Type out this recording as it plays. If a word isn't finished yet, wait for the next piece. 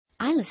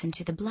I listen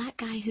to the Black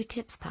Guy Who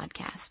Tips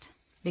podcast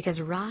because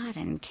Rod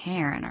and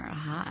Karen are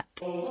hot.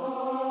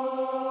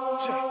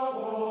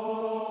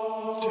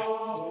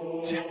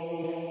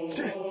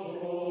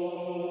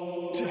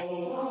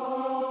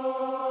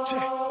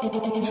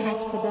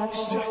 Enhanced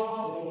production.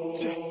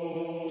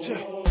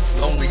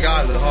 Lonely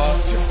Island, huh?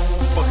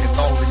 Fucking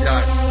Lonely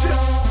Island.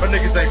 My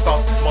niggas ain't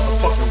about this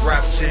motherfucking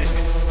rap shit.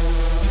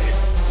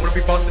 Wanna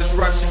be about this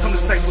rap shit? Come to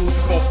St. Louis,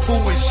 we gon' poo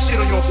and shit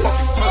on your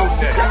fucking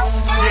turtleneck.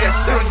 Yeah,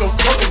 shit on your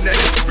turtleneck.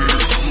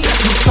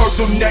 You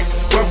turtleneck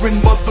wearing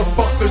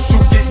motherfuckers,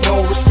 you get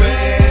no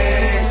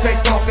respect.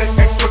 Take off that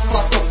extra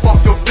cloth to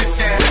fuck your thick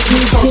ass.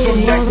 You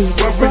turtleneck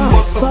wearing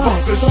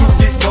motherfuckers, you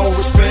get no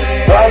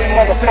respect.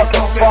 Take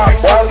off that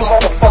extra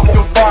cloth to fuck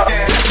your thick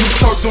ass. You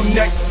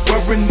turtleneck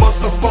wearing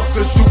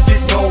motherfuckers, you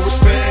get no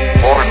respect.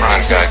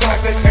 Take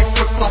off that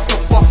extra cloth to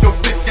fuck your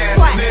thick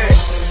ass neck.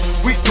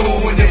 We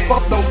doing it,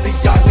 fuck Lonely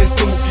Island,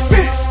 dookie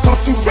fit. Come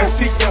to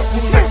STF,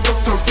 we take the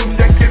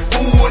turtleneck and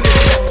doing it.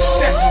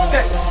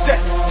 Check,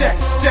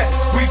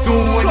 we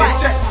doing it.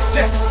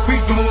 Check, we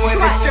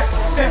doing it. Check,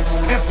 and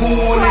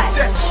doing it.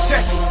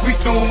 Check, we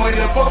doing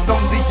it. Fuck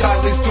Lonely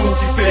Island,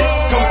 dookie fit.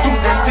 Come to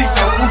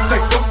STF, we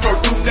take the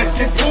turtleneck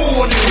and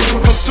doing it.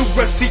 Come to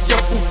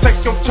STF, we take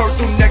your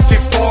turtleneck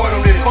and board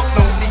on it. Fuck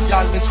Lonely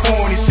Island's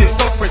horny shit.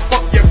 So fresh,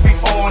 fuck yeah, we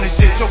on it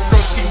shit. Your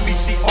girl see me,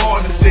 she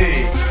on the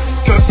dig.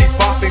 Cause she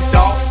bopping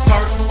dog,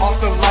 turn off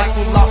the light,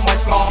 pull out my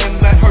small and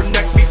let her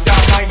neck me down.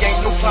 I ain't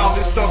no clown,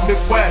 it's the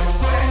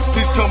Midwest.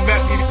 Please come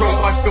at me, bro,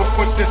 I feel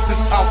for this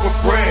is how we're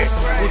bred.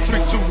 We'll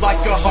treat you like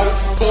a hoe,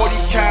 40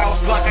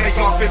 cows, like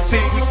AR-15.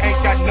 We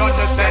ain't got none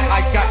of that, I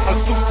got a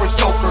super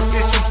soaker,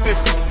 issues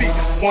 50 feet.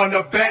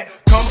 Wanna bet?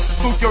 Come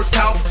through your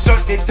town,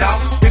 shut it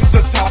down, it's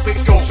just how it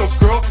goes. Your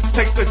girl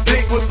takes a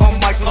dig with on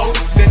my clothes,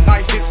 then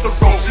I hit the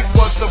road. She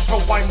was a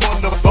pro, I'm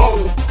on the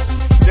boat.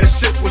 That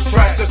shit was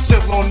trash, just chill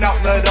on out,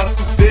 let us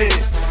do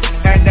this.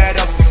 And that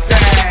up the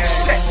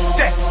stash.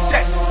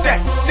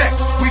 Check,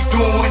 we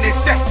doing it,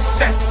 check,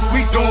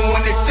 we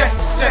doing it, check,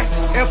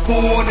 and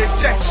pulling it,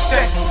 check,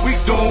 we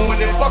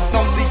doing it. Fuck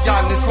Lonely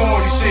Island's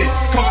horny shit.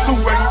 Come to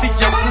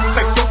STM, we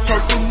take your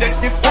turtleneck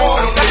and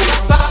board on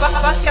it.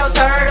 Fuck your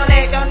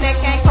turtleneck, your neck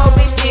ain't cold,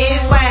 bitch,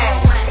 is whack.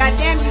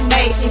 Goddamn, you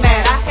made me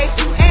mad, I hate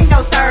you and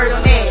your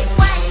turtleneck.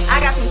 I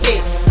got some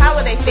shit, how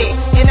will they fit?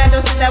 And I know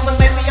shit that was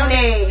left for your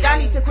neck.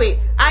 Y'all need to quit,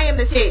 I am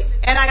the shit,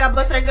 and I got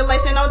blood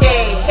circulation on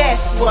deck.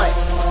 Guess what?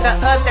 The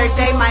other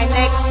day my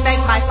neck stank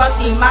my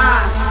fucking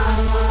mind.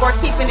 For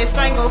keeping it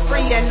strangle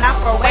free and not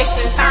for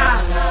wasting time.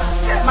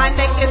 My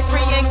neck is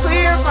free and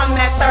clear from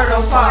that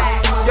turtle paw.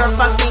 Your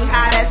fucking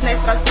hot ass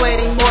neck are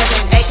sweating more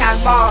than Akon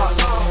balls.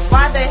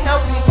 Why the hell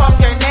do you poke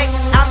your neck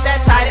out that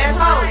tight ass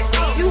hole?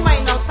 You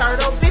ain't no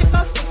turtle, bitch,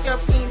 go stick your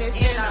penis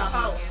in a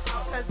hole.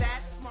 Cause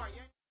that's more.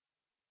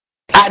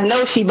 I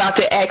know she about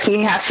to ask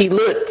me how she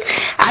looked.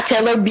 I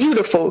tell her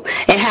beautiful,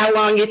 and how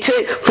long it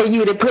took for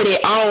you to put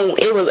it on.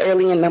 It was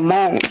early in the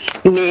morning,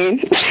 man.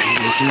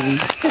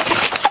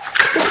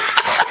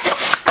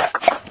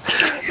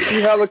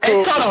 She hella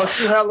cool. It's Totos.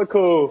 She hella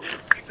cool.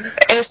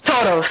 It's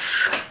Totos.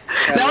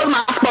 That was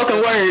my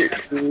spoken word.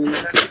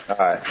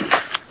 Alright.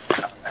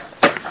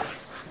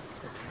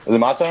 Is it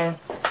my turn?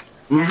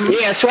 Mm-hmm.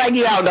 Yeah, swag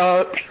you out,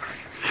 dog.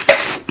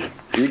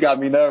 You got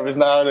me nervous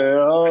now then.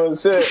 Oh,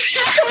 shit.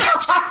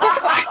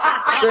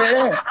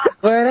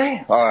 Where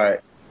they? Alright.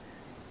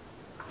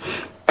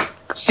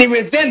 She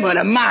resembled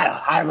a model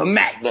out of a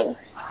MacBook.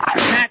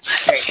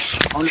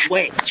 On the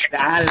way to the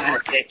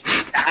island,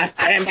 I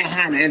stand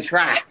behind her and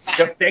try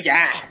to figure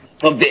out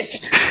her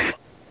business.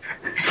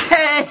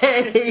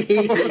 Hey!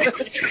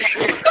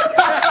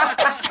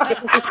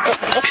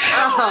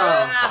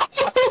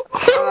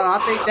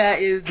 I think that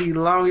is the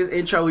longest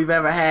intro we've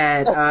ever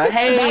had.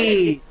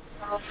 Hey!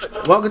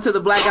 Welcome to the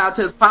Blackout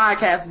Tips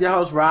podcast with your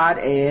host Rod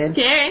and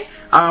Karen.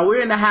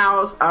 We're in the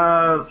house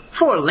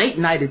for a late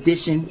night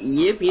edition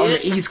Yep. on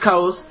the East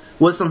Coast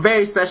with some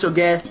very special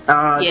guests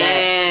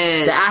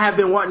that I have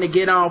been wanting to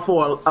get on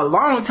for a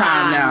long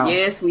time now.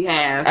 Yes, we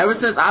have. Ever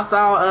since I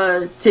saw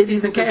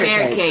Titties and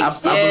Carrot Cake. I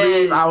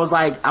believe I was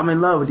like, I'm in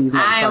love with these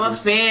motherfuckers. I am a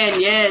fan,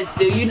 yes.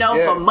 Do you know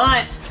for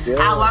months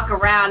I walk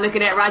around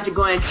looking at Roger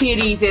going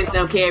titties and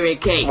some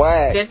carrot cake.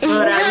 What? That's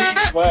what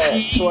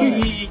I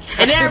mean.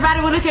 And everybody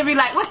would look at me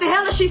like, what the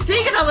hell is she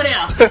singing over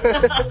there?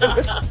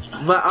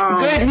 But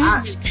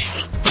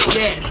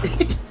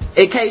yes.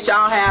 In case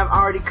y'all have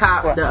already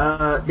copped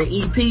the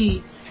EP,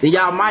 then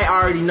y'all might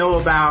already know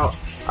about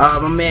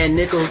my man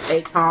Nichols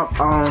A-Comp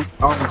on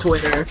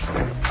Twitter.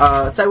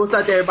 Say what's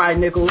up to everybody,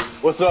 Nichols.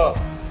 What's up,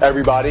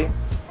 everybody?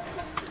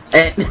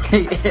 And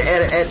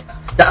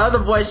the other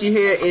voice you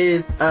hear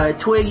is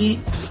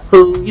Twiggy,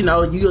 who, you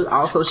know, you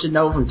also should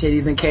know from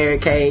Titties and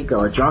Carrot Cake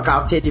or Drunk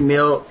Off Titty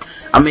Milk.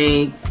 I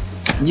mean,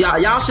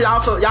 y'all should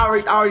also, y'all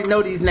already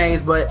know these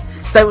names, but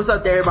say what's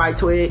up to everybody,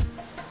 Twig.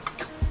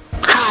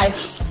 Hi.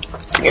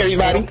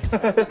 Everybody.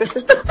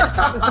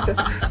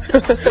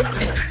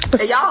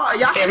 Hey, y'all.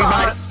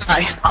 Everybody.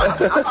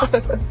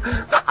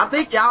 I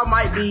think y'all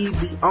might be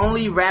the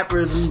only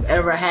rappers we've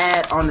ever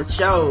had on the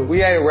show.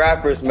 We ain't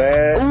rappers,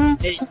 man.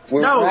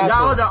 No,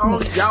 y'all the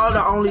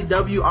only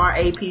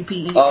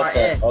WRAPPERS.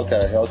 Okay.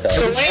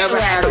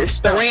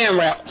 Saran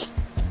wrap.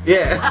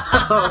 Yeah.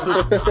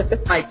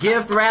 Like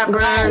gift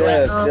rappers.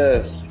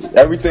 Yes.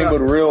 Everything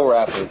but real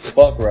rappers.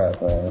 Fuck rap,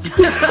 man.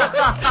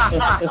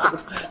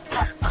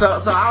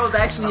 So I was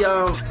actually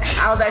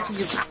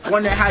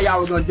wondering how y'all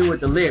were gonna do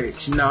with the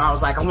lyrics. You know, I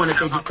was like, I wonder if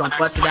they just gonna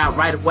bust it out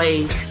right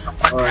away,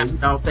 or you know,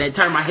 what I'm saying,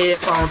 turn my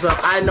headphones up.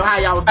 I didn't know how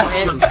y'all was gonna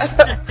handle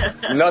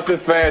it. Nothing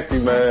fancy,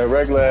 man.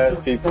 Regular ass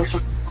people.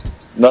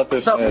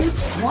 Nothing fancy.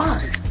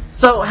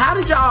 So how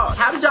did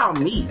y'all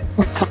meet?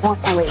 I'm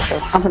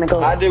gonna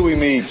go. How did we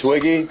meet,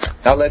 Twiggy?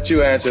 I'll let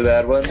you answer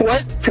that one.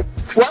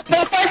 What's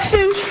that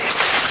question?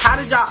 How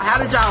did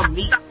y'all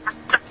meet?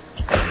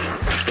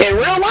 In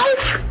real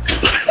life?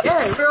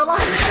 Yeah, in real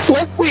life.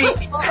 Let's see.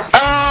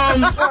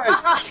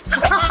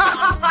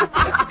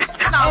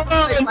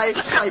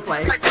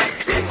 Play.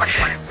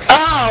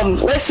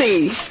 Let's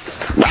see.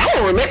 I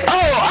don't remember.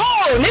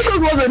 Oh, Nicholas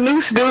was a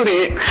new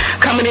student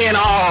coming in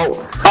all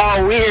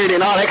weird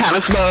and all that kind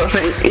of stuff,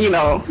 and you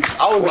know.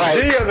 I was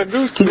as a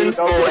new student.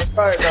 I was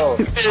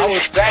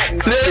that.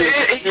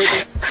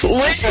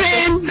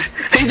 Listen,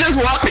 he just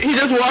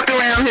walked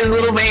around his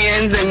little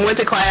vans and went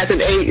to class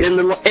and ate in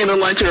the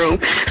lunchroom.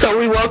 So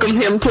we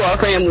welcomed him to our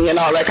family and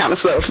all that kind of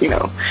stuff, you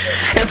know.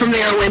 And from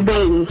there it went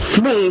boom,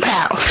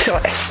 pow.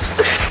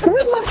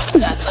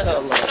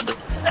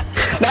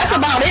 That's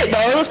about it,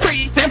 though. It was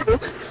pretty simple.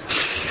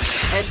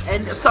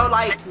 And so,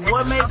 like,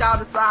 what made y'all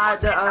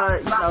decide to,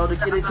 to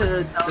get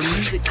into the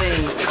music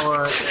thing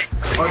or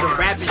the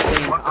rapping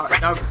thing,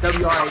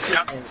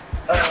 WRAP thing?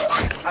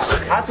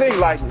 I think,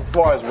 like, as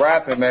far as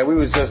rapping, man, we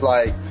was just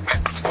like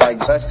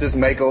let's just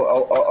make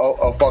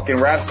a fucking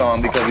rap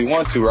song because we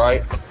want to,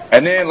 right?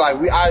 And then, like,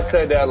 I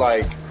said that,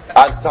 like,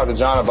 I talked to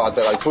John about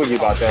that, like, Twiggy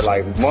about that,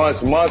 like,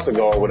 months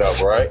ago or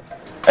whatever, right?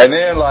 And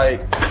then,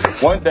 like,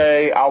 one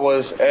day I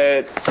was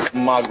at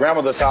my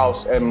grandmother's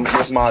house and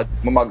with my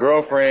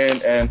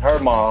girlfriend and her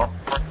mom,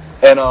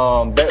 and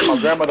my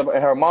grandmother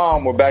and her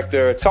mom were back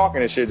there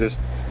talking and shit,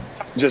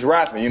 just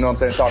rapping, you know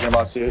what I'm saying, talking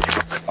about shit.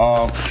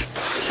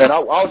 And I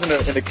was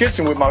in the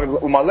kitchen with my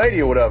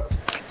lady or whatever.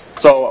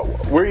 So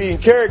we're eating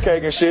carrot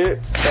cake and shit,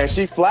 and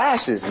she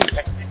flashes me,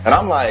 and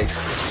I'm like,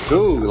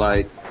 dude,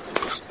 like,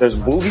 there's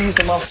boobies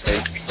in my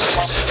face.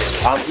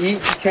 I'm eating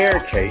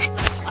carrot cake.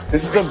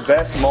 This is the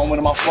best moment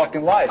of my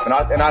fucking life. And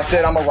I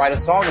said I'm gonna write a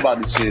song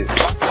about this shit.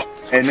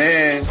 And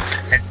then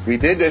we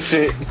did this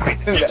shit.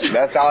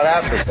 That's how it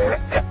happened, man.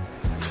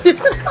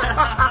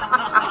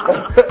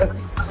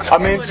 I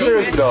mean,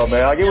 seriously though,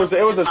 man. Like it was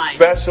a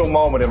special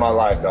moment in my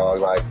life, dog.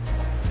 Like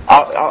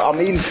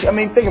I'm eating. I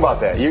mean, think about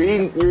that. You're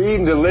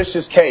eating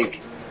delicious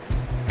cake,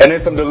 and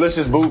then some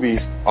delicious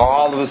boobies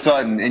all of a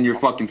sudden in your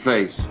fucking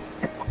face.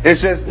 It's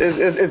just,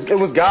 it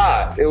was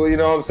God. It was, you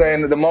know what I'm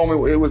saying? The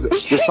moment,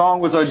 the song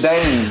was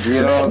ordained,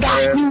 you know what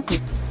I'm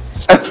saying?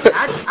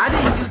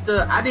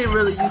 I didn't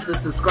really used to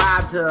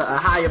subscribe to a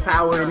higher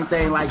power or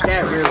anything like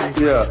that, really.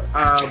 Yeah.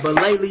 But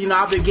lately, you know,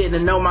 I've been getting to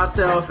know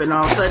myself, and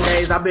on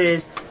Sundays I've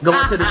been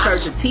going to the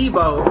church of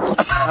Tebow,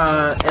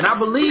 and I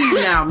believe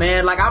now,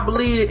 man. Like, I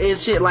believe in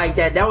shit like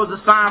that. That was a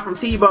sign from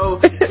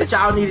Tebow that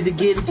y'all needed to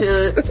get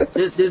into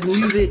this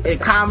music and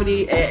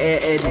comedy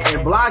and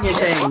blogging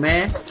thing,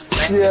 man.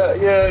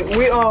 Yeah.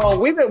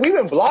 We've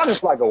been blogging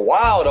for like a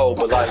while though,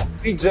 but like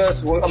I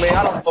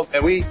don't know,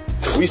 man.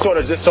 We sort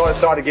of just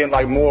started getting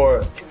like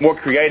more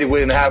creative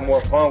with it and have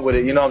more fun with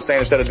it. You know what I'm saying?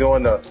 Instead of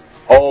doing the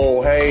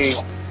hey,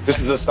 this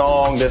is a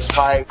song that's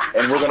tight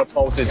and we're gonna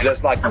post it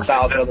just like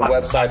 1,000 other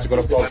websites are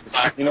gonna post it.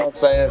 You know what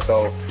I'm saying?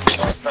 So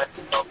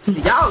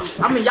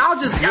y'all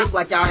just look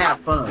like y'all have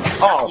fun.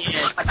 Oh,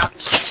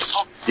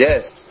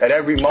 yes, at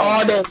every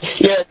moment.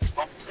 Yes.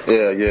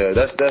 Yeah.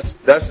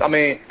 That's. I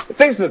mean,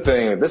 this is the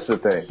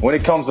thing. When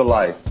it comes to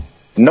life,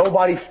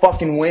 nobody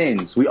fucking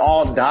wins. We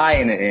all die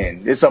in the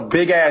end. It's a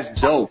big ass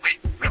joke.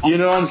 You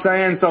know what I'm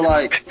saying? So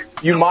like,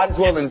 you might as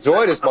well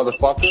enjoy this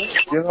motherfucker.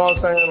 You know what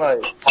I'm saying?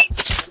 Like,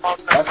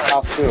 that's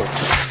how I feel.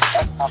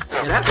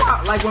 Yeah, that's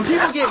why, like, when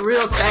people get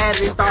real sad,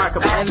 they start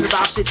complaining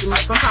about shit to me.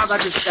 Sometimes I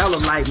just tell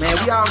them, like, man,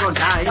 we all gonna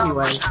die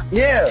anyway.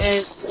 Yeah.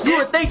 And you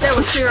would think that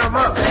would cheer them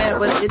up, man,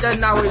 but it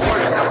doesn't always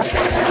work out.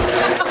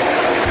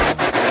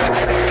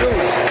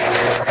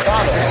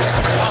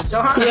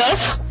 Johanna?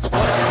 Yes?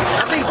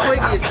 I think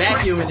Twiggy is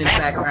vacuuming in the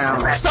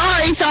background.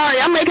 Sorry,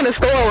 I'm making a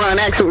store run,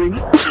 actually.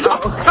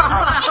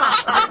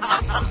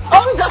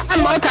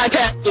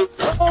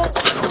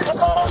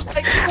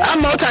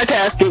 I'm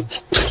multitasking.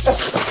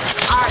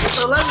 Alright,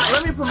 so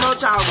let me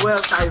promote y'all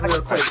website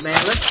real quick,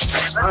 man. The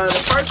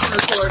first one,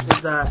 of course,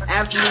 is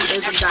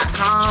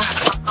absoluteism.com.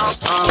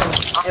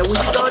 And when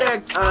you go there,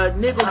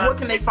 niggas, what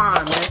can they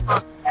find,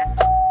 man?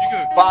 You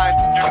can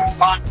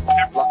find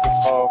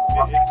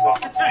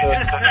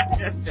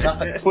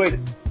Twig.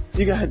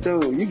 You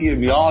give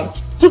me all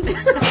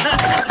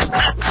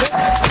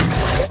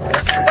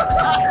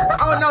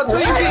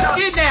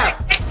in there.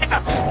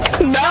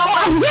 No,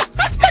 I'm not.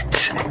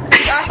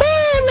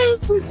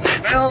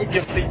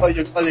 Well,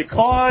 your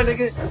car,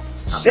 nigga.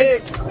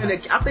 Shit.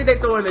 I think they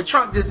threw in the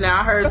trunk just now.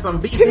 I heard some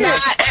beat.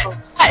 Not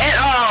at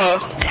all.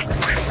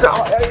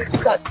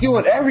 You got you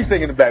and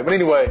everything in the back. But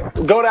anyway,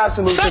 go to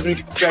Absolute Tips. You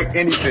can check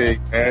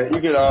anything, man.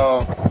 You can,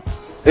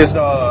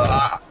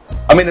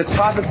 I mean, the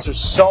topics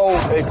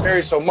are it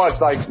varies so much.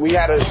 Like, we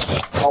had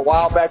a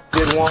while back,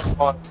 did one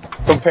on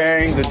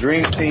comparing the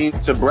dream team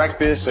to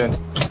breakfast and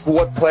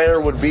what player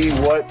would be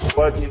what,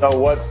 like,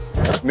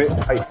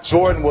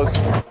 Jordan was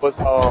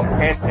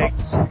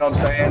pancakes, you know what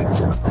I'm saying?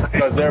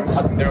 Because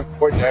I think they're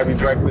important to every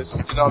breakfast,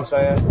 you know what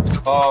I'm saying?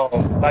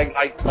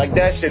 Like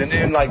that shit. And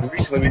then, like,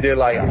 recently we did,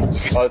 like,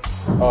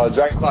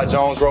 Dragonfly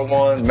Jones wrote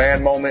one,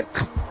 Man Moment.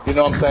 You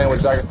know what I'm saying,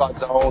 with Dragonfly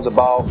Jones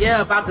about...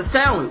 Yeah, about the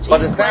sandwich.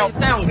 About the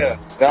sandwich. Yeah.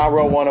 Then I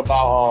wrote one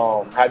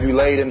about, have you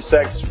laid in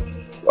sex,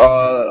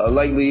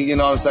 lately, you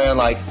know what I'm saying?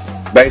 Like,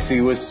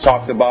 basically was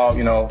talked about,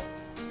 you know,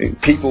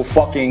 people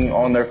fucking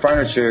on their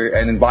furniture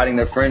and inviting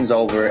their friends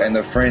over and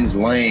their friends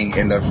laying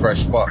in their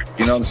fresh fuck.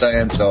 You know what I'm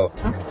saying? So,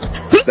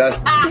 that's...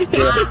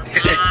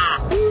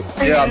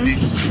 Yeah, I mean,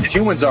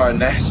 humans are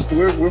nasty.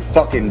 We're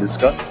fucking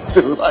disgusting.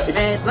 Like,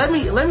 and let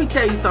me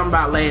tell you something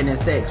about laying in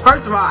sex.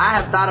 First of all, I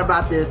have thought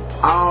about this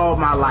all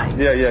my life.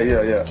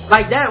 Yeah.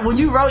 Like that, when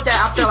you wrote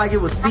that, I felt like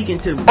it was speaking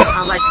to me. I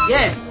was like,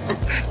 yes,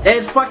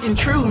 that's fucking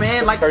true,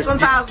 man. Like,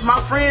 sometimes my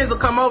friends will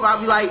come over, I'll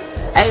be like,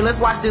 hey, let's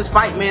watch this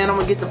fight, man. I'm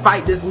gonna get the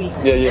fight this week.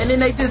 Yeah. And then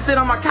they just sit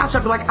on my couch,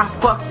 I'll be like, I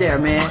fucked there,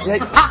 man.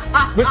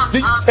 But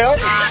did you tell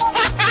me?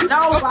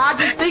 No, but I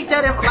just think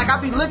that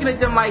I'll be looking at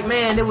them like,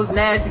 man, there was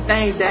nasty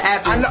things that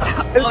happened.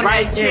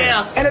 Right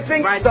there. And the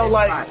thing is, though,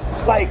 like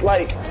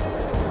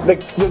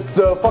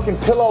the fucking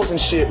pillows and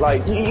shit,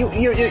 like,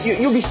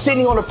 you'll be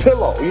sitting on a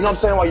pillow, you know what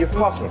I'm saying, while you're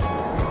fucking.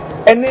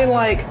 And then,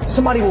 like,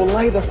 somebody will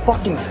lay their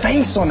fucking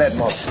face on that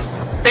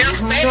motherfucker. Their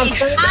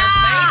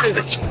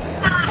face.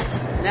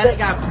 Now they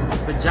got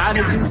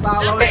vagina juice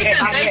all over their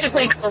face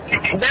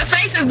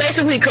is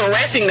basically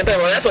caressing the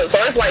pillow. That's what,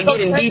 so it's like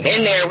getting deep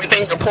in there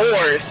within your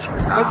pores.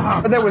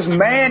 But there was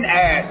man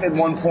ass at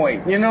one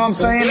point, you know what I'm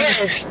saying?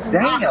 Yes.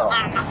 Damn.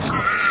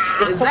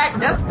 Exactly.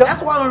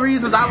 That's one of the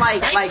reasons I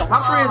like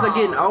my friends are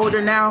getting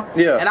older now.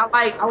 Yeah. And I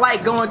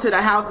like going to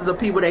the houses of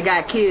people that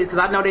got kids because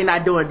I know they're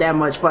not doing that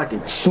much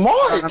fucking.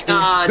 Smart.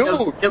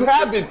 Dude, you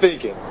have been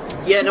thinking.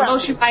 Yeah, the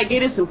most you might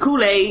get is some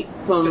Kool-Aid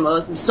from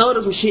some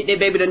sodas and shit that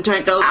baby done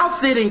turned over. I'll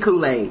sit in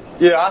Kool-Aid.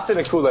 Yeah, I sit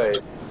in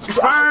Kool-Aid.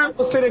 I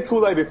will sit in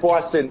Kool-Aid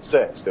before I sit in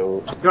sex,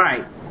 dude.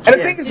 Right. And the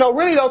thing is, though,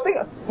 really, though,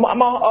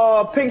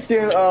 my pink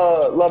skin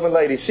loving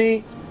lady,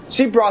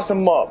 she brought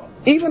some up.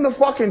 Even the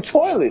fucking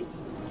toilet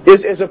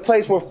is a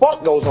place where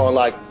fuck goes on.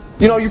 Like,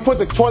 you know, you put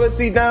the toilet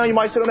seat down, you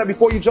might sit on that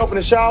before you jump in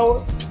the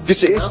shower,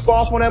 get your itch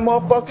off on that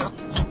motherfucker,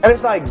 and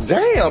it's like,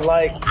 damn,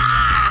 like...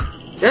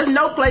 There's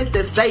no place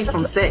that's safe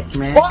from sex,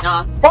 man.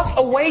 Fuck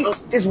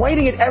is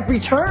waiting at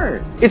every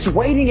turn. It's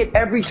waiting at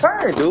every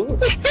turn, dude.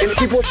 In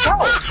people's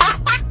house.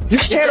 You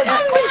can't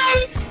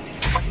avoid.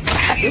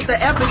 It's an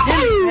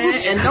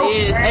epidemic,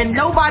 man, and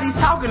nobody's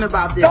talking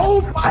about this.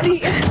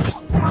 Nobody.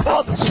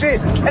 Oh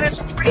shit, and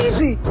it's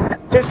crazy.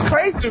 It's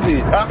crazy to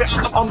me. I mean,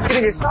 I'm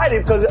getting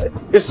excited because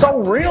it's so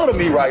real to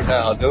me right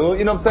now, dude.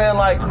 You know what I'm saying?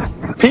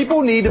 Like,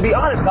 people need to be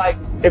honest. Like,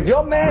 if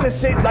your man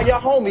is sitting, like your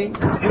homie,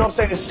 you know what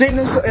I'm saying, is sitting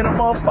in a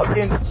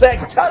motherfucking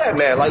sex, tell that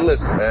man, like,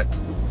 listen, man,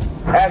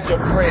 ask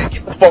your friend,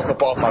 get the fuck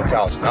up off my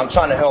couch, man. I'm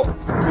trying to help. You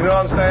know what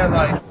I'm saying?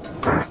 Like,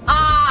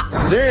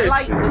 seriously.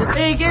 Like, the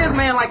thing is,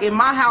 man, like, in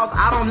my house,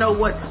 I don't know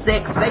what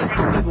sex safe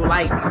for people.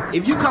 Like,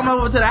 if you come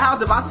over to the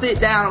house, if I sit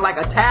down like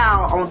a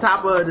towel on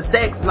top of the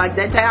sex, like,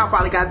 that towel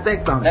probably got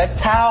sex on it. That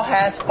towel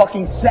has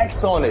fucking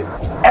sex on it.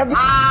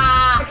 Everything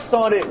sex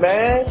on it,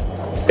 man.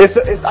 It's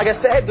like I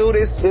said, dude,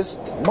 it's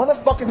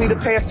motherfuckers need to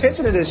pay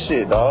attention to this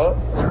shit, dog.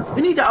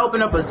 We need to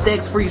open up a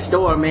sex-free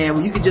store, man,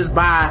 where you can just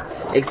buy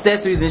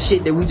accessories and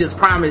shit that we just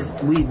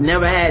promised we'd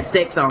never had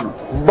sex on.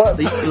 But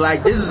so you,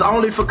 like, this is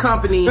only for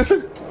companies.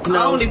 You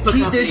know,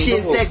 keep this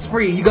shit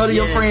sex-free. You go to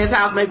your friend's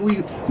house, maybe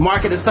we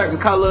market a certain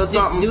color or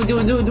something. Do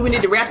we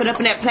need to wrap it up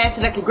in that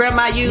plastic like your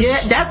grandma used?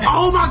 Yeah,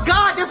 oh my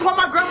god, that's why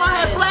my grandma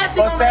had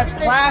plastic on it. But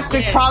that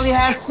plastic probably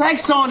has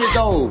sex on it,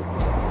 though.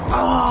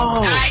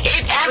 Oh.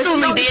 It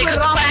absolutely did, because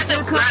the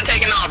plastic's not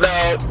taking off,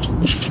 dog.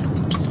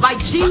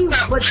 Like, she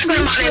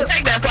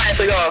take that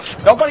plastic off.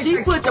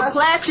 She put the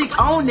plastic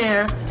on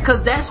there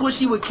because that's what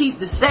she would keep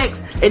the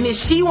sex. And then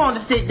she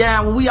wanted to sit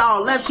down. When we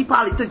all left, she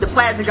probably took the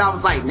plastic off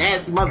and was like,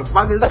 nasty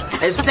motherfuckers,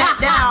 and sat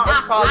down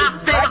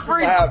and sex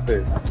free.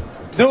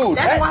 Dude,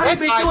 that's why I've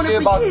been doing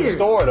it for years. The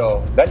store,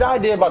 though. That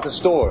idea about the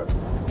store.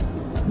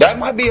 That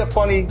might be a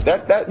funny.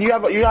 That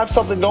you have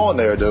something going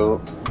there,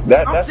 dude.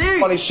 That's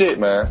funny shit,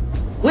 man.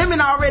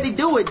 Women already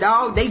do it,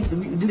 dog.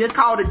 It's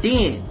called a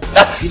den.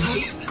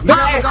 You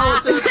ever go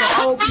to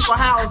the old people's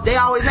house, they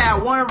always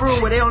have one room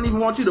where they don't even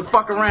want you to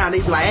fuck around. They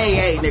be like,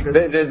 hey, niggas.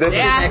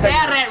 Yeah,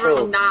 that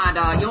room. Nah,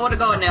 dog. You don't want to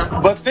go in there.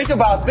 But think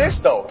about this,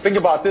 though.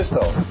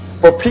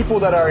 for people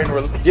that are in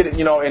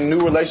new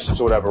relationships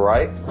or whatever,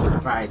 right?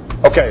 Right.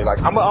 Okay,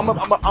 like I'm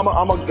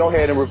gonna go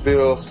ahead and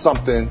reveal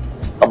something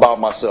about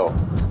myself.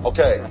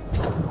 Okay,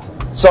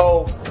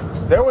 so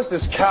there was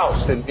this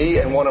couch that me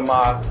and one of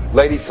my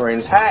lady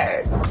friends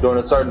had during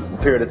a certain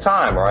period of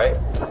time, right?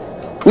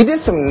 We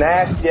did some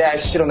nasty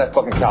ass shit on that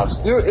fucking couch.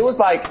 Dude, it was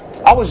like,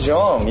 I was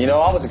young,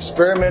 I was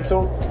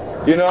experimental,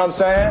 you know what I'm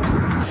saying?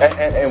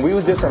 And we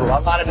was did some a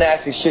lot of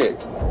nasty shit.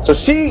 So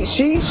she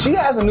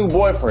has a new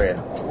boyfriend,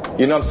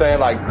 you know what I'm saying?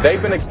 Like, they're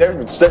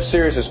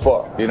serious as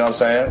fuck, you know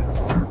what I'm saying?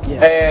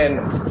 Yeah.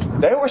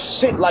 And they were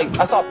shit, like,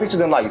 I saw pictures of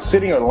them like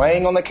sitting or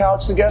laying on the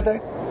couch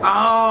together.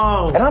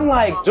 Oh. And I'm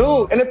like,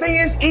 dude, and the thing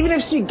is, even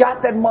if she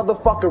got that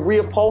motherfucker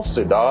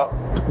reupholstered, dog,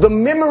 the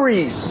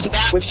memories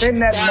within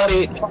that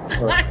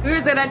motherfucker.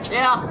 Who's in that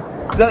chair?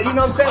 You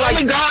know what I'm saying? Like,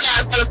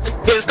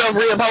 get stuff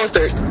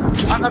reupholstered.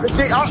 I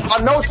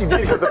know she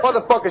did, because the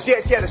motherfucker, she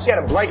had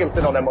a blanket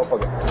sitting on that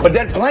motherfucker. But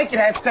that blanket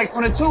had sex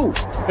on it too.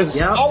 Because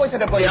she always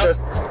had that blanket.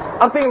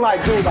 I'm thinking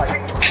like, dude, like,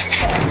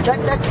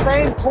 that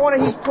same corner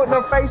he's putting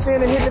her face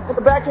in and hitting it with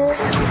the back end,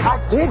 I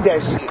did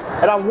that shit.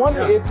 And I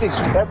wonder if this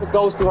ever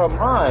goes through her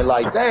mind,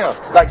 like, damn,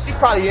 like, she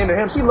probably into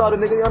him, she loved the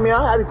nigga, I mean,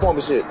 I'm happy for him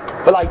and shit.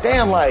 But like,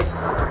 damn, like,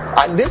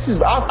 this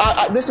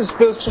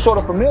feels sort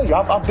of familiar.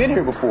 I've been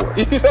here before.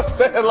 You know what I'm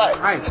saying? Like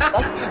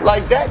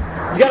that,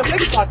 you gotta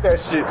think about that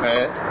shit,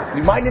 man.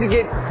 You might need to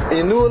get in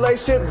a new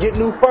relationship, get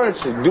new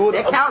furniture, do it.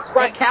 That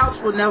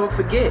couch will never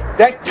forget.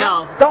 That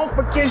couch don't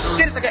forget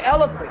shit. It's like an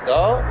elephant,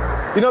 dog.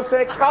 You know what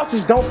I'm saying?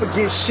 Couches don't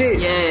forget shit.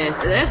 Yes.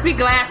 Let's be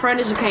glad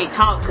furniture can't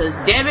talk, cause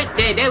damn it,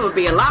 there would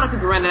be a lot of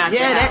people running out there.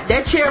 Yeah,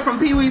 that chair from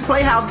Pee Wee's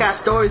Playhouse got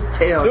stories to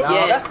tell. Dude,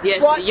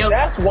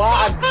 that's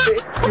why I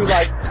did you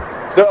like.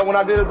 When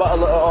I did it about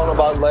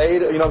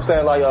Laid, you know what I'm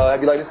saying, like,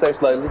 have you liked sex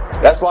lately?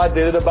 That's why I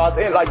did it about,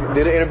 like,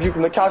 did an interview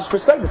from the couch's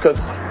perspective, because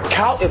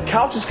if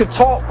couches could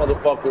talk,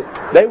 motherfucker,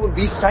 they would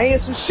be saying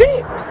some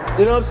shit.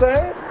 You know what I'm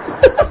saying?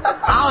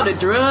 All the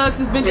drugs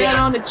has been done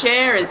on the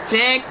chair, and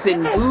sex,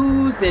 and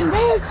booze, and,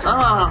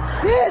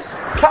 Yes.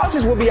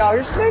 Couches would be out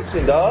here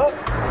snitching, dog.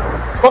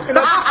 Fucking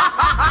up.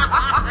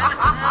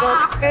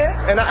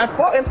 And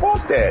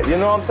fuck that. You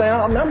know what I'm saying?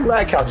 I'm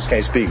glad couches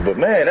can't speak, but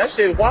man, that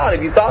shit is wild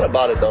if you thought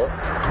about it, though.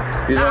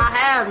 You know? I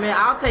have, man.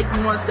 I'll take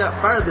you one step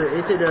further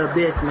into the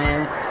abyss,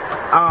 man.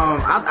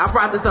 I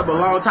brought this up a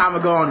long time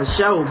ago on the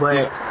show,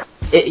 but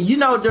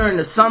during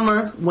the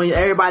summer when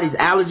everybody's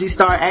allergies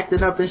start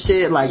acting up and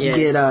shit, like you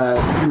get, the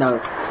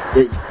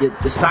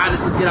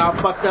sinuses get all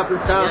fucked up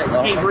and stuff.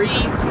 Yeah, you can't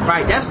breathe.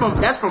 Right. That's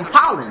from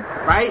pollen,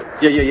 right?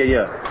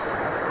 Yeah.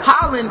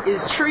 Pollen is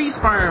tree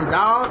sperm,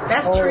 dog.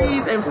 That's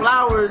trees and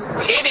flowers.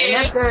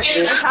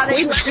 That's how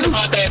they produce.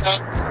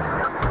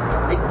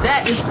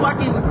 That is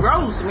fucking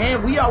gross,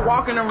 man. We are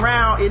walking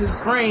around in the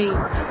spring,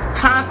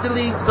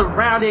 constantly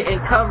surrounded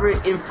and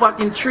covered in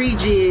fucking tree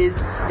jizz,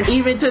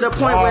 even to the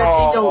point where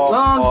it's in your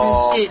lungs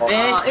and shit,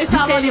 man. It's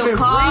all on your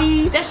car.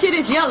 Breathe. That shit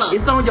is yellow.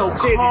 It's on your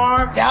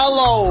car.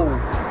 Yellow.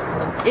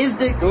 Is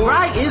the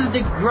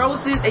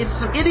grossest.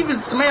 It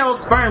even smells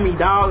spermy,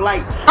 dog.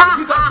 Like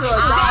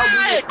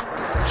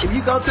if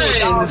you go to a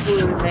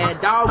dogwood, man,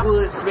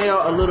 dogwood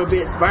smell a little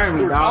bit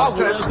spermy, dog.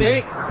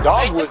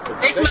 Dogwood.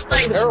 It smells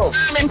like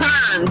cinnamon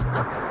pine.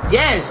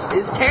 Yes,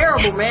 it's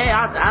terrible, man.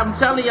 I'm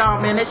telling y'all,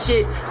 man, that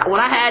shit,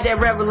 when I had that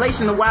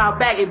revelation a while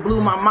back, it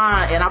blew my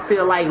mind, and I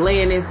feel like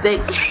laying in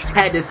sex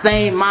had the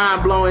same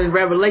mind-blowing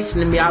revelation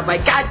to me. I was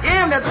like, God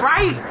damn, that's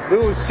right.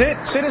 Dude, shit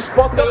is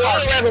fucked up.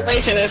 The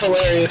revelation is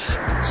hilarious.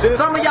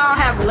 Some of y'all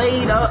have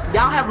laid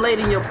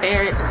in your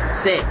parents'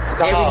 sex.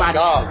 Everybody.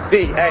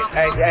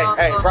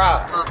 Hey,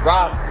 Rob.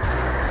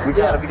 We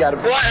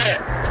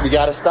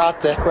gotta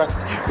stop that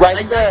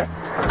right there.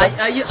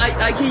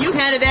 Can you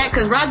handle that?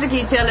 Cause Roger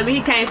keep telling me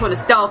he came from the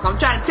Stoke. I'm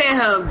trying to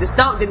tell him the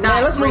Stoke did not.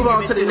 Man, let's move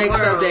on to the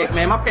next subject,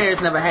 man. My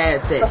parents never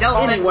had sex.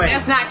 Anyway,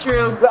 that's not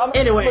true. I'm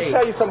gonna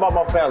tell you something about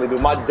my family,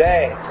 dude. My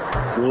dad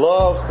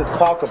loves to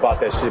talk about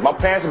that shit. My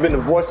parents have been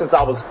divorced since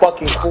I was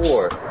fucking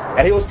 4,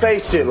 and he'll say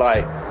shit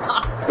like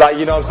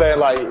you know what I'm saying,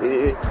 like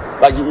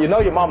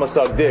your mama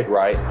sucked dick,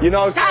 right? You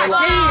know what I'm saying?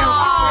 Like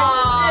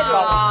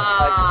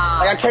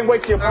I can't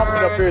wait till your mama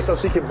get up here so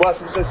she can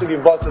bust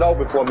it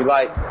open for me.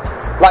 Like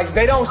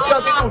they don't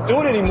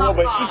do it anymore,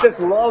 but she just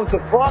loves to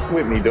fuck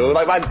with me, dude.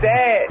 Like my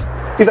dad,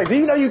 he's like, do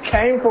you know you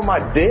came from my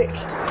dick?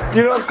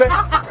 You know what I'm saying?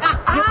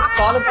 You ever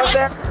thought about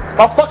that?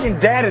 My fucking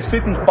dad is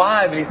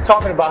 55 and he's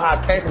talking about how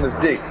I came from his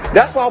dick.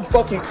 That's why I'm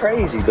fucking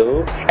crazy,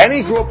 dude. And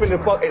he grew up in the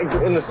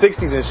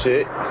 60s and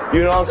shit.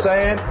 You know what I'm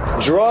saying?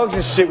 Drugs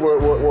and shit were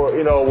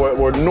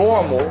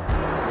normal.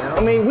 I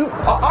mean,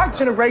 our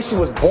generation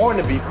was born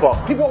to be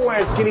fucked. People are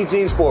wearing skinny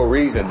jeans for a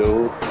reason,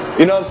 dude.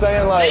 You know what I'm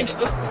saying? Like,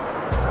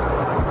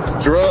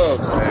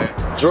 drugs, man.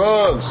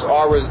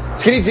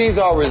 Skinny jeans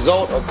are a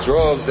result of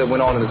drugs that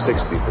went on in the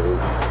 60s, dude.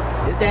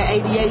 It's that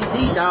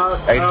ADHD, dog.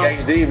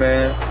 ADHD,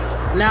 man.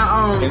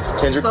 Now,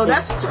 Kendrick.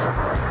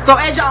 so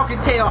as y'all can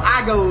tell,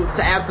 I go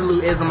to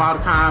Absolutism all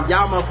the time.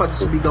 Y'all motherfuckers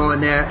should be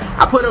going there.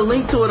 I put a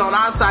link to it on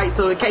our site,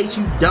 so in case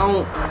you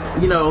don't,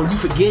 you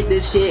forget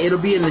this shit, it'll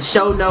be in the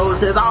show notes.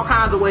 There's all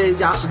kinds of ways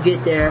y'all should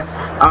get there.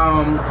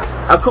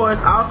 Of course,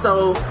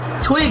 also,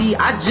 Twiggy,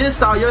 I just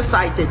saw your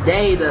site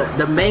today,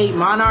 the Made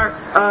Monarchs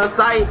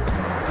site.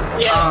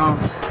 Yeah.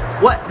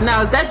 What?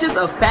 Now, is that just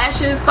a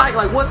fashion site?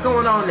 Like, what's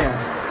going on there?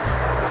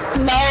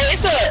 No, it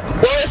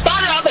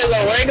started off as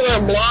a regular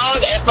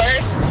blog at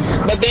first,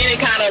 but then it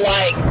kind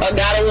of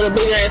got a little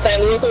bigger in St.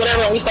 Louis or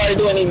whatever, and we started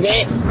doing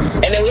events,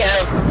 and then we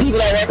have people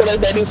that work with us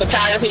that do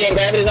photography and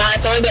graphic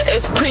design, so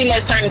it's pretty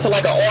much turned into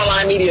like an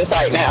online media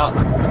site now.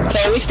 So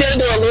we still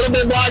do a little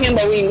bit of blogging,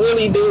 but we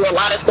really do a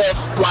lot of stuff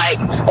like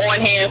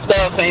on-hand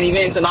stuff and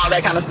events and all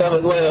that kind of stuff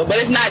as well. But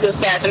it's not just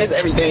fashion, it's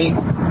everything.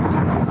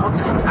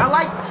 Okay.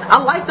 I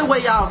like the way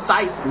y'all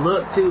sites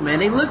look too, man.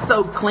 They look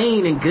so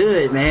clean and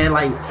good, man.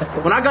 Like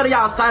when I go to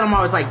y'all site, I'm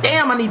always like,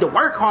 damn, I need to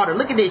work harder.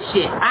 Look at this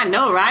shit. I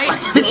know, right?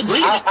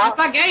 Step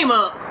my game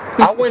up.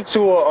 I went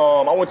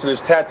to this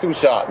tattoo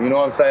shop, you know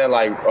what I'm saying,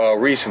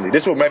 recently.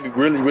 This would make me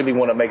really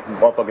want to make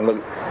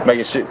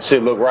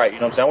shit look right, you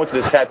know what I'm saying? I went to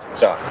this tattoo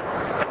shop.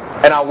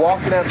 And I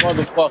walked in that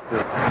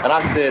motherfucker, and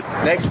I said,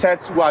 next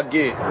tattoo I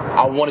get,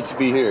 I want it to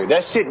be here.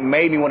 That shit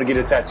made me want to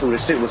get a tattoo.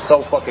 This shit was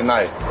so fucking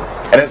nice.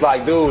 And it's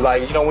like, dude,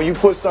 when you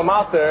put something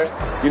out there,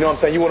 you know what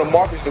I'm saying, you want to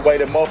market it the way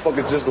that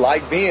motherfuckers just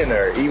like being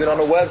there, even on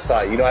the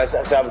website. You know, it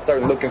has to have a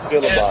certain look and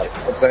feel about it. You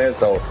know what I'm saying?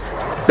 So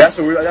that's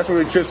what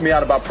really trips me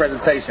out about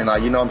presentation.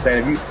 You know what I'm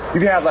saying?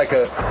 If you have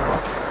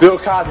Bill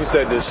Cosby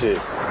said this shit.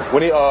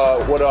 When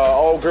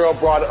old girl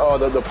brought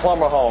the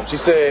plumber home, she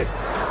said,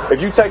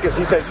 if you take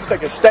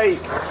a steak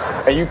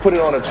and you put it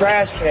on a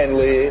trash can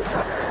lid,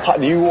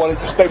 do you want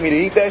to expect me to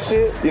eat that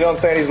shit? You know what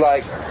I'm saying? He's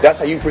like, that's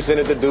how you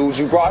presented the dudes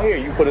you brought here.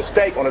 You put a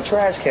steak on a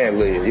trash can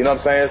lid. You know what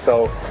I'm saying?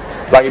 So,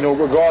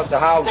 regardless to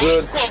how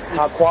good,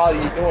 how quality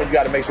you're doing, you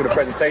got to make sure the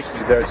presentation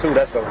is there too.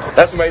 That's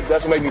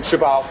what made me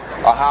trip out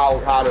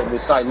how the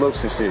site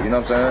looks and shit. You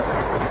know what I'm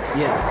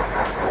saying? Yeah.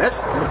 That's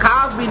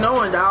Cosby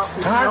knowing, dog.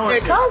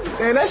 Cosby,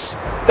 man,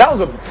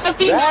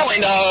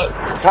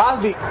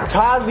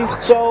 Cosby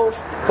show,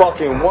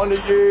 fucking Wonder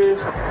Years,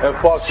 and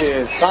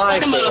fucking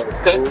Seinfeld.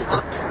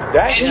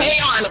 And they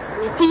on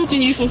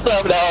teaching you some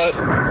stuff, dog.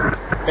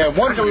 Man,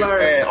 Wonder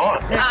Years,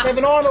 man.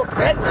 Kevin Arnold.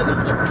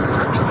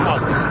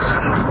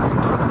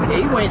 Yeah,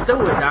 he went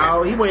through it,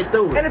 dog. He went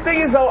through it. And the thing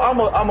is, though, I'm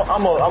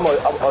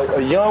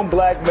a young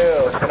black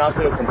male, and I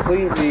feel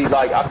completely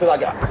I feel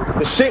like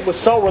the shit was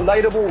so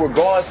relatable,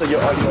 regardless of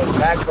your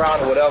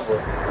background or whatever.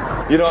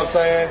 You know what I'm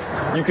saying?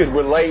 You could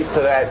relate to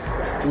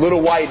that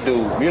little white dude.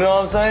 You know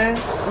what I'm saying?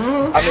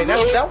 Mm-hmm. I mean,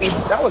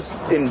 that was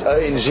an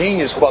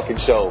ingenious fucking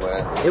show,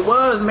 man. It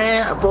was,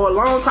 man. For a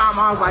long time,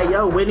 I was like,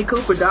 yo, Winnie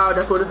Cooper, dog.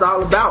 That's what it's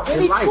all about.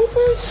 Winnie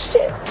Cooper,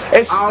 shit.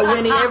 It's all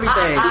Winnie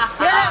everything.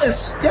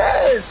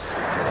 Yes.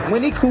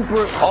 Winnie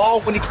Cooper,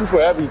 all Winnie Cooper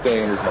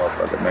everything in this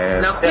motherfucker,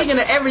 man. Now, speaking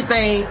of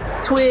everything,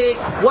 Twig,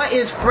 what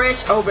is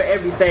Fresh Over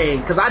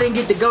Everything? Because I didn't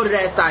get to go to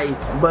that site,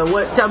 but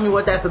tell me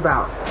what that's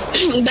about.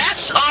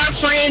 That's our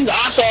friends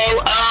also.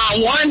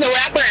 One's a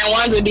rapper and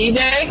one's a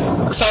DJ.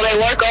 So they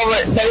work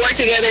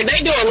together.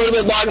 They do a little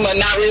bit of blogging, but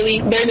not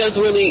really. They're just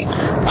really,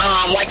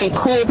 some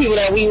cool people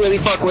that we really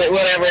fuck with,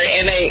 whatever,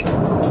 and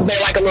they're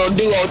like a little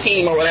duo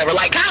team or whatever.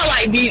 Kind of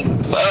like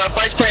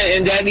Fresh Prince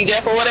and Jazzy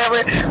Jeff or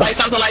whatever.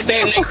 Something like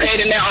that, and they're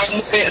creating their own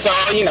movement, so,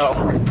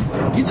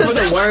 You took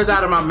the words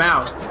out of my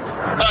mouth.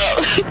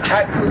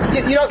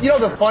 You know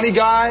the funny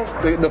guy,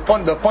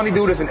 the funny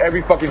dude is in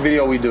every fucking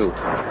video we do.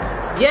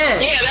 Yeah.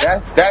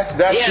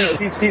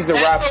 He's the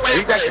rapper.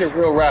 He's actually a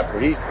real rapper.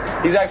 He's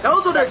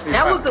actually.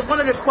 That was one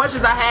of the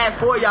questions I had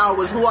for y'all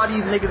was who are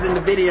these niggas in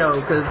the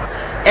videos? Because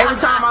every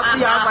time I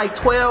see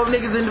y'all, 12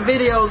 niggas in the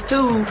videos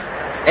too.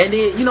 And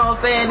then, you know what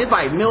I'm saying? It's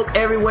like milk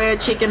everywhere,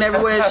 chicken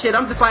everywhere and shit.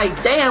 I'm just like,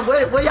 damn,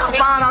 where y'all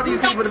find all these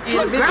people to be in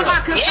the video?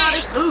 Grandma cooked all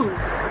this food.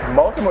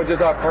 Most of them are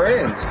just our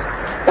friends.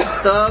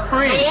 Thug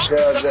friends.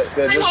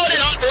 They're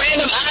holding on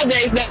random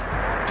objects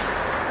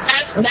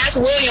that's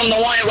William, the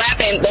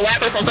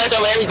rapper from Fresh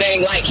Over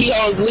Everything. He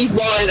holds leaf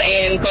blowers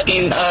and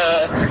fucking,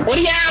 what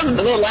do you have?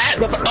 The little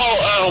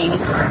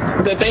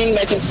the thing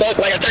that you stuck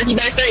like a turkey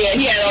baster? Yeah,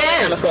 he had all that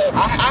kind of stuff.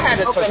 I had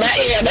a turkey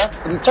baster.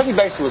 The turkey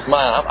baster was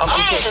mine.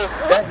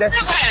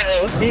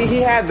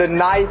 He had the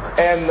knife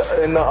and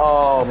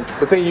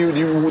the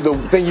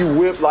thing you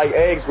whip like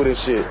eggs with and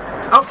shit.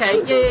 Okay,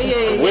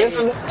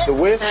 yeah. The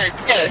whisk?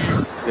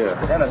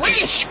 Yeah.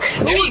 Whisk!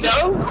 There you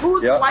go.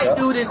 Who's the white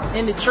dude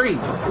in the tree?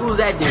 Who's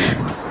that dude?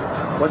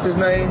 What's his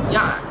name?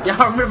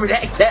 Y'all remember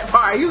that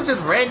part? He was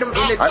just random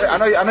in the tree.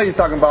 I know you're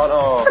talking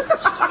about,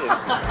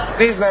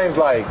 his name's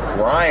like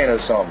Ryan or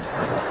something.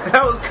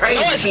 That was crazy.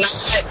 No, it's not.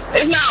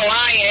 It's not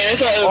Ryan.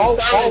 It's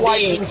all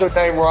white dudes are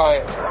named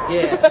Ryan.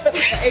 Yeah.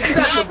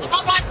 Exactly.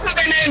 All white dudes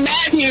are named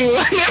Matthew.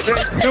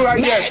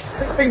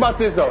 Dude, think about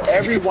this though.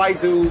 Every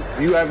white dude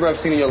you ever have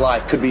seen in your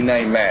life could be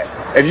named Matt.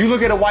 If you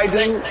look at a white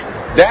dude,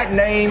 that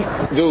name,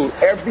 dude,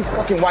 every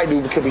fucking white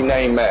dude could be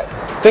named Matt.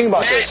 Think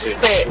about that shit.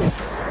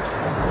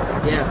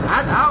 Yeah,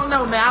 I don't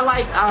know, man.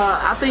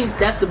 I think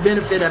that's the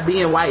benefit of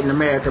being white in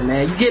America,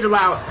 man. You get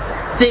about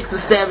 6 or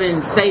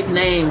 7 safe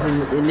names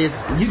in this.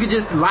 You could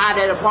just lie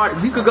at a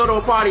party. You could go to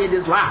a party and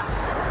just lie.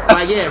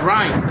 Like, yeah,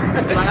 Ryan.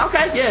 Like,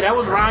 okay, yeah, that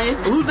was Ryan.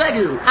 Who's that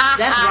dude?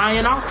 That's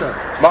Ryan also.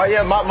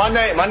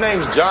 My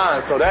name's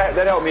John, so that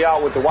helped me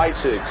out with the white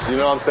chicks, you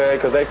know what I'm saying?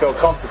 Because they felt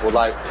comfortable.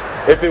 Like,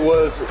 if it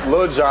was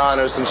Lil John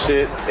or some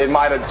shit, it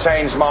might have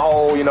changed my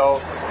whole,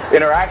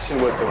 interaction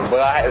with them.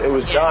 But it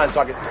was John,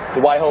 so the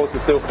white hoes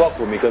could still fuck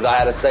with me because I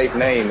had a safe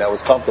name that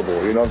was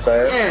comfortable, you know what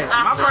I'm saying?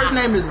 Yeah, my first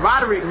name is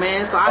Roderick,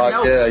 man, so I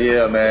know.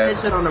 Yeah, man.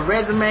 That shit on the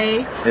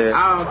resume. Yeah.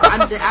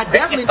 I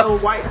definitely know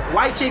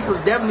white chicks was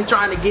definitely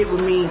trying to get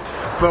with me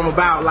from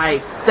about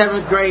like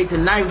 7th grade to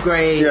 9th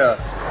grade. Yeah.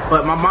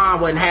 But my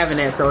mom wasn't having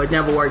that, so it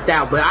never worked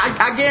out. But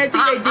I guarantee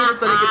they did it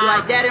so they could be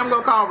like, Daddy, I'm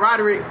going to call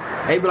Roderick.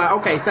 They'd be like,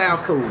 okay,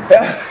 sounds cool.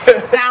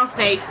 Sounds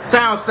safe.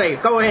 Sounds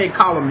safe. Go ahead and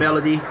call him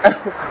Melody.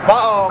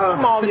 My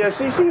mom, yeah,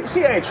 she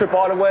ain't trip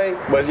all the way.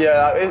 But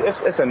yeah,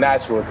 it's a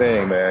natural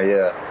thing, man,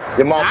 yeah.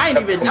 Your mom, I ain't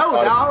even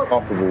know, dog.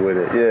 Comfortable with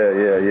it.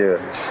 Yeah.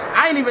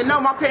 I ain't even know.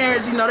 My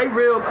parents, they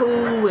real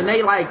cool, and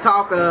they like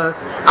talk,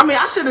 I mean,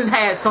 I should have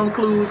had some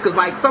clues, because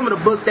like some of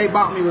the books they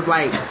bought me was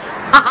like,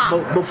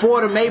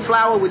 Before the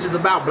Mayflower, which is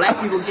about black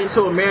people getting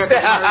to America.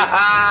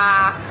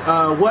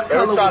 What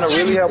They're color trying to was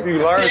really you? help you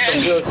learn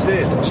some good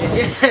shit.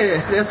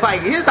 Yeah, it's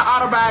like, here's the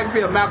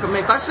autobiography of Malcolm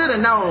X. I should have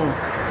known,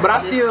 but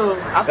I still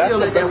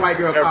let that white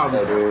girl call me.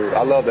 Dude.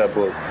 I love that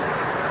book.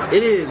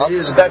 It is.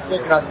 That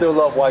book, and I still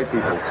love white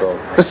people, so.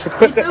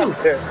 Me too.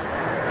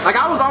 Like,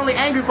 I was only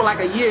angry for like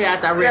a year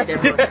after I read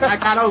that book. And I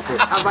got over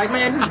it. I was like,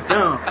 man, this is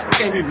dumb. I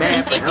can't be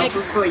mad for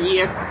helping for a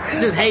year.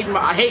 Just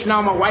hating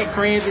all my white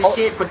friends and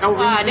shit for no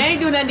reason. They ain't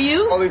doing that to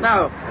you?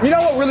 No. You know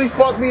what really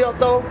fucked me up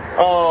though?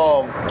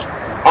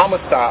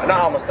 Amistad.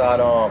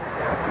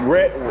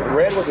 Red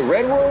was it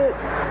Redwood?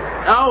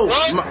 Oh,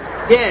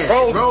 yeah.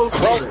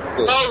 Rosewood.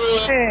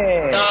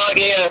 Oh,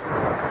 yeah.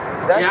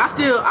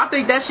 I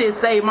think that shit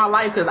saved my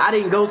life because I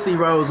didn't go see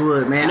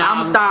Rosewood, man.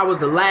 Amistad was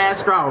the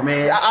last straw,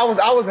 man. I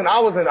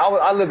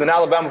lived in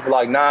Alabama for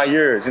like 9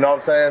 years, you know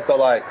what I'm saying? So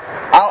like,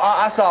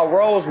 I saw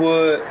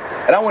Rosewood,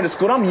 and I went to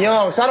school. I'm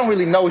young, so I don't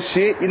really know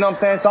shit, you know what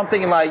I'm saying? So I'm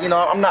thinking like,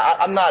 I'm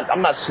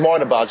not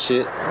smart about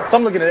shit. So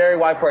I'm looking at every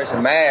white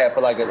person mad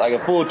for like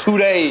a full 2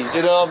 days,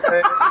 you know what I'm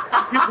saying?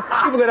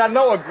 people that I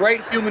know are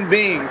great human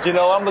beings,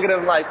 I'm looking at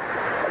them like,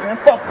 man,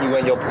 fuck you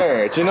and your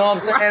parents, you know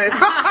what I'm saying?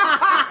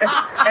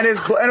 And it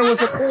was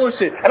some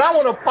bullshit. And I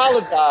want to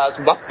apologize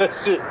about that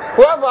shit.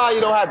 Whoever I,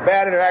 had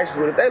bad interactions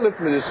with, if they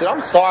listen to this shit,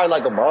 I'm sorry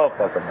like a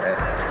motherfucker, man.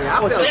 Yeah, I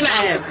feel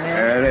bad,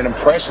 man. And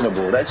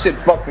impressionable. That shit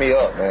fucked me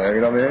up, man.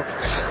 You know what I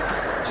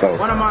mean? So.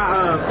 One of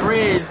my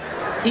friends,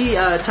 he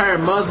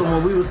turned Muslim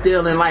when we were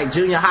still in like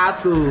junior high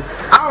school.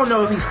 I don't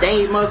know if he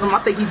stayed Muslim. I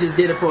think he just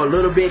did it for a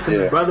little bit because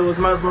his brother was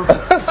Muslim.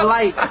 But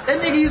like, that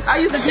nigga, I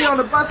used to get on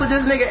the bus with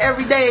this nigga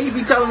every day, and he'd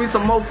be telling me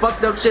some more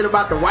fucked up shit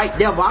about the white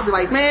devil. I'd be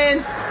like,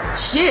 man,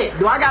 shit,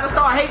 do I gotta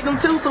start hating them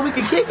too so we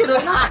can kick it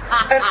or not?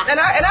 I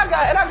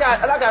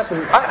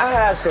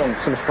had some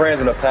friends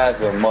in the past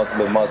that were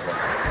Muslim.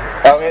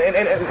 I mean,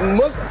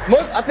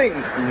 I think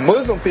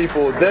Muslim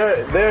people,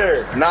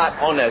 they're not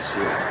on that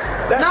shit.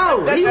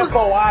 That's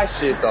FOI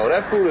shit though.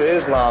 That Fruit of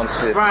Islam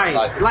shit. Right.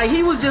 Like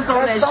he was just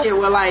on that shit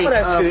where like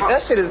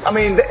that shit is. I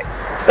mean,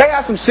 they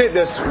got some shit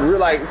that's real.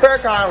 Like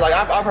Farrakhan, like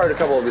I've heard a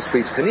couple of his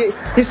speeches, and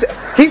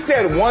he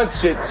said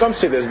some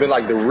shit that's been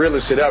like the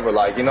realest shit ever.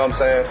 Like, you know what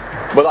I'm saying?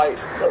 But like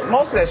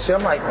most of that shit,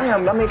 I'm like,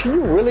 damn. I mean, can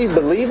you really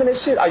believe in this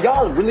shit? Are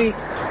y'all really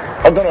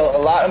gonna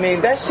allow? I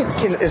mean, that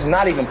shit is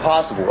not even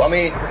possible. I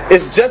mean,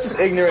 it's just as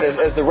ignorant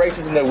as the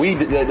racism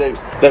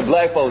that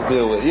black folks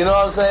deal with. You know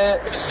what I'm saying?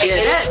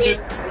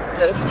 Yeah.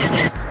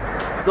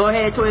 Go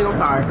ahead, Twig. I'm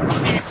sorry.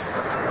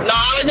 No,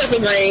 I was just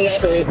agreeing.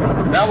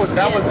 That was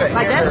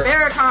like that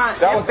Farrakhan.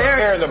 That was the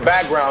air in the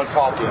background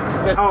talking.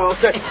 Oh,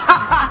 okay.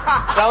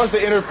 That was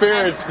the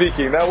interference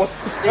speaking. She's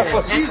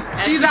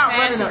out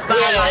running a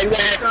mile.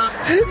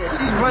 She's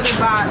running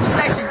by. She's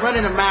actually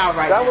running a mile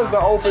right now. That was the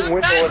open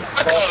window.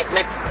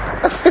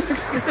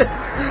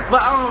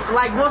 But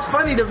like what's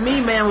funny to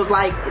me, man, was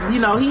like, he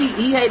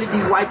hated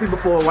these white people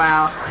for a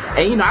while,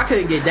 and I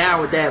couldn't get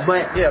down with that.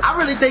 But I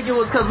really think it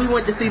was because we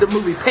went to see the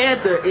movie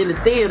Panther in the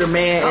theater,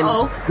 man,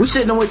 and we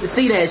shouldn't have went to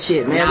see that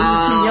shit, man. We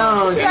were too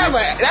young. Yeah,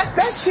 but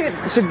that shit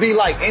should be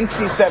like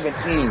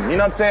NC-17. You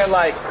know what I'm saying?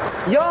 Like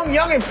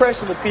young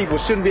impressionable people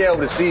shouldn't be able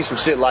to see some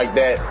shit like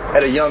that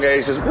at a young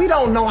age because we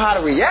don't know how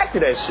to react to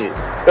that shit.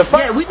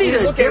 We need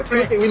a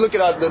different. We look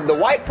at the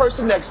white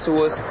person next to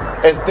us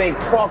and think,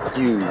 fuck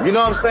you. You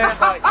know what I'm saying?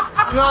 Like,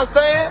 you know what I'm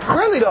saying?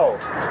 Really though.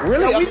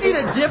 Really. We need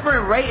a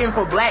different rating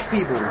for black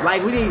people.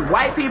 Like, we need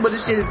white people,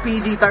 this shit is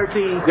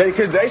PG-13.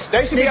 Because they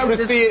should be able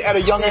to see it at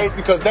a young age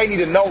because they need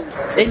to know.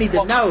 They need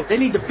to know. They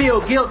need to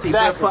feel guilty.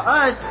 Exactly. But for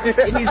us,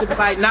 it needs to be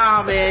like,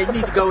 nah, man, you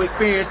need to go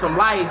experience some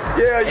life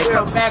and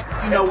come back,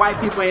 white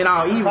people ain't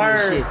all evil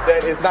and shit.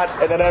 That it's not,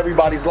 and that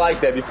everybody's like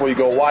that before you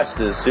go watch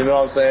this. You know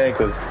what I'm saying?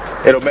 Because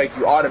it'll make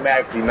you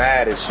automatically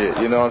mad and shit.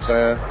 You know what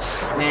I'm saying?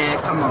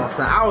 Man, come on,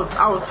 son.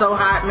 I was so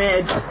hot,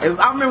 man.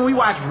 I remember we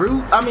watched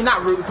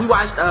not Roots. We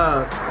watched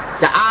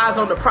the Eyes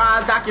on the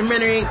Prize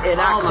documentary in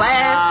our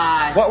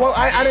class. Well,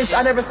 I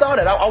never saw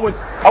that. I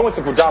went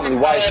to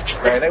predominantly white,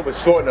 man. They were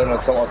shorting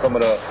on some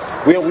of the.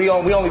 We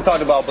only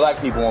talked about black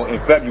people in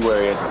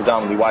February as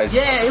predominantly white.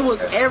 Yeah, it was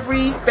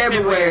every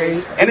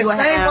February. And the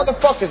same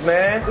motherfuckers,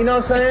 man. You know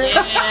what I'm saying?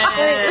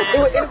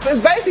 Yeah.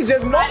 It's basically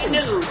just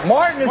Martin.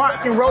 Martin is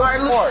fucking Rosa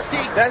Parks.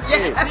 That's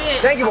it.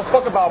 They ain't give a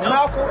fuck about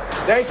Malcolm.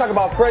 They ain't talking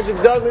about Frederick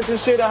Douglass and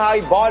shit and how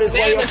he bought his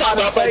way up out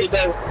of space.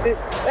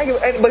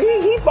 But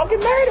he fucking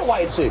married a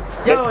white chick.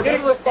 Yo, they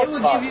would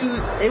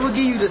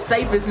give you the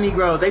safest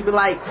Negroes. They'd be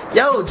like,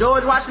 yo,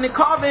 George Washington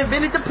Carver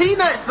invented the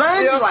peanut,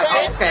 son. You're like,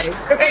 okay.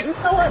 You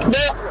know what?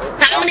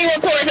 How many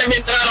reports have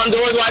been done on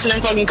George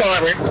Washington fucking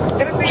Carver?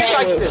 And it seems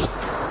like this.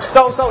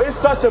 So it's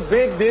such a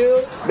big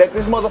deal that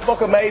this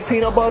motherfucker made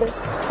peanut butter.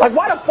 Like,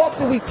 why the fuck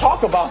do we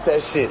talk about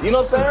that shit? You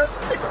know what I'm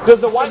saying? Does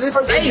the white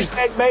person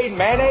made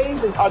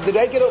mayonnaise? Or do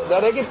they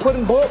get put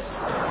in books?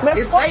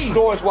 Man, fuck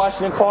George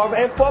Washington Carver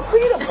and fuck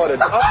peanut butter.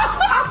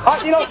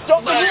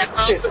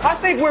 Shit. I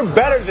think we're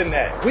better than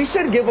that. We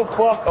should give a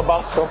fuck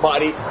about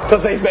somebody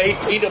because they made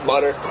peanut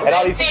butter and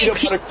all these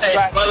peanut butter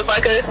crap.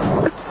 Motherfucker.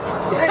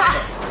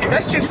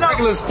 That shit's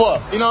regular as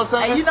fuck. You know what I'm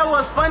saying? And you know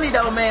what's funny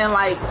though, man?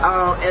 Like,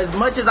 as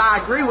much as I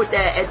agree with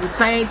that, at the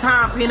same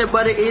time, peanut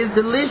butter is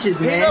delicious,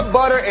 man. Peanut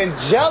butter and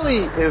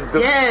jelly is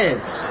delicious.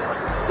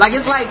 Yes. Like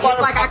it's like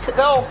I could.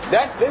 No,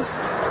 that's this.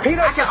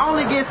 Peanut. I can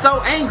only get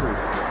so angry.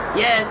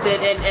 Yes,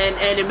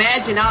 and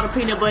imagine all the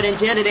peanut butter and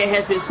jelly that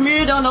has been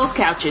smeared on those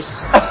couches.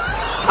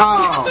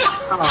 Oh,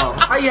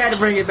 why you had to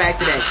bring it back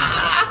to that?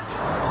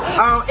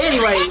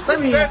 Anyway, let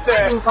me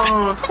move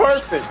on.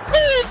 Perfect.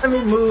 Let me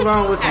move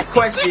on with some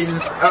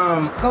questions.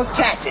 Those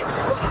couches.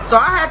 So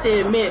I have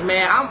to admit,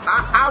 man,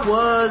 I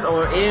was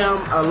or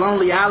am a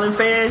Lonely Island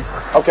fan.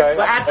 Okay.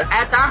 But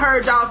after I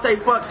heard y'all say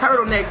fuck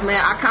turtlenecks,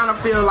 man, I kind of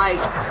feel like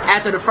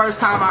after the first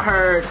time I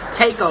heard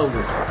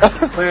Takeover,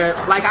 where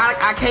like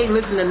I can't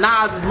listen to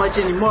Nas as much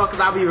anymore because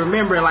I'll be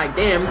remembering like,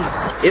 damn,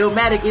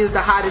 Illmatic is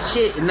the hottest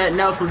shit and nothing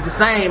else was the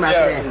same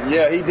after that.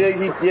 Yeah, he did.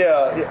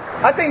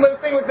 Yeah. I think the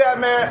thing with that,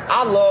 man,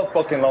 I love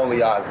fucking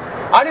Lonely Island.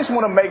 I just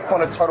want to make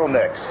fun of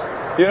turtlenecks.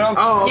 You know?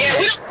 Oh, okay. Yeah,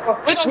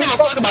 we don't give a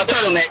fuck about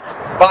turtlenecks.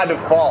 By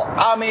default.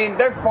 I mean,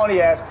 they're funny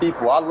ass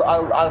people. I'm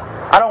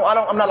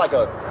not like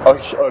an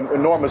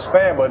enormous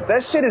fan, but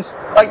that shit is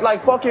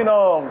like fucking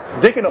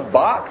Dick in a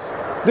Box.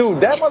 Dude,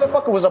 that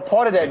motherfucker was a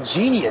part of that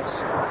Genius.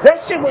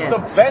 That shit was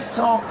the best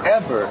song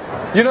ever.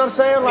 You know what I'm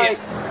saying? Like,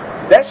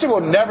 that shit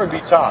will never be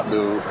topped,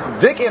 dude.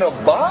 Dick in a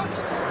Box?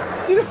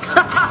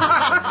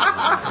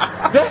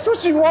 That's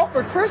what you want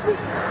for Christmas?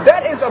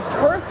 That is a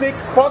perfect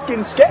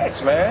fucking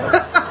sketch, man. You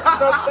know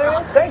what I'm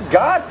saying? Thank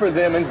God for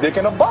them and Dick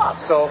in a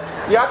Box. So,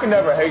 yeah, I can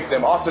never hate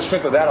them off the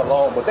strength of that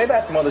alone. But they've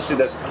had some other shit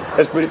that's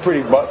pretty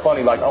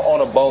funny, like On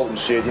a Boat and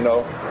shit, you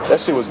know. That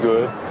shit was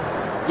good.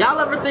 Y'all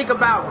ever think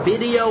about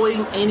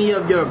videoing any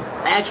of your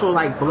actual,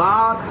 like,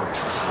 blogs?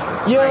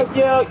 Yeah.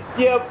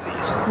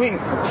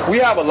 We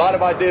have a lot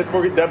of ideas.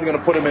 We're definitely going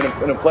to put them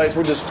in a place.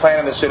 We're just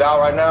planning this shit out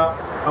right now.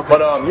 Okay.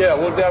 But, yeah,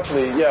 we'll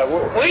definitely, we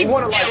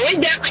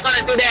definitely going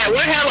to do that.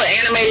 We're hella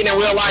animated in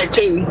real life,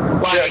 too.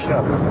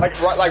 Like,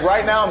 like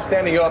right now, I'm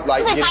standing up,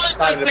 like, getting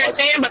excited about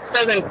but it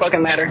doesn't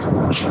fucking matter.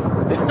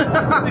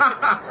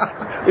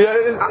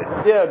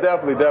 Yeah,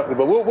 definitely.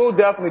 But we'll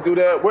definitely do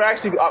that. We're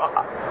actually,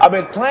 I've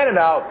been planning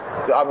out,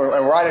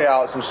 and writing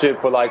out some shit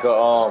for like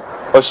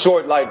a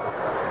short, like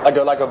a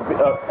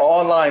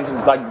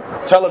online like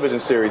television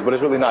series, but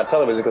it's really not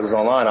television because it's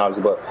online,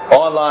 obviously. But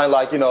online,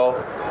 like, you know,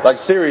 like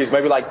series,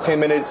 maybe like 10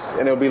 minutes,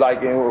 and it'll be like,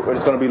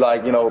 it's gonna be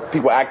like, you know,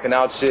 people acting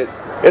out shit.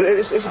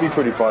 It should be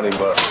pretty funny,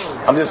 but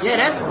I'm just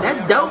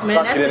that's dope,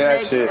 man.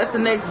 That's the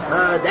next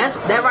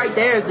that right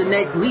there is the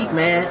next leap,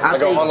 man. I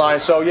think. An online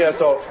show, yeah.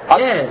 So I'm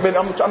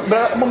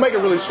gonna make it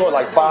really short,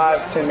 like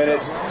 5-10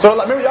 minutes. So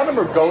like, y'all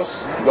remember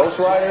Ghost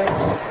Rider?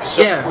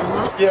 So,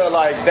 yeah,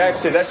 like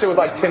that shit was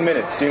like 10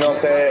 minutes. You know what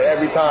I'm saying?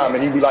 Every time,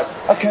 and he'd be like,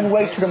 I can't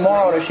wait till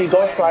tomorrow to see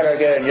Ghost Rider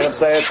again. You know what I'm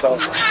saying? So.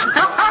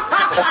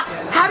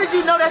 How did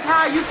you know that's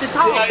how I used to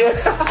talk?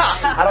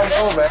 I don't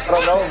know, man.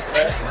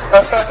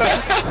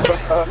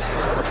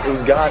 It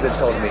was God that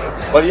told me.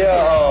 But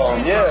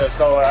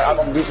so I'm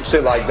gonna do some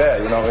shit like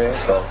that, you know what I mean?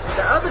 So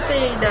the other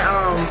thing that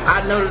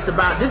I noticed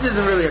about this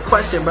isn't really a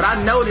question, but I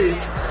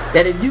noticed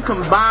that if you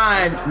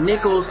combine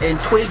Nichols and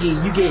Twiggy,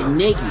 you get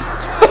Niggy.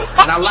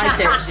 And I like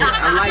that shit.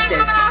 I like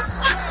that.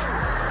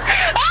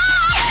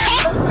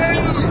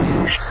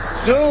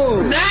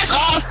 Dude, that's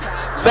awesome.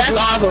 That's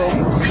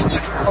awesome.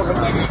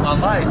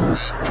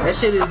 That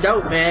shit is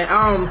dope, man.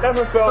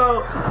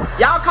 So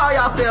y'all call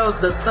yourselves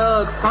the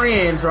Thug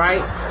Friends,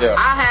 right? Yeah.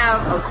 I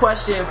have a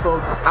question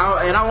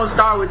and I want to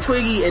start with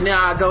Twiggy, and then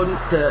I'll go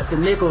to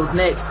Nichols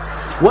next.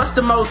 What's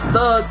the most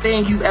thug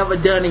thing you've ever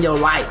done in your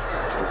life?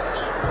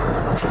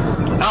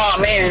 Oh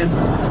man,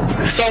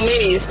 so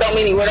many.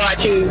 Where do I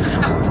choose?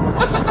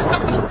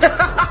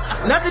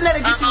 Nothing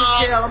that'll get you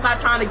in jail. I'm not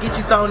trying to get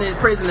you thrown in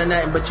prison or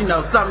nothing, but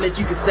something that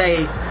you could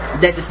say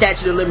that the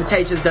statute of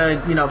limitations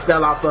done,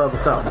 fell off of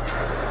or something.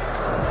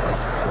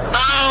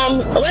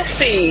 Let's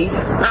see.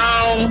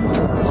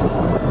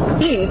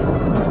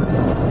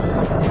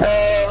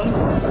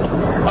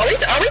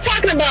 Are we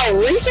talking about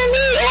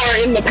recently or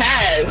in the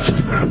past?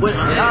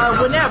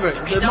 Whenever.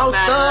 The most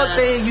thug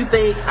thing you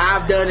think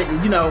I've done it,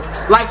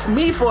 like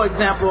me, for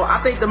example, I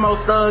think the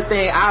most thug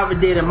thing I ever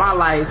did in my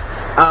life,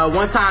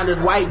 one time this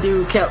white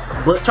dude kept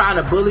trying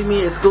to bully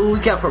me in school.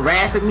 He kept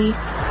harassing me.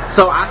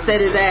 So I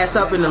set his ass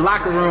up in the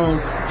locker room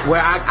where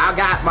I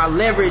got my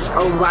leverage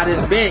over by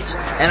this bench,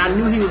 and I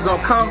knew he was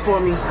gonna come for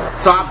me.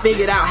 So I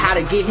figured out how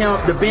to get him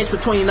the bench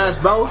between us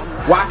both,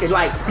 where I could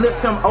flip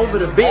him over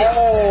the bench,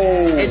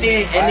 and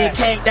then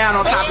came down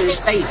on top of his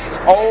face.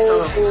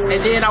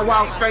 And then I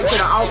walked straight to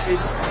the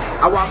office.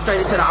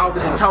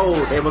 And told,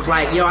 it was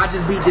like, yo, I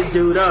just beat this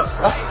dude up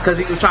because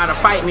he was trying to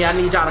fight me. I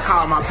need y'all to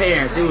call my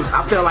parents.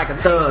 I felt like a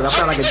thug. I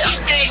felt like a.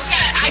 Okay,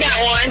 I got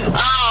one.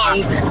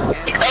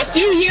 A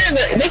few years,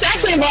 this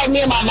actually involved me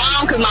and my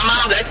mom, because my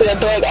mom's actually a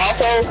thug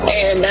also,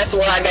 and that's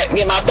where I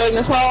get my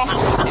thugness from.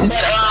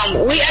 But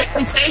we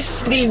actually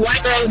faced these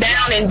white girls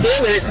down in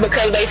Dillard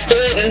because they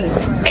stood in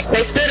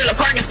a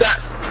parking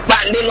spot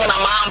and didn't let my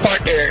mom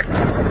park there.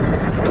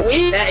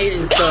 That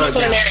is thug.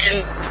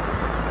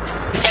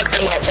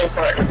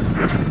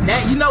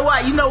 That, you know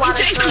why they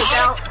thugged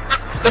out?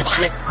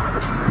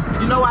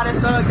 You know why they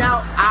thugged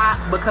out?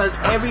 Because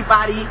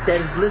everybody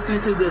that is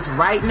listening to this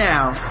right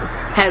now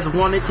has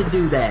wanted to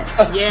do that.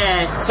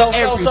 Yeah. So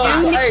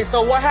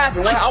what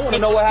happened? I want to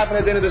know what happened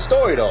at the end of the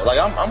story though. Like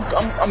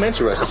I'm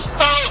interested.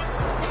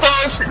 So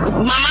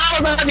my mom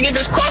was about to get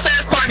this close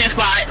ass parking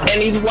spot,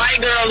 and these white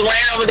girls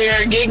ran over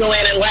there giggling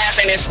and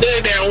laughing and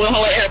stood there and wouldn't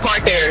let her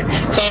park there.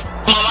 So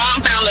my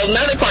mom found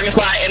another parking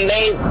spot, and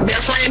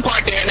their friend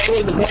parked there, and they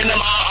was when them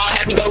all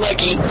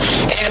happy-go-lucky.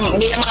 And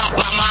me and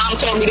my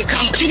mom told me to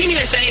come. She didn't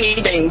even say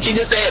anything. She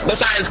just said,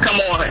 "Besides, come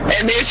on."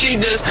 And then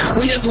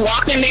we just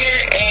walked in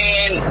there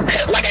and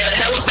like at a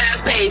hella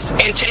fast pace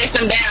and chased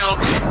them down.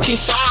 She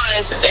saw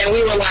us, and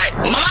we were like,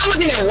 my mom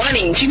wasn't even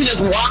running. She was just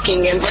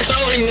walking, and for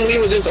some reason we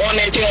were just on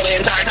their tail the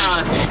entire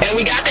time. And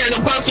we got there in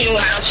the parking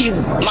lot.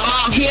 My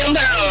mom hemmed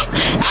her up.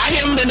 I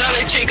hemmed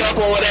another chick up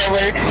or whatever,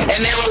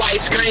 and they were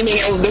like screaming,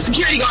 and the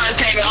security guards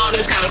came and all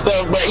this kind of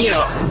stuff. But it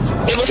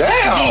was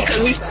crazy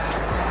because we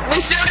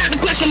still had to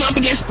push them up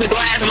against the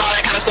glass and all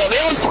that kind of stuff.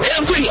 It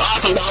was pretty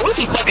awesome, dog. We're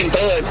some fucking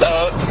thugs,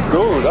 dog.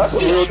 Dude, that's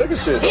some real nigga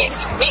shit, though.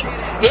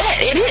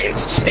 Yeah, it is.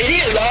 It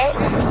is, dog.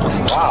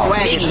 Wow.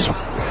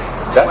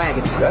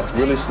 That's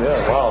really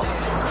snap. Wow.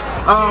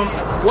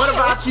 What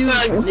about you,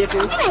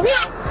 Nichols?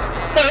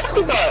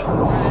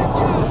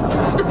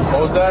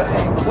 What was that?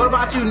 What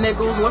about you,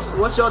 Nichols?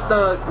 What's your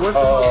thug? What's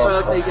the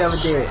most thug thing you ever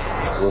did?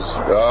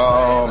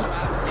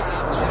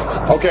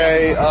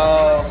 Okay.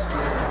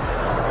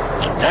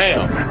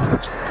 Damn.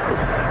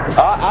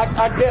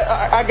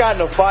 I got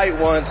in a fight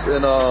once,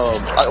 and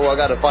I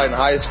got in a fight in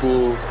high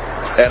school,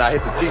 and I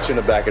hit the teacher in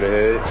the back of the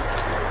head.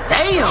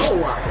 Damn.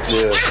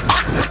 Yeah.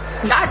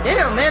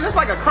 Goddamn, man, that's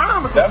like a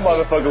crime. That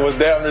motherfucker was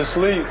down there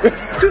asleep. It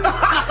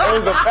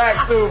was a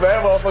fact too, man.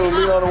 That motherfucker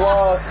was on the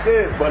wall,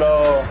 shit. But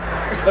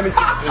let me see.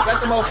 Is that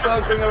the most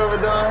thug thing I've ever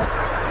done?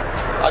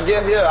 I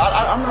guess, yeah.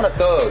 I'm not a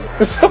thug,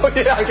 so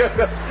yeah. I guess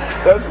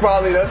that's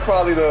probably the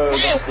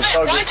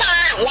thug.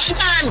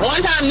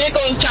 One time,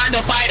 Nichols tried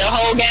to fight a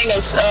whole gang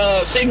of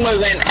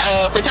Sigmas and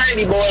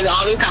fraternity boys and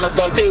all this kind of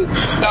stuff too.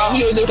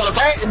 He was just gonna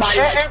fight everybody.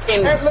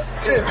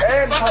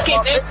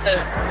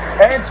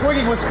 And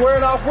Twiggy was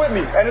squaring off with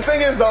me. And the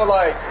thing is though,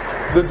 like,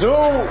 the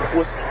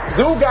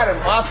dude got in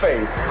my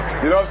face.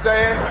 You know what I'm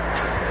saying?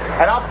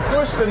 And I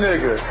pushed the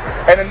nigga,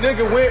 and the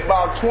nigga went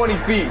about 20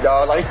 feet,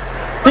 dog. Like,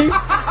 he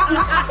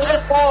so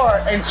far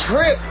and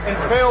tripped and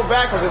fell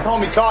backwards. His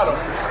homie caught him.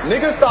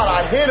 Niggas thought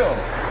I hit him.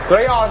 So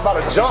they all was about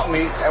to jump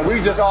me, and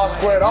we just all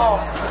squared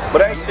off.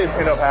 But ain't shit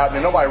ended up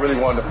happening. Nobody really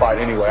wanted to fight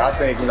anyway. I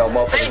think,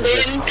 motherfuckers. They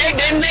didn't.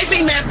 They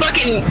seen that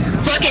fucking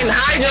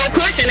hydro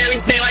push and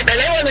everything like that.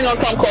 They wasn't gonna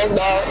come close,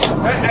 dog.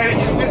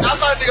 And I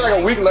thought like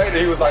a week later,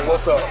 he was like,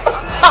 "What's up?"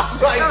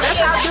 Like, that's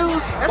how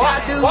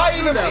dudes. Why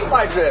even be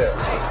like that?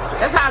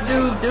 That's how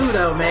dudes do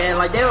though, man.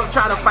 Like, they'll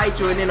try to fight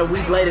you, and then a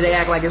week later they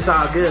act like it's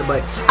all good.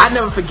 But I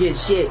never forget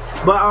shit.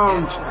 But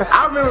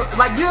I remember,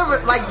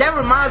 that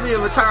reminds me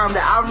of a time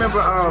that I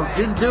remember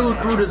this dude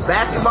threw this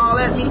basketball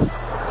at me.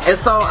 And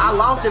so I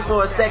lost it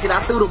for a second. I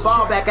threw the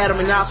ball back at him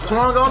and I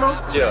swung on him.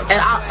 Yeah. And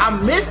I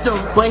missed him,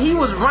 but he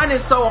was running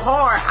so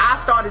hard, I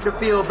started to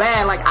feel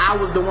bad, like I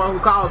was the one who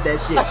caused that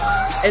shit.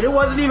 And it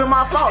wasn't even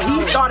my fault.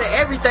 He started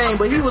everything,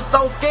 but he was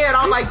so scared.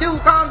 I was like, dude,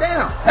 calm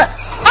down.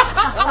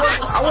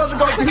 I wasn't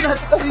going to do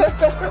that.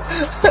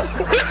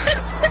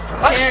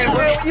 Man,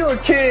 when you're a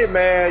kid,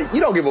 man, you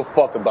don't give a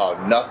fuck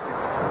about nothing.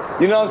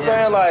 You know what I'm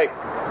saying? Like,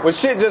 when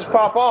shit just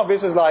pop off,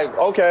 it's just like,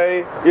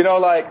 okay, I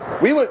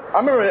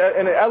remember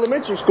in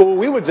elementary school,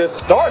 we would just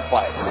start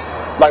fights.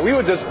 Like, we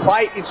would just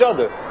fight each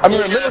other. I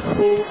mean, in middle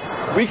school,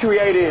 we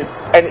created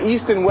an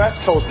East and West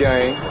Coast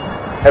gang,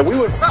 and we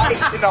would fight,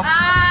 you know.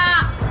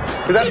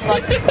 Cause that's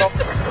like, you know,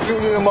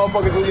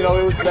 motherfuckers, you know,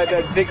 it was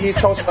that big East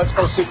Coast West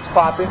Coast shit was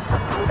popping.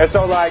 And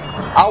so like,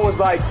 I was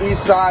like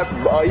East Side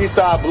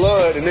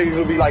Blood, and niggas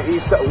would be like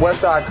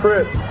West Side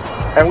Crips.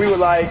 And we would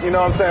like, you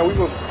know what I'm saying, we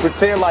would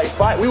pretend like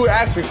fight. We would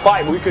actually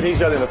fight, but we couldn't hit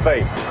each other in the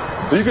face.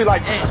 So you could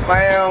like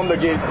slam to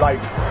get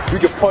like, we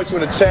could punch you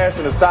in the chest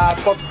and the side,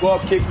 fuck you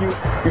up, kick you.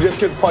 You just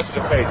couldn't punch in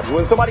the face.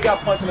 When somebody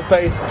got punched in the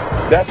face,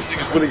 that's when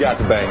niggas really got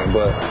to banging.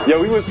 But yeah,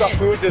 we would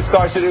just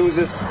start shit. It was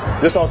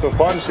just on some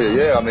fun shit.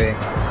 Yeah, I mean.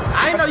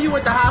 I didn't know you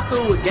went to high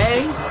school with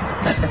gang.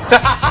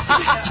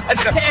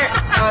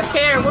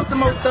 Karen, what's the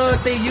most thug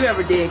thing you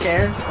ever did,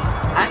 Karen?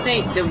 I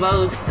think the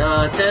most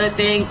thug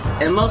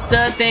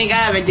thing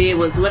I ever did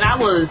was when I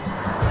was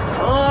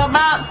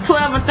about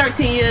 12 or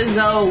 13 years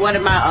old. One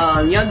of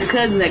my younger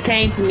cousins that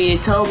came to me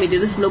and told me that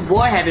this little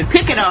boy had been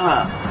picking on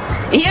her.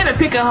 And he had been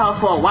picking on her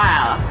for a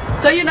while.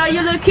 So, you know,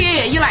 you're a little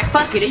kid, you're like,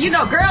 fuck it. And you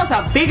know, girls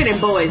are bigger than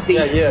boys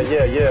these. Yeah.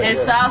 And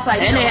so I was like,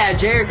 and they had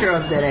Jerry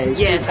curls that age.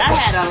 Yes, I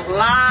had a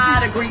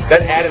lot of grief.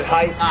 That added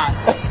height.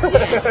 Yes.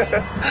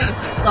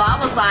 So I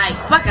was like,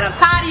 fuck it, I'm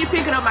tired of you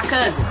picking on my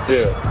cousin.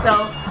 Yeah.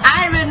 So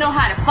I didn't really know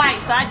how to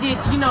fight. So I did,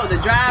 you know, the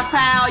drive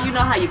pile, you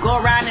know how you go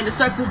around in the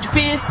circle with your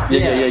fist.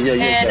 Yeah.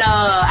 And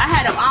I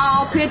had them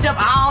all pinned up,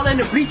 all in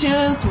the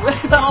bleachers,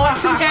 with all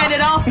two-handed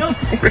on them.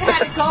 They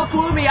had to come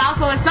pull me off,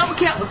 and summer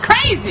camp was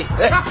crazy.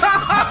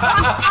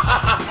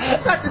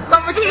 Shut the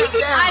summer camp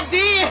down. I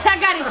did. I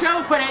got in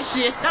trouble for that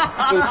shit.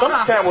 Dude,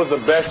 summer camp was the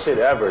best shit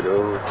ever,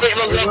 dude.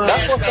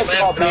 That's what sucks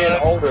about being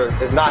older,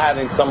 is not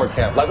having summer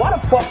camp. Like, why the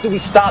fuck do we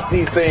stop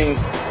these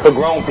things for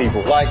grown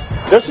people? Like,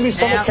 there should be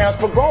summer camps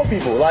for grown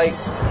people. Like,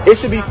 it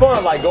should be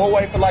fun. Like, go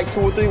away for like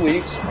 2 or 3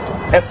 weeks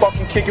and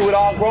fucking kick it with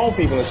all grown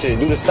people and shit.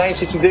 Do the same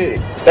shit you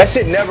did. That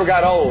shit never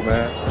got old,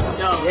 man.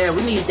 Yeah,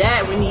 we need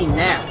that. We need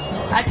naps.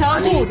 I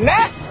told you.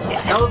 Naps?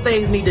 Those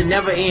things need to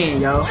never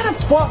end, yo. What the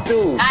fuck,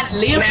 dude? I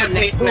live for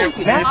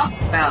Naps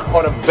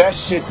are the best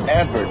shit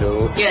ever,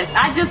 dude. Yes,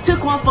 I just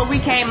took one before we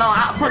came on.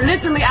 I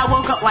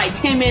woke up like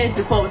 10 minutes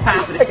before it was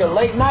time for the take a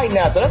late night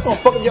nap, though. That's gonna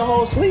fuck up your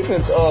whole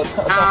sleeping.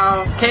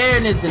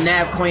 Karen is the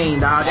nap queen,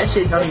 dog. That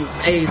shit don't even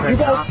phase her. You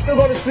gonna still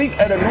go to sleep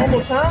at a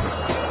normal time?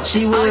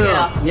 She will.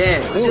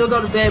 Yeah, she'll go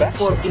to bed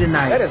before me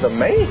tonight. That is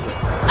amazing.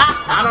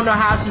 I don't know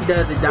how she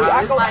does it, dog. Dude,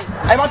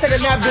 if I take a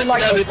nap during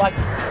like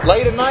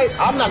late at night,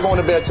 I'm not going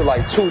to bed till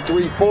like 2,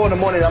 3, 4 in the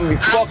morning. I'm gonna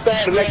be fucked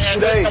up for the next 2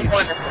 days.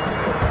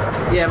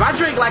 Yeah, if I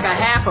drink like a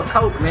half a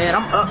Coke, man,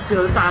 I'm up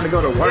till it's time to go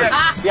to work.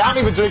 Yeah, I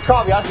don't even drink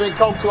coffee. I drink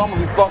Coke too. I'm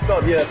gonna be fucked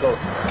up. Yeah, so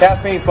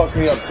caffeine fucks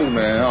me up too,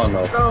 man. I don't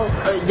know. So,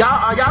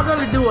 are y'all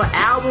gonna do an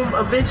album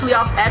eventually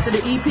after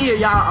the EP, or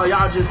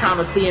y'all just kind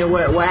of seeing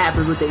what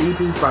happens with the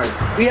EP first?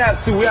 We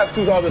have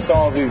two other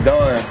songs we've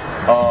done,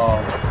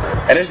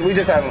 and we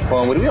just having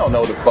fun with it. We don't know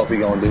what the fuck we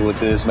gonna do with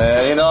this,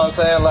 man. You know what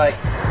I'm saying? Like,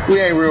 we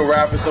ain't real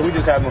rappers, so we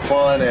just having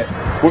fun, and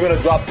we're gonna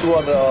drop 2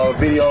 other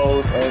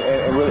videos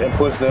and really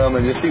push them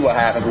and just see what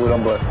happens with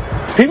them. But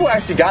people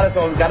actually got us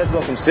on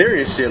some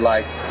serious shit,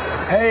 like,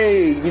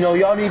 hey, you know,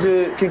 y'all need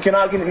to can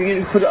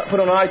you put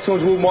on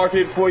iTunes, we'll market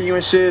it for you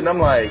and shit. And I'm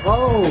like,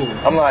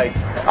 I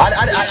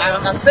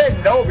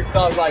said no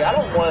because like I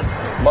don't want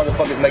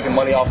motherfuckers making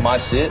money off my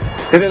shit.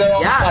 Cause they're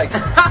all like, I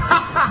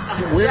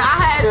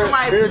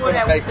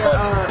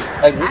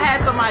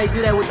had somebody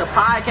do that with the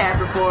podcast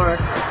before,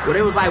 where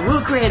they was like,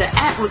 we'll create an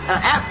app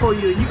for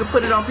you, and you can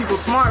put it on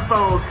people's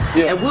smartphones,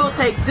 and we'll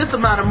take this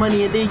amount of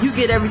money, and then you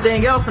get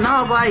everything else. And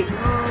I was like,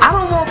 I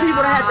don't want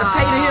people to have to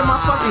pay to hear my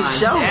fucking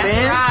show,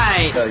 man.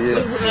 Right.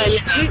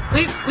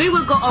 We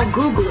would go on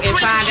Google and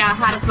find out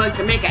how the fuck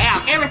to make an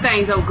app.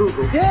 Everything's on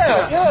Google.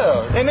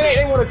 Yeah. And then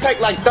they want to take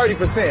like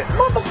 30%.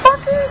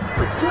 Motherfucker.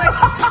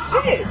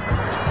 Shit.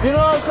 You know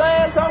what I'm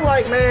saying? So I'm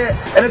like, man.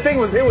 And the thing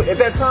was, it was at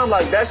that time,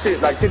 like that shit,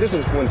 like this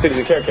was when Titties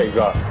and Carrot Cake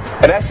dropped,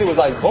 and that shit was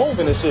like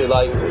booming and shit.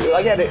 Like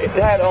it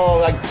had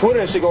like Twitter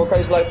and shit going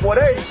crazy for like 4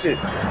 days and shit.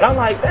 And I'm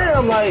like,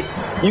 damn, like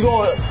you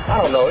going?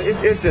 I don't know.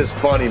 It's just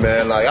funny,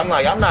 man. Like I'm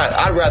not.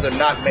 I'd rather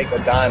not make a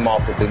dime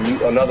off it than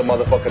another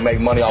motherfucker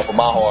make money off of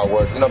my hard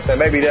work. You know what I'm saying?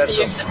 Maybe that's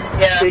some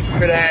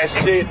secret ass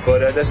shit,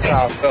 but that's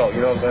how I felt. You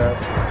know what I'm saying?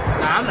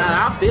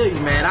 I feel you,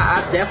 man.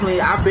 I've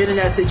been in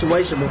that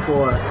situation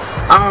before.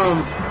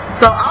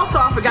 So also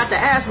I forgot to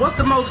ask, what's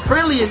the most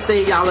friendliest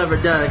thing y'all ever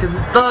done? Because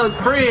it's Thug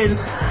Friends.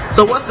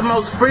 So what's the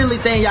most friendly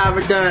thing y'all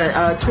ever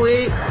done?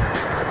 Twig?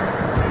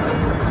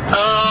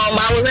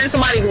 I was in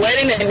somebody's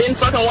wedding and didn't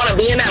fucking want to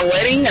be in that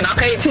wedding, and I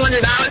paid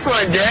 $200 for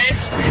a dress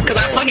because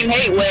I fucking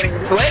hate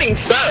weddings. Weddings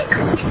suck.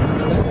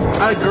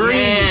 Agreed.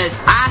 Yes.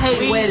 I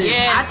hate weddings.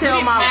 Yes. I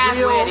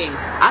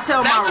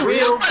tell my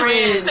real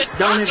friends,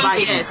 don't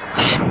invite me.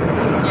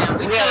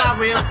 We tell our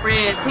real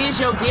friends, here's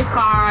your gift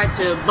card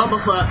to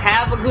Bumblefuck,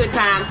 have a good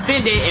time,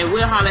 spend it, and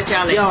we'll holler at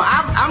y'all later. Yo,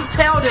 I'm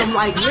telling them,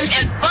 like,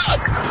 listen,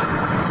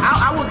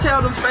 I will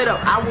tell them straight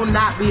up, I will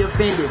not be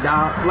offended,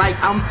 dog. Like,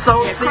 I'm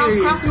so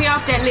serious. Cross me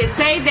off that list.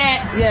 Say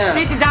that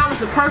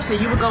 $50 a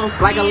person, you would go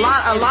like a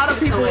lot of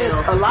people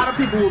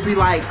will be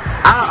like,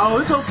 oh,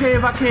 it's okay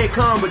if I can't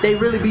come, but they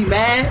really be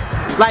mad.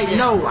 Like,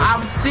 no,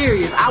 I'm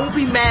serious. I will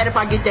be mad if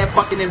I get that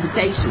fucking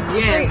invitation.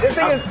 Yeah. The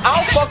thing is,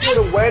 I'll fuck with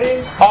a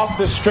wedding off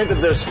the strength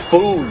that there's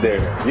food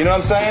there. You know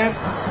what I'm saying?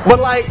 But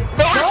like,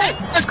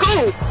 It's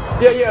cool.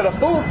 Yeah, the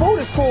food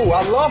is cool.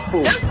 I love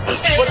food.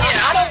 But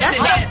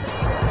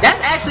That's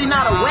actually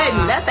not a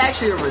wedding. That's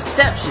actually a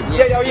reception.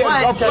 Yeah.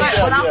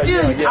 But I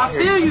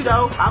feel you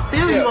though. I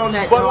feel you on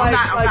that. But though. like,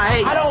 I'm not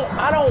hating.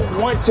 I don't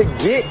want to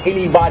get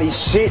anybody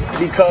shit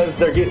because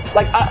they're getting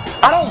like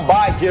I don't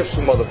buy gifts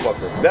from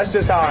motherfuckers. That's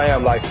just how I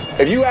am. Like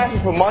if you ask me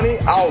for money,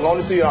 I'll loan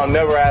it to you and I'll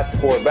never ask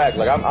for it back.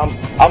 Like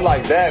I'm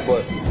like that.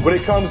 But when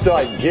it comes to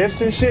like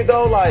gifts and shit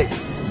though, like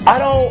I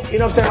don't, you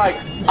know what I'm saying? Like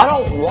I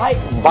don't like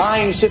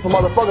buying shit from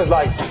motherfuckers.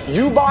 Like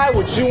you buy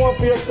what you want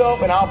for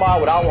yourself and I'll buy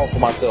what I want for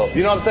myself.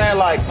 You know what I'm saying?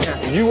 Like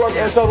you work,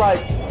 and so like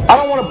I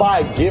don't want to buy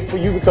a gift for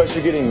you because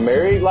you're getting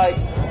married. Like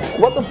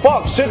what the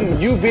fuck?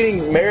 Shouldn't you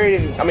being married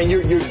and I mean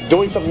you're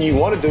doing something you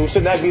want to do?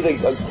 Shouldn't that be the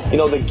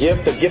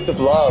gift of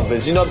love?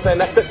 Is you know what I'm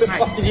saying?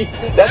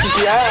 That's what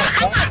you have.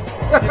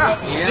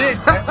 Shit,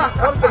 man.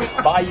 I'm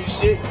gonna buy you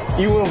shit.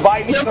 You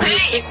invite me. You're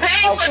paying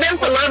for them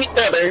to love each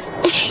other.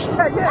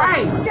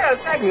 Yeah,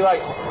 exactly.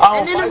 Like,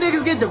 and then them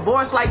niggas get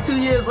divorced like 2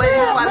 years later.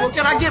 Like, well,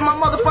 can I get my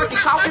motherfucking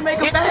coffee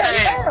maker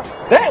back?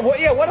 Damn,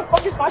 what the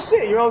fuck is my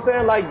shit? You know what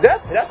I'm saying? Like,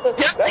 that's y'all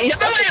ain't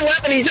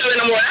loving each other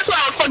no more. That's what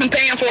I was fucking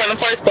paying for in the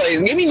first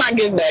place. Give me my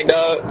gift back,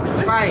 dog.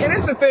 Right. And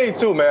it's the thing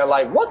too, man.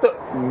 Like,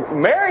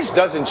 marriage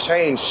doesn't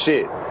change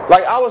shit.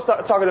 Like, I was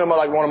talking to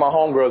like one of my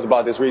homegirls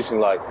about this recently.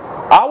 Like,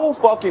 I will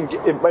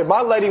if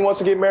my lady wants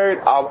to get married,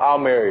 I'll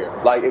marry her.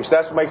 Like, if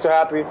that makes her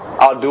happy,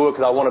 I'll do it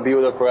because I want to be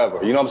with her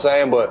forever. You know what I'm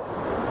saying? But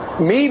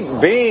me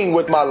being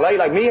with my lady,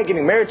 like me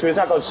getting married to her, it's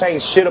not going to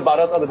change shit about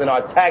us other than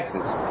our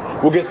taxes.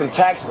 We'll get some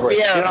tax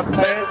breaks. Yeah. You know what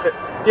I'm saying?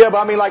 Yeah, but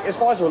I mean, like, as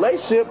far as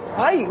relationship,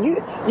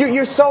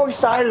 you're so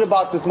excited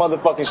about this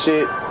motherfucking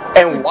shit.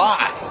 And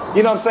why?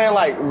 You know what I'm saying?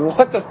 Like,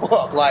 what the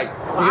fuck? Like,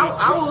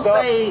 I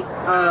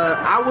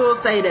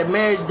will say that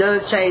marriage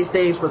does change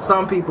things for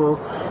some people,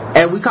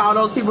 and we call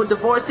those people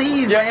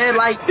divorcees, man.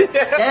 Like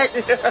that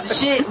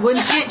shit. When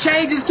shit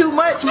changes too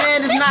much,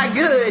 man, it's not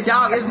good,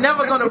 dog. It's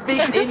never gonna fix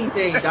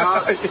anything,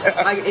 dog.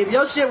 Like if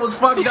your shit was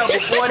fucked up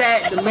before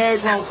that, the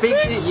marriage won't fix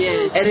it.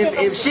 Yeah. And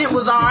if shit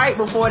was alright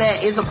before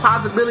that, it's a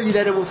possibility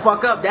that it will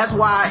fuck up. That's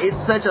why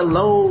it's such a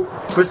low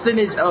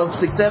percentage of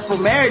successful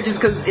marriages,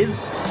 because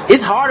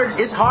it's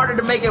harder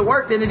to make it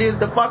work than it is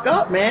to fuck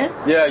up, man.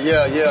 Yeah.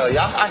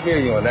 I hear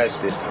you on that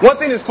shit. One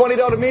thing that's funny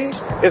though to me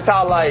is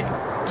how like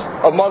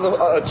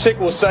a chick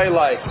will say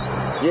like,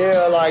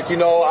 yeah, like, you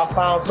know, I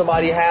found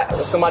somebody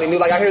new.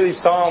 Like I hear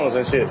these songs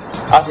and shit.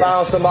 I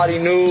found somebody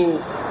new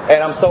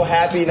and I'm so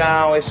happy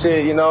now and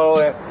shit, you know,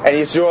 and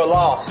it's your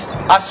loss.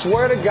 I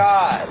swear to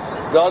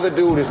God, the other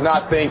dude is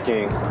not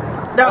thinking,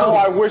 oh,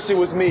 I wish it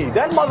was me.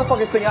 That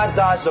motherfucking thing, I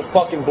dodged a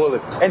fucking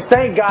bullet. And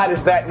thank God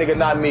it's that nigga,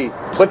 not me.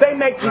 But they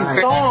make these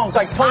songs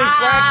like Tony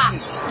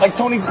Braxton. Like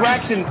Tony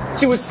Braxton,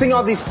 she would sing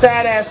all these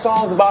sad ass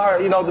songs about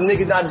her, you know, the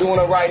nigga not doing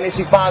her right, and then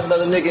she finds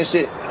another nigga and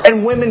shit.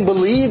 And women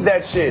believe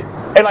that shit.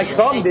 And like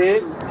some did.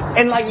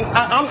 And like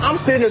I'm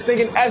sitting there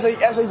thinking as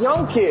a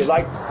young kid,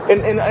 like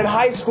in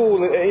high school,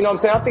 you know what I'm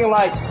saying? I'm thinking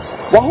like,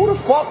 well, who the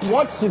fuck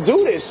wants to do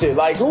this shit?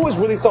 Like, who is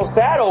really so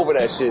sad over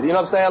that shit? You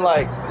know what I'm saying?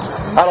 Like,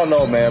 I don't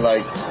know, man.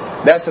 Like,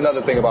 that's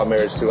another thing about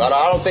marriage too. I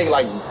don't think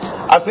like,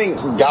 I think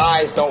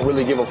guys don't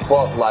really give a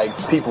fuck like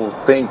people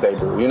think they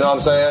do. You know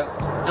what I'm saying?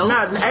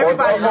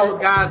 Everybody knows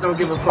guys don't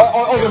give a fuck.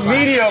 Or the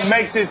media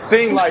makes it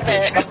seem like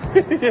it.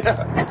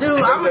 Yeah.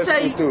 Dude, I'm gonna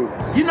tell you,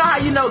 you know how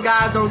you know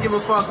guys don't give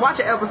a fuck? Watch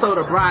an episode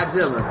of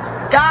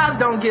Bridezilla. Guys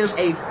don't give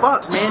a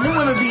fuck, man. They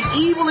wanna be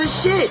evil as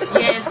shit.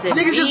 Yes,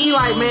 niggas just be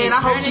like, man, I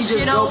hope she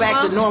just go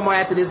back to normal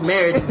after this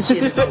marriage and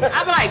shit.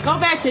 I be like, go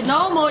back to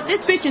normal.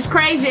 This bitch is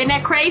crazy, and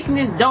that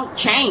craziness don't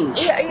change.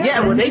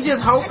 Yeah, well, they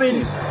just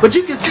hoping, but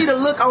you can see the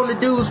look on the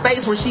dude's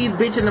face when she's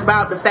bitching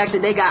about the fact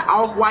that they got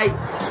off-white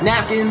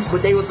napkins,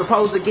 but they were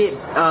supposed to get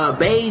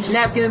beige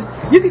napkins.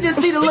 You can just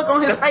see the look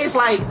on his face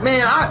like,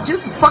 man, I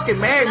just fucking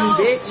marry me,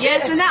 bitch.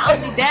 Yes, and not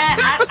only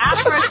that,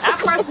 I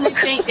personally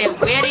think that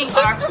weddings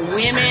are for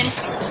women.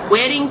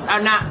 Weddings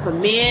are not for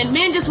men.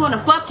 Men just want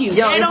to fuck you.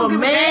 Yo, they don't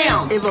give a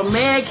damn. If a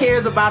man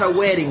cares about a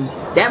wedding,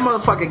 that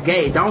motherfucker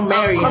gay. Don't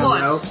marry him,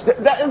 bro.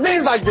 The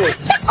thing's like this.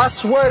 I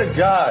swear to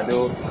God,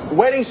 dude.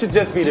 Weddings should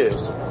just be this.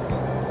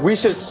 We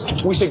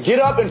should get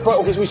up and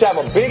we should have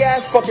a big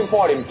ass fucking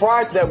party. And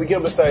prior to that, we get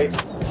up and say,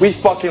 we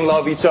fucking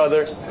love each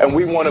other and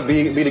we want to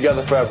be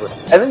together forever.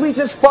 And then we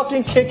just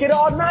fucking kick it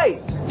all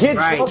night.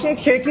 Fucking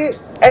kick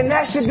it, and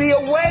that should be a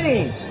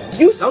wedding.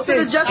 You go to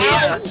the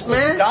justice,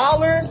 man.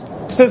 Dollars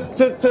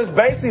to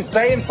basically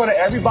say in front of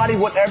everybody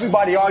what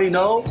everybody already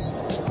knows,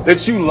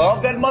 that you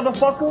love that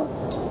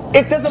motherfucker.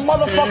 if there's a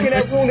motherfucker in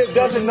that room that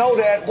doesn't know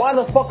that, why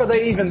the fuck are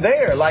they even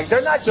there? Like,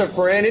 they're not your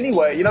friend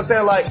anyway. You know what I'm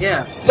saying? Like,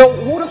 yeah. So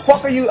who the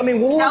fuck are you? I mean,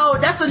 who? No,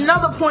 that's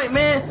another point,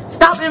 man.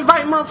 Stop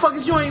inviting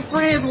motherfuckers you ain't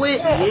friends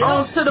with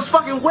to the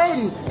fucking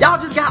wedding.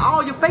 Y'all just got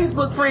all your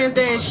Facebook friends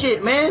there and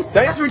shit, man.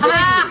 That's ridiculous.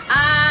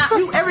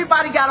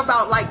 Everybody got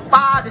about like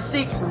 5 to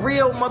 6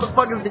 real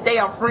motherfuckers that they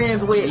are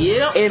friends with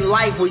in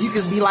life where you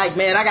can be like,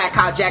 man, I got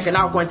caught jacking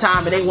off one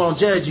time and they won't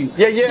judge you.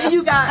 Yeah, yeah. Then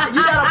you got a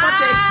bunch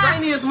of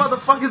extraneous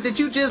motherfuckers that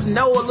you just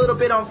know a little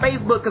bit on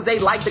Facebook because they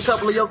liked a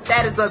couple of your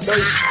status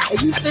updates.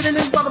 And you sending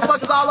these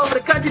motherfuckers all over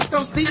the country to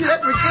come see you.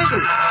 That's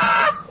ridiculous.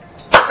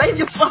 Save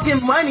your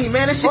fucking money,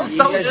 man. That shit is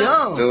so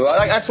dumb. Dude,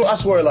 I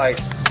swear, like,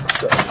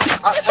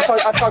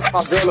 I talked to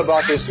my girl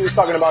about this. She was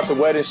talking about the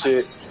wedding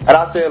shit. And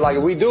I said, like,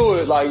 if we do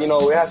it, like, you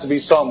know, it has to be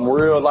something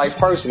real, like,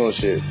 personal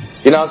shit.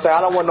 You know what I'm saying?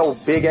 I don't want no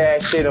big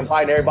ass shit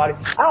inviting everybody.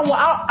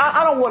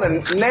 I don't want a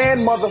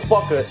nan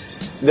motherfucker.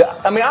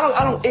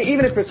 I don't,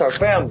 even if it's her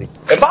family.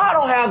 If I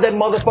don't have that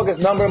motherfucker's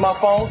number in my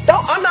phone,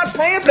 I'm not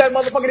paying for that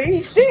motherfucker to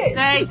eat shit.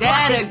 Say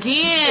that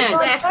again.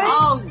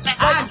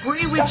 I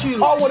agree with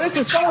you. Oh, well, this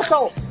is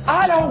so-so.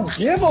 I don't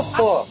give a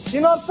fuck.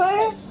 You know what I'm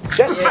saying?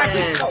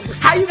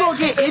 How you gonna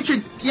get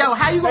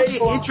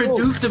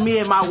introduced to me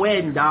at my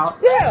wedding, dog?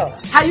 Yeah.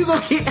 How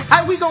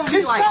we gonna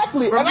be like,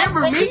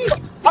 remember me?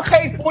 I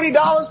paid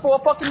 $40 for a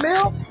fucking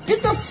meal?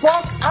 Get the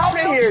fuck out of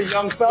here,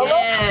 young fella.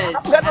 Yes.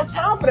 I got no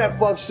time for that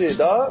fuck shit,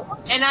 dog.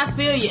 And I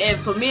feel you, and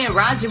for me and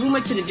Roger, we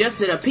went to the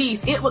Justice of the Peace.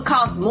 It would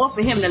cost more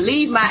for him to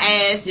leave my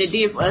ass than it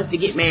did for us to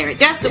get married.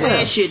 That's the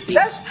way it should be.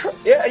 That's true.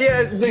 Yeah,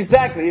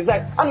 exactly. It's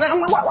like, I'm like,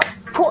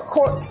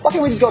 court, why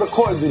can't we just go to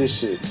court and do this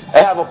shit?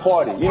 And have a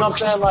party? You know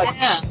what I'm saying? Like,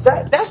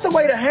 that's the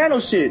way to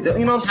handle shit.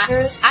 You know what I'm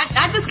saying?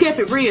 I just kept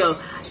it real.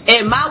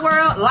 In my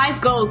world,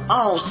 life goes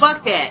on.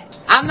 Fuck that.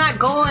 I'm not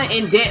going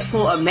in debt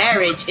for a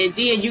marriage and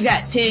then you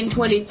got 10,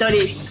 20,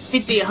 30,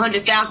 50,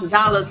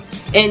 $100,000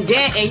 in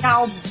debt and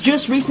y'all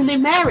just recently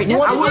married. You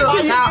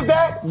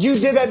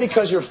did that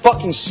because you're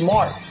fucking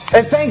smart.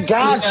 And thank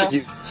God for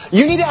you.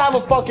 You need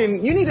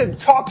to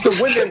talk to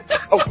women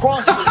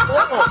across the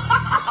world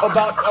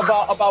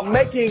about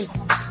making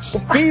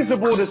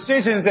feasible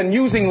decisions and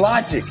using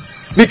logic.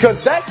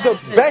 Because that's the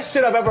best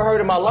shit I've ever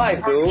heard in my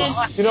life, dude.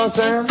 You know what I'm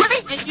saying? And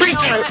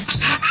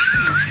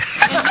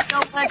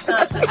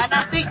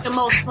I think the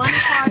most funny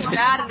part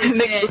about it is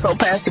Nick was so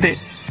passionate.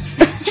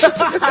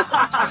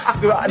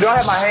 Do I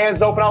have my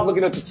hands open? I was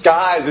looking at the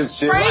skies and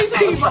shit. Praise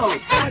people.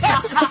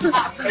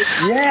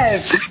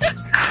 Yes.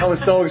 I was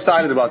so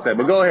excited about that.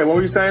 But go ahead. What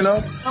were you saying,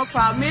 though? No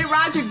problem. Me and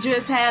Roger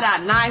just had our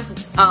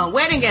 9th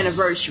wedding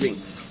anniversary.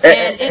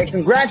 And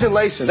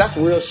congratulations. That's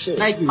real shit.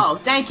 Thank you. Oh,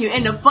 thank you.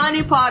 And the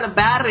funny part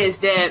about it is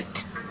that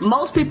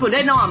most people,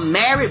 they know I'm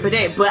married, but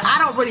I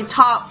don't really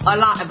talk a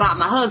lot about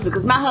my husband,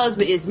 because my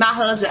husband is my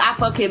husband. I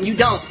fuck him, you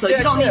don't. So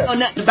you don't need to know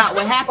nothing about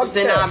what happens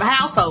in our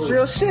household.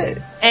 Real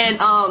shit. And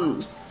a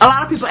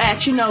lot of people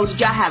ask, did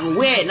y'all have a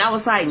wedding? I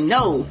was like,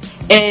 no.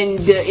 And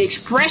the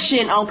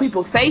expression on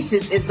people's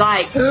faces is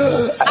like,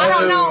 I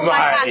don't know,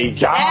 like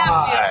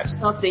God.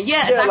 Something.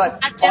 Yeah,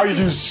 like, are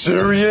you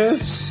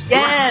serious?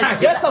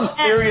 Yes. Yes, I'm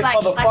serious,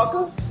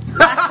 motherfucker.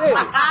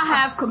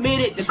 I have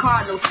committed the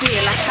cardinal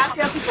sin. Like, I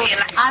tell people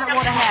I don't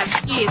want to have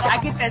kids, I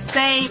get that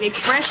same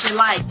expression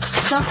like,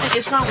 something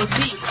is wrong with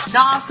me.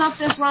 No,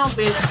 something's wrong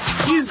with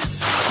you.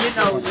 You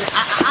know,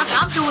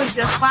 I'm doing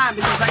just fine,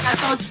 because like I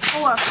told you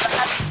before,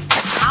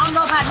 I don't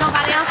know about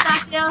nobody else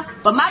out there,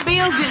 but my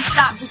bills didn't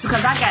stop just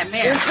because I got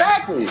married.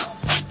 Exactly.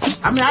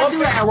 I mean, I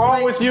do have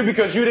wrong with you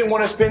because you didn't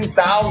want to spend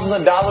thousands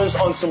of dollars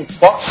on some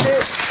fuck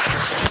shit.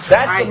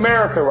 That's right.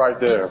 America right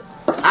there.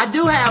 I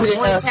do have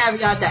one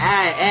caveat to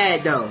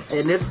add though,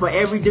 and this for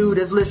every dude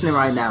that's listening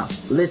right now.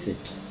 Listen,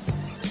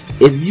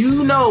 if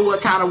you know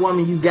what kind of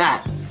woman you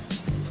got,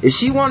 if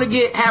she want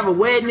to have a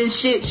wedding and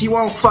shit, she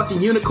want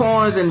fucking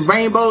unicorns and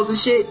rainbows and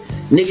shit,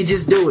 nigga,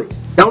 just do it.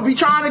 Don't be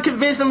trying to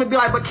convince them and be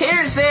like, but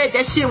Karen said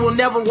that shit will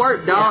never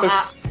work, dog.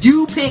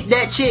 You pick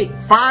that chick.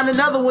 Find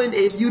another one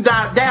if you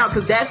not down,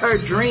 because that's her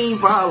dream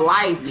for her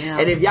life. Yeah.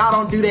 And if y'all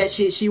don't do that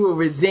shit, she will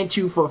resent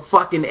you for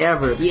fucking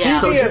ever.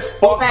 Yeah. TV is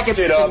fucking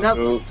shit up,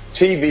 dude.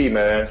 TV,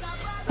 man.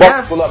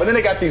 Fuck people up. And then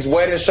they got these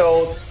wedding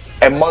shows,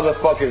 and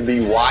motherfuckers be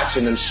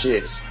watching them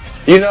shits.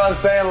 You know what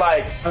I'm saying?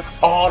 Like,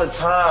 all the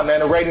time, man.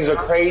 The ratings are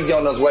crazy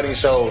on those wedding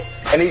shows.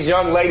 And these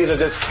young ladies are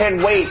just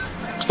can't wait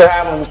to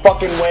have a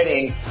fucking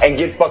wedding and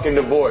get fucking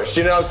divorced.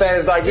 You know what I'm saying?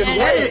 It's like, just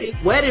wait.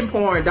 It's wedding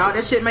porn, dog.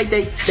 That shit make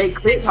they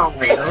clips hard,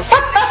 though.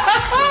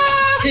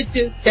 That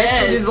shit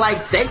is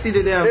like sexy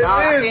to them,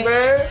 dog. It is,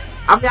 man.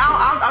 I mean,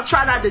 I'll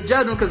try not to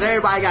judge them because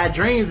everybody got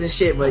dreams and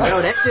shit, but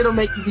yo, that shit'll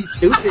make you be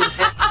stupid, man.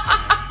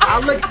 I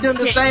look at them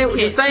the same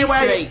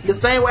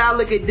way I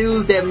look at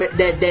dudes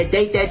that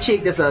date that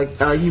chick that's a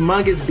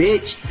humongous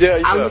bitch.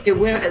 Yeah. I look at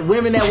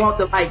women that want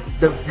the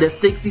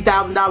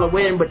 $60,000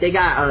 wedding, but they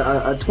got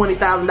a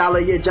 $20,000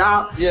 a year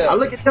job. Yeah. I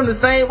look at them the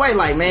same way,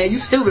 like, man, you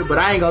stupid, but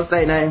I ain't gonna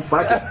say nothing.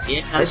 Fuck it.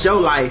 Yeah. That's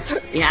your life.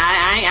 Yeah,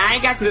 I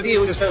ain't got to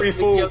deal with Just free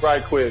food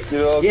right quick, you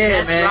know?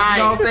 Yeah, man. right.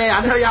 You know what I'm saying?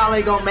 I know y'all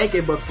ain't gonna make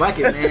it, but fuck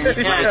it, man. That's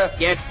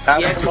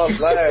my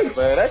laugh,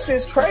 man. That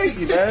shit's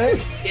crazy,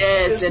 man.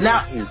 Yes, and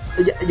now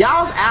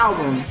y'all's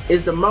album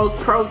is the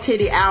most pro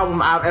titty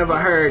album I've ever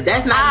heard.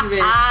 That's not even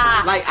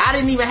like I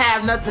didn't even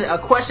have a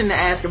question to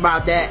ask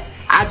about that.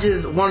 I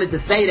just wanted to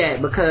say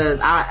that because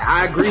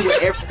I agree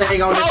with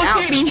everything on this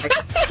album.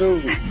 Like,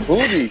 dude,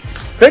 boobies.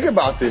 Think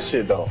about this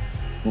shit though.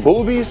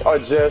 Boobies are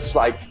just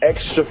like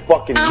extra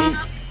fucking meat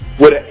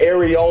with an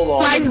areola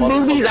on Like them.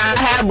 boobies, I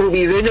have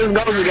boobies. They just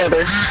go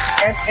together.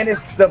 And it's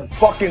the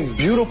fucking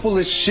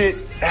beautifulest shit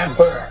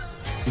ever.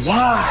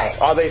 Why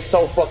are they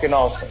so fucking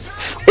awesome?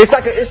 It's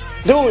like it's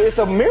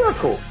a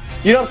miracle.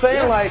 You know what I'm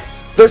saying? Yeah. Like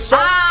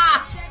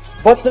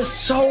but they're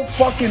so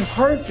fucking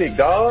perfect,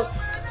 dog.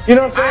 You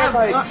know what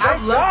I'm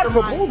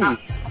saying?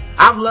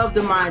 I've loved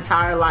them my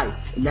entire life,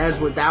 and that's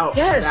without.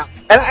 Yes.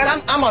 And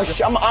I'm a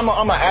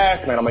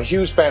ass man. I'm a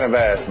huge fan of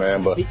ass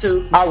man, but me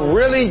too. I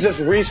really just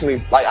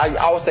recently, like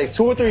I would say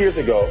 2 or 3 years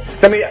ago.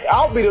 I mean,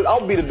 I'll be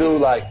the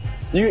dude like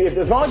you.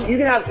 As long as you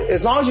got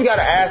an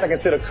ass I can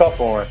sit a cup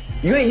on,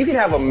 you ain't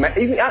got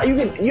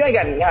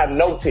to have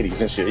no titties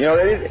and shit. You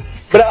know.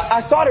 But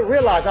I started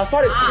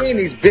seeing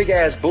these big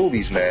ass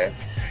boobies, man,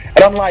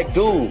 and I'm like,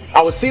 dude,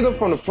 I would see them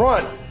from the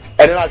front,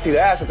 and then I see the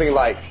ass and thinking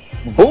like.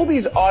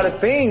 Boobies are the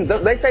thing.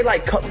 They say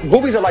like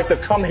boobies are like the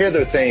come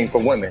hither thing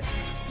for women.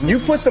 You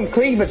put some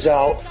cleavage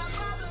out,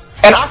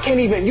 and I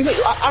can't even.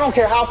 I don't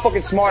care how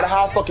fucking smart or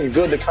how fucking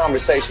good the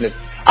conversation is.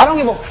 I don't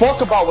give a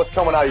fuck about what's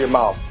coming out of your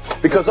mouth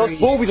because those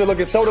boobies are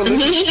looking so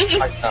delicious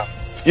right now.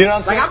 You know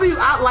what I'm saying?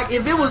 Like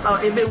if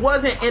it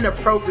wasn't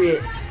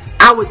inappropriate,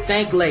 I would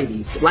thank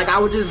ladies. Like I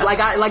would just like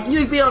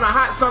you be on a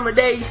hot summer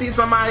day, you see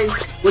somebody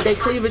with their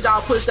cleavage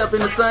all pushed up in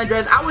the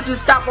sundress. I would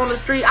just stop on the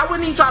street. I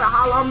wouldn't even try to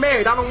holler, I'm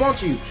married, I don't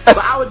want you. But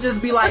I would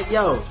just be like,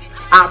 yo,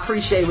 I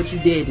appreciate what you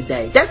did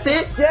today. That's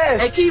it.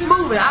 Yes. And keep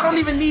moving. I don't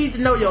even need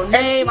to know your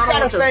name. I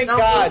gotta thank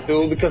God,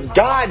 dude, because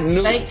God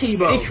knew He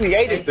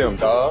created them,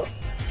 dog.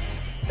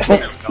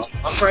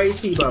 Praise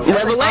Tebow. The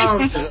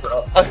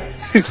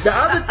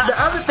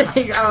other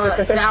thing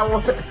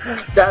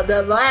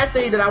the last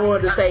thing that I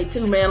wanted to say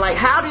too, man, like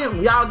how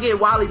did y'all get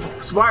Wally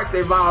Sparks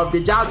involved?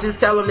 Did y'all just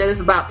tell him that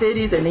it's about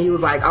titties and he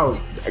was like, oh,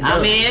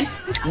 I'm in?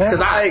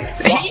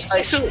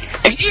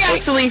 He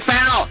actually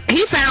found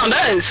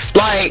us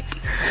like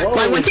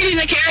when Titties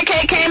and Carrot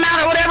Cake came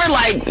out or whatever,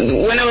 like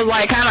when it was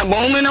like kind of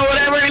booming or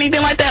whatever,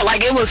 anything like that,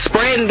 like it was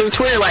spreading through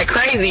Twitter like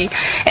crazy.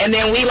 And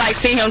then we like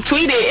see him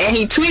tweet it, and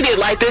he tweeted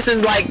like, this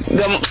is like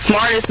the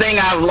smartest thing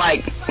I've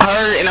like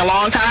heard in a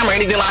long time or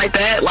anything like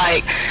that.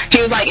 Like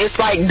he was like, it's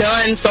like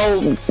done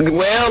so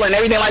well and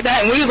everything like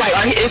that. And we was like,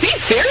 is he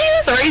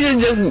serious or is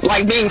he just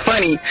like being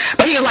funny?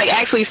 But he was like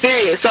actually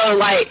serious. So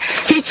like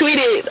he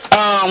tweeted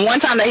one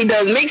time that he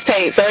does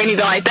mixtapes or anything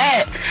like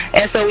that.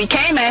 And so we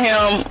came at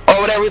him or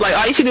whatever. We like,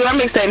 oh, you should do our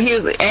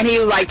mixtape. And he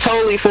was like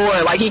totally for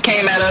it. Like he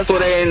came at us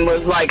with it and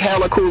was like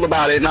hella cool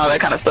about it and all that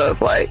kind of stuff.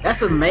 Like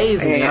that's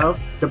amazing, yo.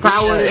 The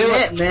power of the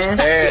net, man.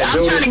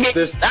 I'm trying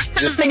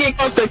to get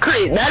close to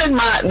Crit. That is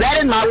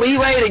my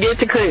leeway to get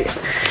to Crit,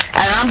 and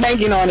I'm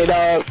banking on it,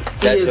 dog.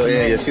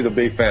 She's a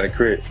big fan of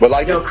Crit. But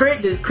like, yo,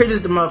 Crit is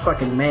the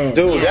motherfucking man,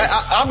 dude.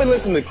 Yeah. I've been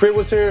listening to Crit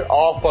was here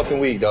all fucking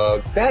week,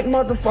 dog. That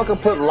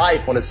motherfucker put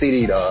life on a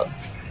CD, dog.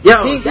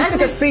 Yo, he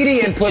took a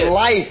CD and put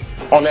life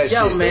on that shit.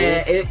 Yo,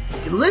 man,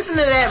 listen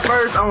to that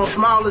verse on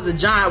Small as a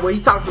Giant where he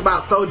talks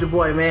about Soulja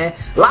Boy, man.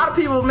 A lot of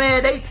people,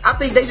 man, I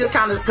think they just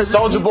kind of...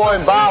 Soulja Boy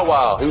and Bow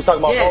Wow. He was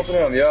talking about both of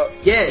them, yep.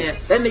 Yes.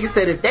 That nigga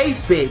said if they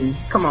spitting,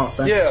 come on,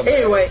 son. Yeah, man.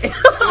 Anyway. And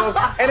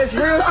it's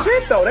real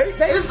shit, though.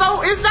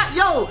 It's not,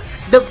 yo,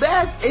 the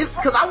best,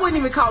 because I wouldn't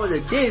even call it a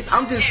diss.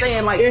 I'm just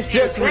saying, like, it's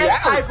just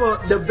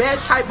the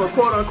best type of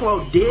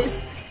quote-unquote diss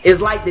is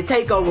like the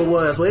Takeover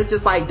was, where it's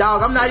just like,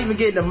 dog, I'm not even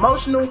getting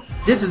emotional.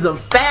 This is a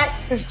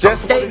fact. It's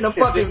just I'm stating a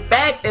fucking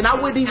fact, and I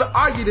wouldn't even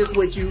argue this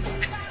with you.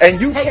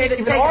 And you can't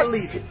even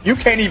argue it. You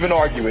can't even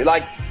argue it.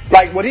 Like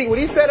what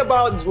he said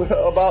about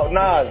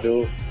Nas,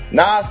 dude.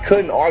 Nas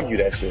couldn't argue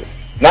that shit.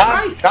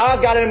 Nas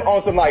got him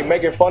on some like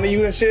making fun of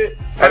you and shit,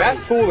 and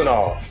that's cool and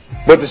all.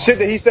 But the shit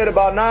that he said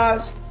about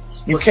Nas,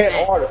 you can't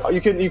argue.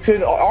 You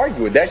couldn't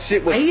argue it. That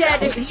shit was. He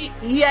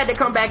had to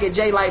come back at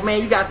Jay like, man,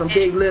 you got some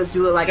big lips.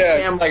 You look like a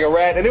camel, like a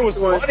rat, and it was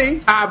funny.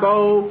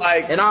 Tybo,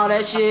 like, and all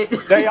that shit.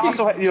 Jay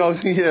also,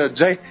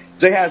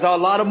 Jay has a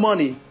lot of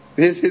money.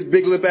 His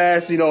big lip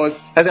ass, has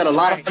had a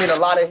lot of money, a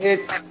lot of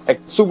hits, and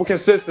super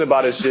consistent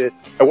about his shit.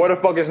 And where the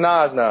fuck is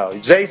Nas now?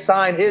 Jay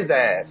signed his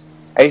ass.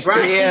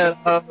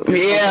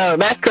 Yeah,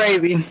 that's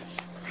crazy.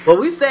 Well,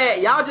 we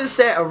said y'all just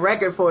set a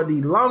record for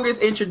the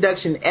longest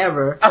introduction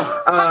ever.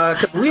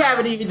 'Cause we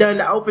haven't even done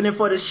the opening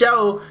for the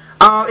show.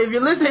 If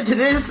you're listening to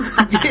this,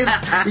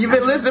 you've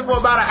been listening for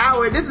about an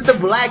hour. This is the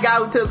Black Guy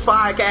Who Tips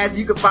podcast.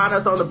 You can find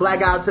us on the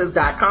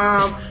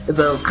blackguywhotips.com. It's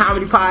a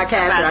comedy podcast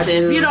that I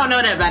do. If you don't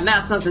know that by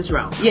now, something's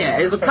wrong. Yeah,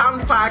 it's a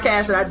comedy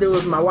podcast that I do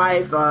with my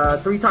wife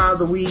 3 times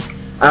a week.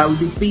 We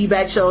do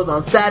feedback shows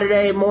on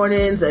Saturday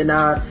mornings, and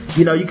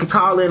you can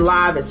call in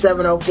live at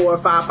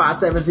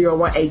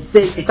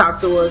 704-557-0186 to talk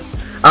to us.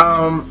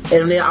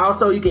 And then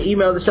also you can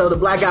email the show to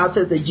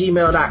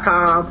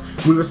blackguywhotips@gmail.com.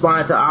 We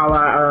respond to all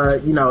our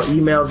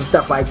emails and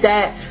stuff like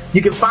that.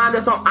 You can find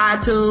us on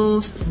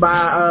iTunes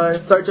by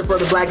searching for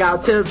the Black Guy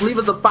Who Tips. Leave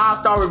us a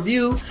 5-star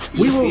review.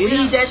 We will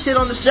read that shit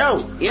on the show.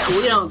 Yeah,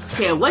 we don't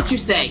care what you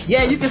say.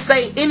 Yeah, you can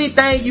say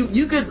anything.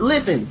 You could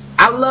listen.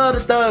 I love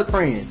the Thug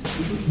Friends.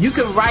 You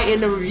can write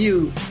in the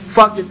review,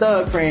 fuck the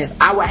Thug Friends.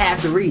 I would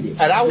have to read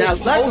it. And I would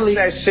post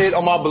that shit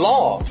on my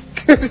blog.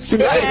 That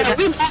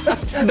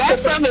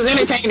stuff is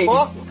entertaining.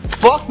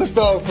 Fuck the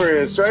Thug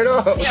Friends, straight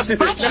up. Yeah,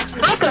 fuck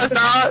us,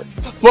 dog.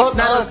 Fuck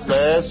us,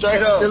 man,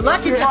 straight up. The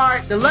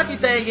lucky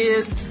thing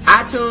is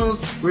iTunes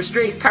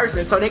restricts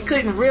cursing, so they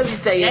couldn't really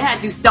say it. They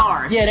had to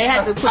stars. Yeah, they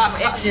had to put some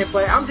extra in,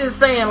 but I'm just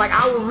saying, like,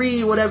 I will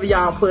read whatever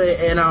y'all put,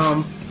 and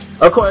of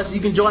course, you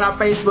can join our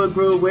Facebook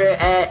group. We're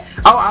at,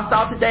 I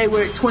saw today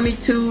we're at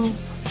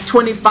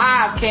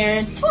 2225,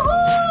 Karen.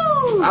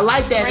 Woohoo! I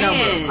like that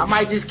number. I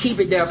might just keep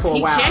it there for a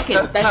while.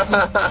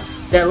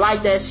 That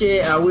like that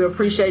shit. We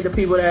appreciate the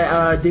people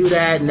that do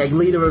that and that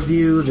leave the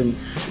reviews, and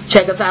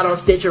check us out on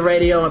Stitcher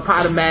Radio and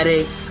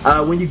Podomatic.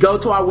 When you go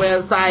to our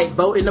website,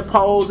 vote in the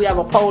polls. We have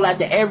a poll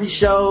after every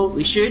show.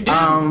 We sure do.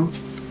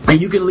 And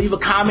you can leave a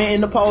comment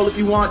in the poll if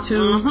you want to.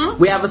 Mm-hmm.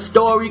 We have a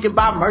store where you can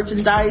buy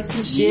merchandise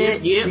and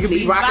shit. You can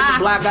be rocking the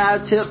Black Guy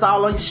Who Tips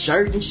all on your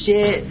shirt and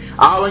shit,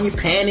 all on your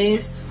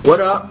panties. What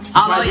up?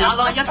 All on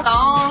your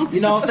thongs.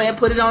 You know what I'm saying?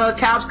 Put it on a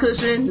couch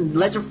cushion and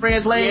let your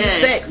friends lay in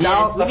sex,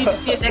 dog. We need to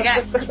see if they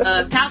got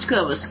couch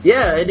covers.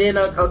 Yeah, and then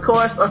of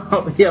course,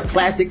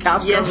 plastic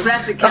couch covers. Yes,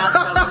 plastic couch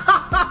covers.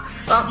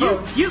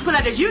 You put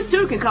out this, you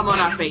too can come on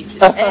our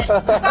faces.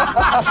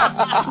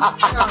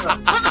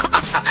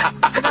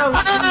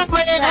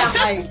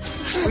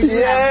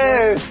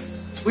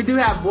 We do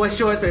have boy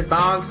shorts and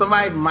thongs.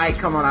 Somebody might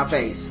come on our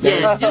face.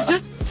 Yeah,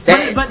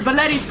 but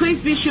ladies, please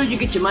be sure you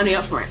get your money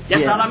up front.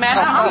 That's all I'm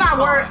asking.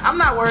 I'm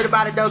not worried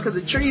about it though, because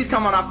the trees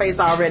come on our face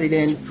already.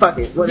 Then fuck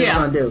it. What are you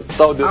gonna do?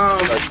 So of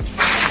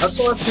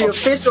course, the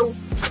official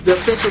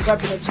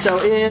weapon of the show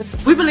is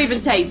we believe in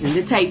tasing,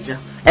 the taser.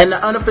 And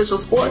the unofficial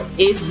sport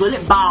is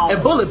bullet ball.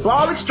 And bullet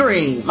ball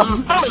extreme.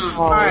 Mm-hmm.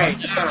 All right,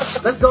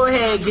 let's go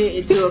ahead and get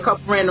into a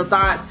couple random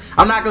thoughts.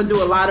 I'm not gonna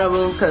do a lot of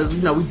them because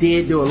we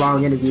did do a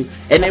long interview,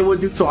 and then we'll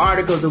do 2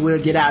 articles and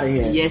we'll get out of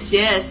here.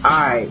 Yes. All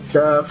right,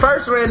 the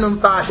first random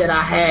thought that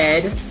I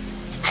had.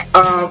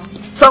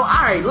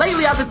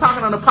 Lately I've been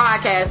talking on the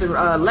podcast, and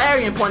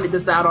Larry pointed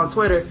this out on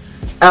Twitter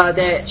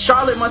that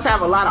Charlotte must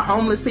have a lot of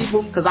homeless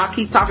people, because I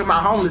keep talking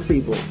about homeless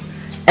people.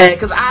 And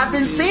because I've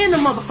been seeing the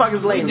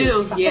motherfuckers lately. We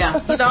do,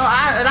 yeah.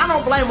 I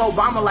don't blame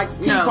Obama like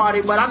the Tea Party,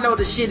 but I know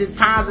the shit is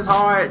times is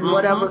hard and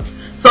whatever.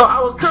 So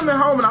I was coming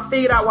home and I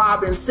figured out why I've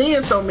been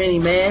seeing so many,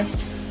 man.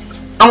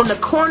 On the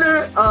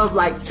corner of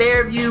like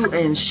Fairview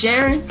and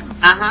Sharon,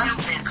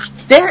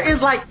 there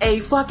is like a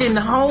fucking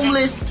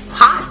homeless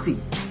posse.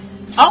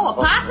 Oh, a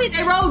posse?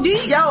 They roll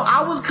deep? Yo,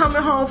 I was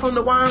coming home from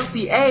the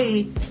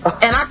YMCA,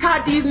 and I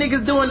caught these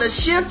niggas doing the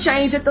shift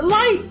change at the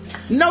light.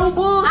 No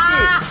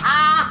bullshit.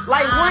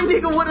 Like, one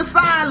nigga with a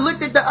sign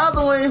looked at the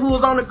other one who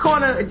was on the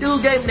corner, the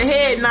dude gave him the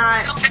head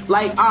nod,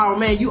 like, oh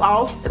man, you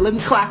off, let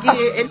me clock in,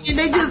 and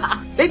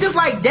they just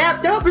like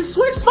dapped up and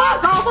switched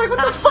spots. I was like,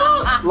 what the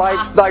fuck? Like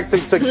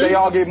they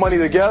all get money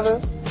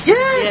together?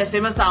 Yes,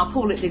 they must all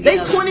pull it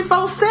together. They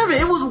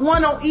 24/7. It was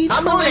one on each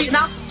corner.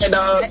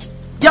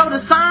 Yo, the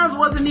signs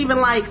wasn't even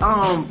like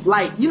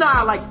you know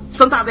how like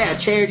sometimes they have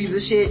charities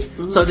and shit.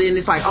 So then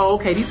it's like, oh,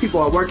 okay, these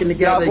people are working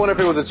together. Yeah, I was wondering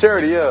if it was a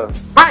charity, yeah.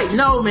 Right,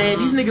 no, man,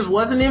 these niggas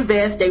wasn't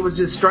invest. They was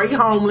just straight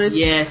homeless.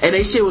 Yes. And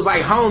they shit was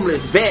like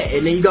homeless, bet.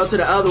 And then you go to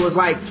the other was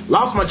like,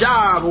 lost my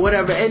job or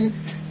whatever. And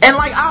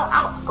like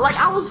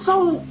I was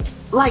so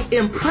like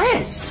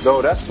impressed.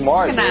 No, that's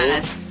smart,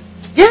 man.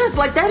 Yes,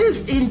 like that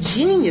is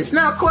ingenious.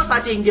 Now, of course, I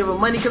didn't give them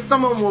money because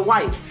some of them were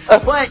white,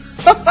 but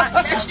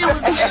that shit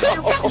was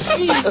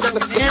ingenious,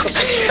 man.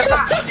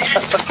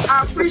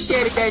 I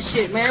appreciated that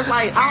shit, man. It's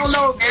like I don't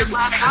know if it was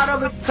out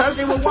of it because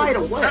they were white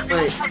or what,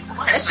 but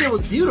that shit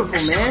was beautiful,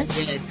 man.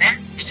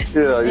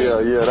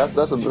 Yeah.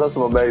 That's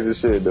some amazing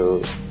shit,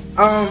 dude.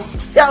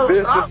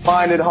 Business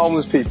finding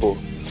homeless people.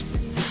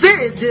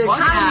 Serious,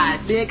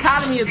 the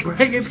economy is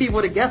bringing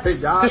people together,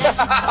 dog.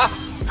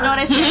 No,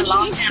 they said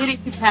long city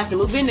people have to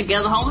move in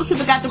together. Homeless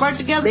people got to work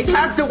together. They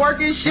have to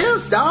work in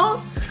shifts,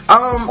 dog.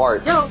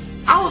 Yo,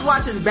 I was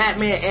watching the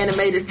Batman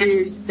animated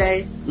series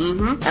today,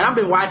 and I've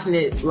been watching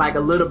it like a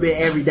little bit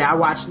every day. I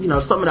watched,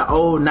 some of the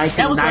old 1990s.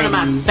 That was one of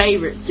my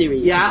favorite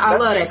series. Yeah, I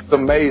love that. It's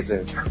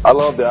amazing. I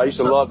love that. I used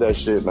to love that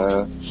shit,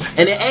 man.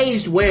 And it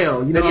aged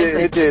well, you know.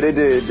 It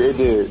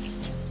did.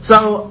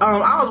 So,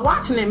 I was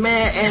watching it,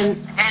 man, and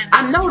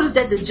I noticed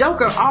that the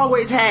Joker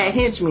always had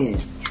henchmen.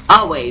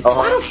 Always.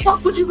 Why the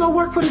fuck would you go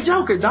work for the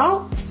Joker,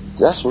 dog?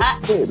 That's what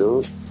he did,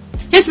 dude.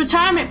 His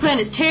retirement plan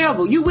is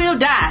terrible. You will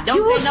die. Don't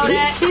they know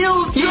that?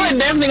 You're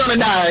definitely gonna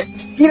die.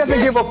 He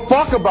doesn't give a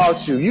fuck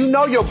about you. You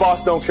know your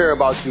boss don't care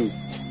about you.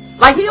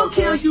 Like, he'll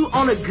kill you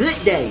on a good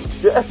day.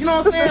 You know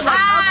what I'm saying?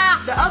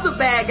 Like, the other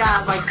bad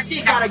guys, like,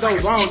 shit gotta go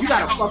wrong. You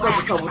gotta fuck up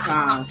a couple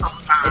times.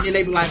 And then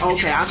they be like,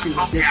 okay, I see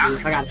what this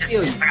is. I gotta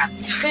kill you.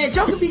 Man,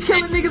 Joker be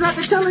killing niggas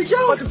after telling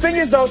jokes. But the thing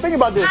is, though, think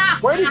about this.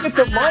 Where did he get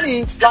the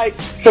money, like,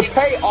 to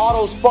pay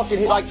all those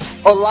fucking, like,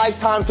 a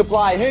lifetime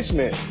supply of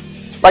henchmen?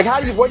 Like,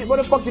 where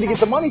the fuck did he get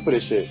the money for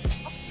this shit?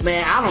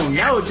 Man, I don't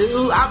know,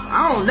 dude.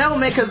 I don't know,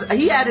 man, cause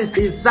he had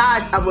his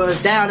side of a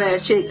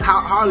down-ass chick,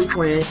 Harley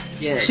Quinn.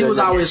 Yeah, she was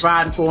always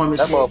riding for him and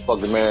that shit.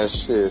 motherfucker, man,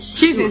 shit.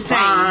 She was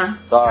fine.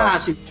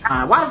 God, she was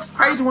fine. Why the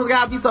crazy ones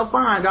gotta be so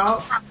fine,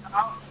 dog?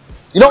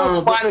 You know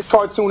what the finest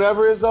cartoon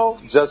ever is, though?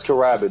 Jessica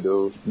Rabbit,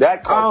 dude.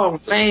 That cartoon.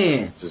 Oh,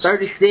 man.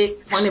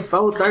 36,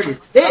 24,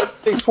 36.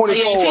 36,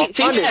 24,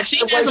 She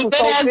has some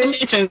good-ass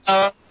dimensions,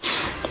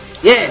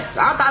 Yes,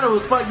 I thought it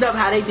was fucked up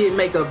how they did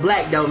make her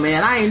black, though,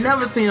 man. I ain't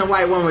never seen a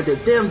white woman with the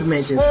them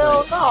dimensions.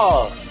 Hell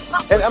no.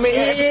 And I mean,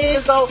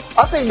 I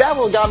think that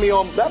one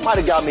that might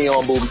have got me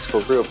on movies for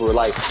real,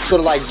 like,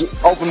 sort of like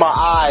open my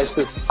eyes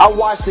to, I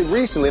watched it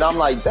recently and I'm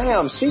like,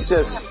 damn, she's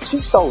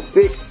so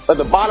thick at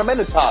the bottom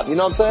and the top, you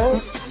know what I'm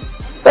saying?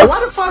 Hey,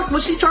 why the fuck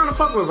was she trying to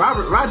fuck with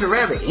Roger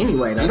Rabbit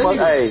anyway, though?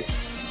 Hey.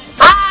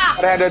 I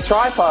had that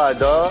tripod,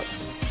 dog.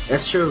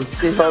 That's true.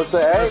 You know what I'm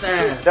saying?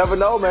 Hey, you never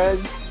know, man.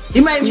 He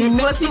made me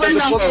know.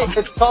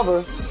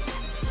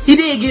 He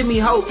did give me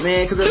hope,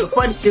 man, because as a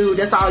funny dude,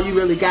 that's all you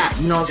really got.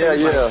 You know what I'm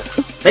saying? Yeah.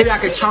 Maybe I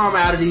could charm her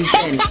out of these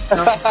panties. You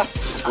know?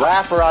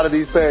 Laugh her out of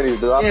these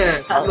panties, dude.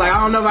 Yeah. I was like, I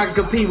don't know if I can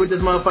compete with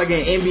this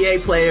motherfucking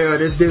NBA player or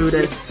this dude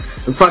that's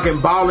fucking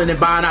balling and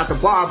buying out the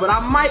bar, but I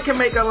might can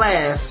make her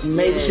laugh.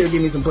 Maybe she'll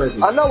give me some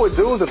pussy. I know with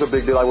dudes that's a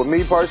big deal. Like with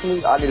me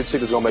personally, I need a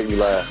chick that's gonna make me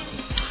laugh.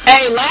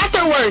 Hey,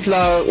 laughter works,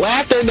 though.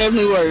 Laughter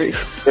definitely works.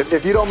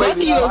 If you don't make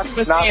me laugh,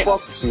 I cannot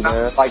fuck with you,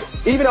 man. Like,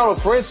 even on a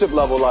friendship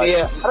level, like,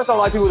 I just don't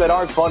like people that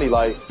aren't funny.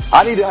 Like,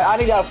 I need to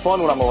have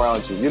fun when I'm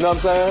around you. You know what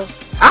I'm saying?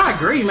 I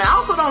agree, man. I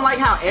also don't like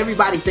how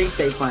everybody thinks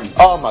they funny.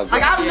 Oh my god.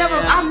 Like, I've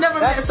never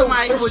met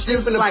somebody who was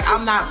just like,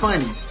 I'm not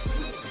funny.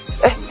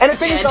 And the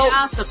thing is, though, there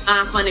are some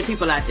unfunny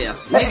people out there.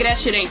 Nigga, that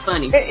shit ain't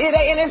funny. And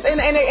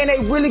they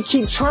really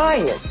keep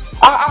trying.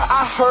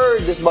 I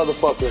heard this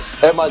motherfucker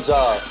at my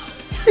job.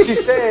 She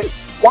said,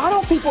 why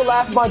don't people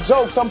laugh at my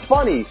jokes? I'm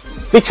funny.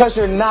 Because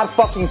you're not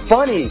fucking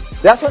funny.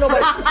 That's why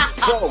nobody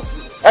jokes.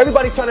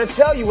 Everybody's trying to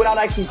tell you without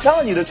actually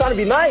telling you. They're trying to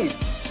be nice.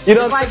 You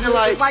know what I'm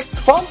saying? Like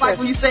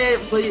when you said,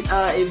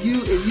 if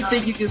you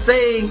think you can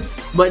sing,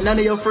 but none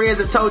of your friends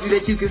have told you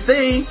that you can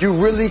sing, you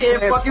really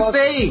can't fucking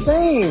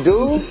sing,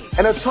 dude.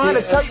 And they're trying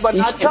to tell you, but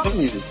not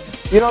telling you.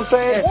 You know what I'm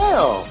saying?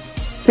 Damn.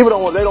 People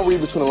don't read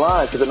between the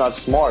lines because they're not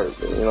smart,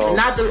 you know. And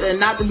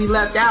not to be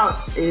left out,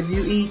 if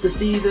you eat the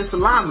Caesar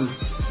salami,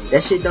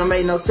 that shit don't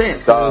make no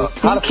sense. How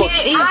the fuck?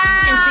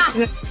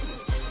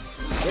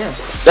 Yeah.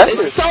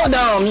 It's so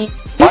dumb. You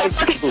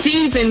fucking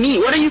season meat.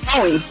 What are you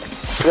doing?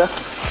 Yeah.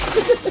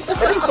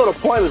 It's sort of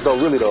pointless though,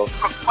 really though.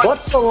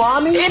 What's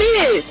salami? It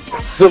is.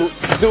 Dude,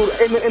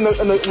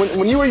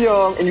 when you were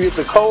young and you get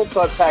the cold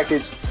cut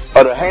package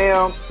of the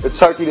ham, the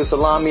turkey, the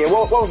salami, and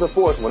what was the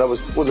fourth one?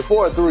 Was it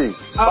 4 or 3? Was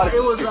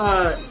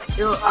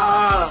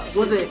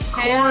it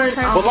corn?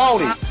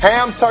 Bologna.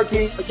 Ham,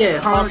 turkey. Yeah,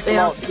 ham,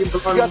 you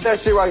got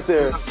that shit right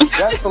there.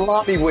 That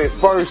salami went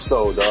first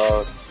though,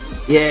 dog.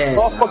 Yeah.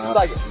 Motherfuckers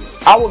like,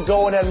 I would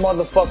go in that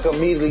motherfucker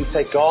immediately,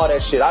 take all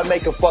that shit. I'd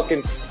make a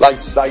fucking, like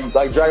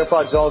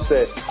Dragonfly Jones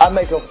said, I'd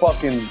make a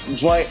fucking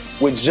joint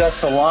with just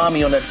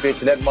salami on that bitch,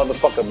 and that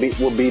motherfucker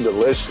will be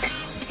delicious.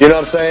 You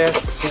know what I'm saying?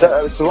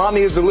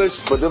 Salami is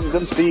delicious, but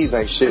them seeds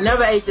ain't shit. I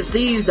never ate the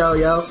seeds though,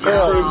 yo.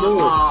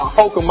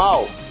 Poke them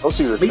out. Those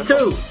seeds are Me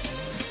too.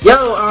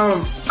 Yo,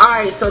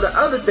 alright, so the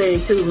other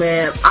thing too,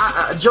 man,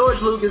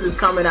 George Lucas is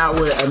coming out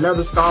with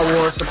another Star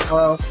Wars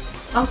tomorrow.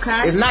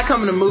 Okay. It's not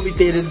coming to movie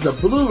theaters. It's a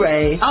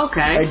Blu-ray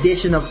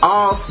edition of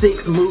all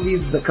 6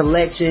 movies. It's a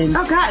collection.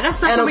 Oh God,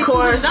 that's not gonna be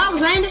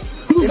 $200, ain't it?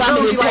 It's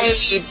gonna be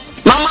paid.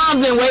 My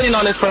mom's been waiting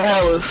on this for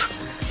hours.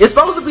 It's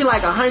supposed to be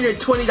like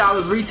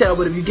 $120 retail,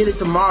 but if you get it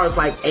tomorrow, it's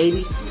like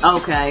 $80.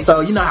 Okay. So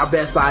you know how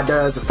Best Buy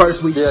does the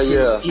first week.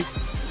 Yeah.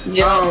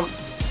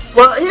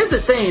 Well, here's the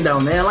thing though,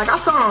 man. Like I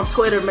saw on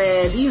Twitter,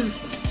 man, these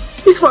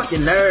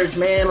fucking nerds,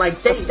 man.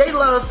 Like they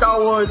love Star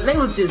Wars, and they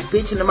was just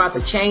bitching about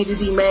the changes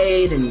he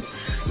made, and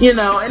you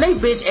know, and they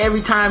bitch every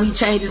time he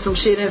changes some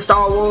shit in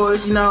Star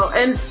Wars, you know.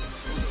 And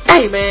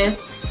hey, man,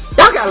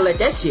 y'all gotta let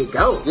that shit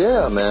go.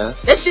 Yeah, man.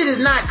 That shit is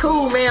not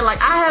cool, man. Like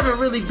I haven't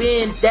really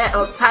been that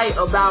uptight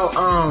about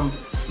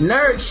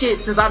nerd shit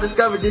since I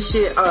discovered this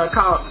shit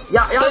called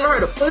y'all ever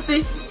heard of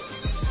pussy?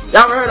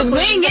 Y'all ever heard of pussy? The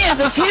thing is,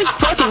 it's his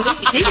fucking,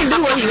 he can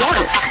do what he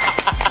wants.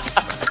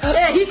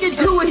 Yeah, he can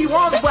do what he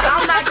wants, but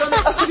I'm not gonna.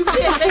 You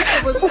can't make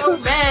it was so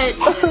bad.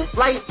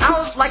 Like I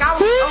was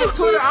on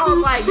Twitter. I was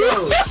like,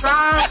 yo,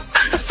 try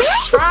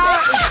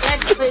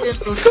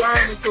translating some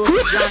sperm into a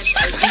vagina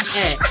and eat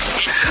that.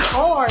 It's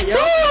hard, yo.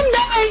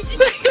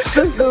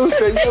 This dude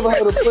said you never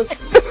heard of pussy.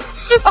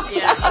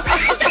 Yeah.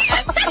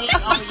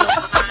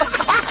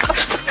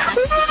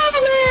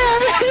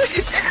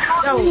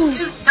 Yo,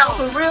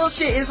 for real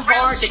shit, it's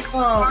hard to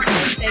come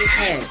and stay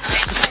mad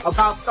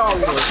about Star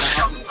Wars,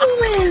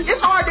 man.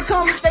 It's hard to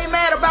come and stay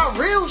mad about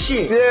real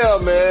shit. Yeah,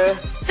 man.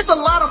 It's a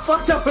lot of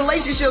fucked up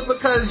relationships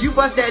because you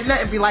bust that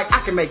nut and be like, I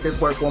can make this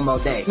work one more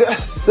day.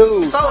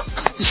 Dude. So,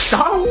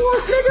 Star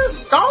Wars, nigga?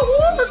 Star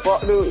Wars?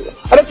 Fuck, dude.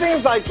 And the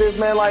thing's like this,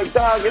 man, like,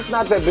 dog, it's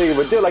not that big of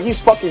a deal. Like, he's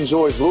fucking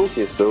George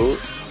Lucas, dude.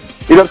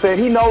 You know what I'm saying?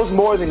 He knows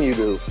more than you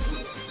do.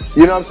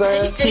 You know what I'm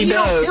saying? He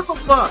don't give a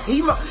fuck.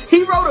 He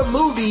wrote a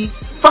movie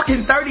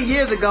fucking 30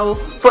 years ago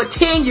for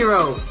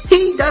 10-year-olds.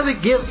 He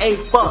doesn't give a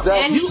fuck.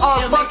 Exactly. You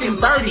are fucking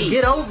 30.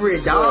 Get over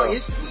it, dog. Yeah.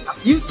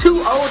 You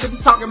too old to be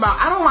talking about,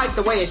 I don't like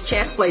the way his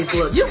chest plates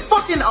look. You're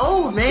fucking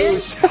old,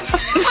 man.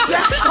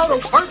 That's all the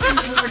work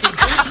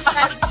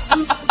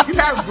you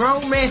have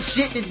grown man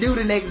shit to do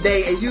the next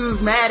day, and you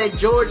was mad at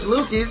George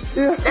Lucas.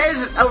 Yeah.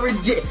 That's a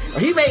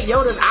he made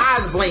Yoda's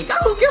eyes blink. I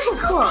don't give a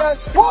fuck.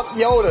 Fuck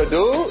Yoda,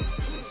 dude.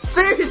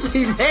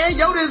 Seriously, man,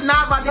 Yoda's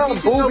not about to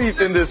get boobies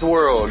in this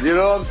world. You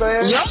know what I'm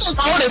saying? Yoda's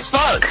old as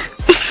fuck.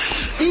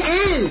 He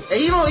is. And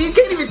he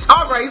can't even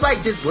talk right. He's like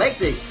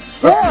dyslexic.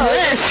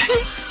 Yeah.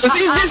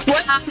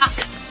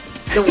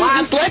 The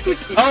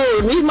wisest.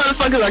 Oh, these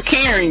motherfuckers are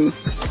caring.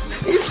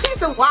 He's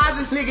the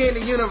wisest nigga in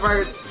the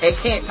universe and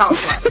can't talk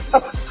right.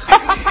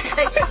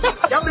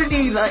 Yoda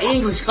needs an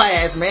English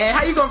class, man.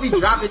 How you gonna be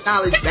dropping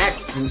knowledge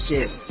backwards and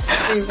shit?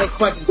 That make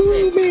fucking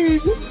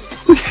sense.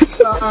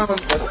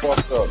 That's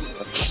fucked up.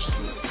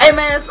 Hey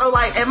man, so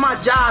like at my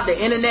job,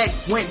 the internet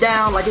went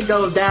down. Like it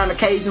goes down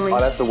occasionally. Oh,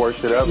 that's the worst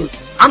shit ever.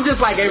 I'm just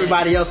like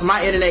everybody else.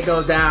 My internet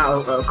goes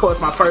down. Of course,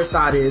 my first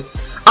thought is,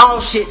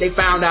 oh shit, they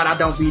found out I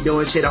don't be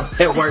doing shit up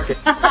there working.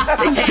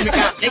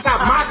 They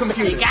got my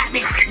computer. They got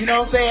me. You know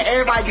what I'm saying?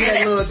 Everybody get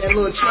that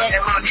little chat.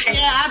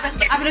 Yeah,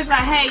 I been like,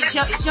 hey, is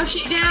your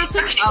shit down too?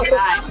 Oh,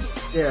 right.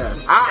 Yeah.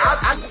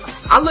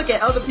 I look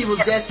at other people's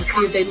desks to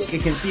see if they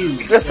looking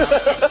confused. You know?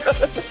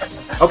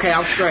 Okay,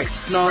 I'm straight.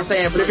 You know what I'm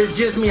saying? But if it's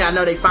just me, I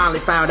know they finally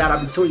found out I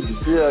be tweeting.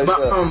 Yeah, but,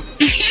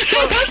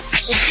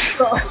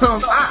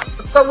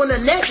 so when the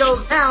net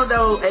goes down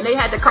though, and they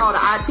had to call the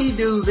IT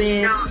dudes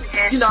in,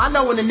 you know, I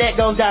know when the net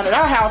goes down at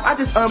our house, I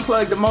just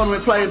unplug the modem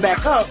and play it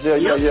back up. Yeah.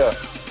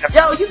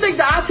 Yo, you think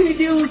the IT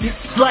dudes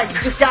just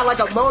got like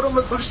a modem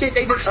or some shit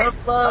they just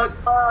unplug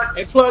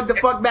and plug the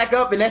fuck back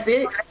up and that's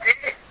it?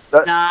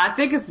 Nah, I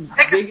think it's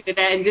bigger than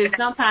that, and then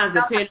sometimes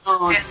depending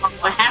on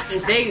what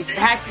happens, you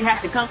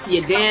have to come to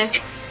your desk,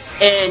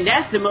 and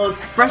that's the most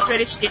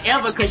frustrating shit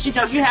ever, because you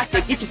know you have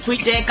to get your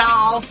tweet deck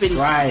off and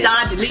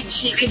start deleting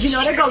shit, because you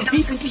know they go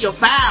deep into your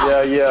files.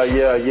 Yeah.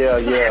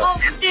 Oh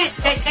shit,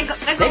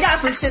 they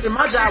got some shit in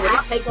my job where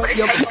they take over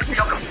your.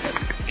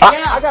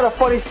 I got a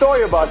funny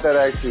story about that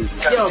actually.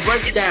 Yo,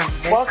 break it down.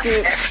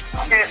 Fucking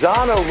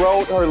Donna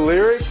wrote her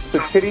lyrics to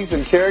Titties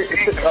and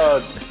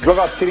Drug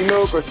Out Titty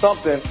Milk or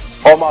something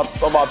on my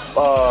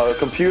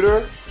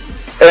computer,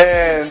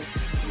 and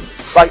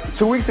like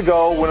 2 weeks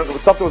ago when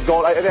something was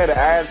going, they had to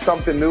add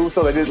something new,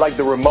 so they did like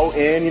the remote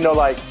in,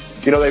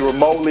 they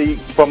remotely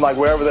from like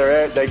wherever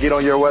they're at, they get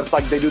on your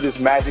website, they do this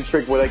magic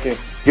trick where they can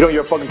get on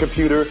your fucking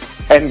computer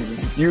and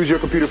use your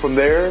computer from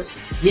theirs.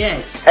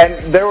 Yes.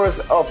 And there was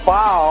a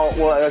file,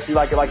 well, actually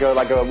like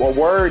a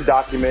Word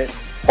document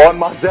on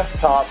my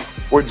desktop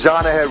where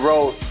Jonna had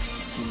wrote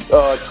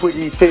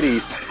Twiggy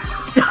Titties.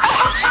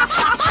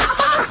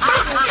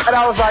 And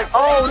I was like,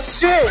 oh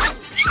shit,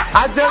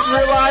 I just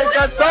realized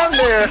that's on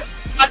there.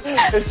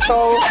 And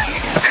so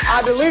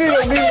I deleted it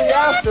immediately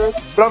after,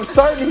 but I'm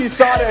certain he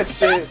saw that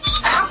shit. I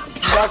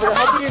was like,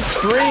 how can you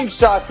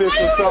screenshot this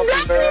or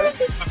something, man?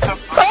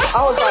 I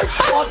was like,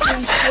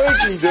 fucking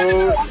Twiggy,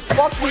 dude.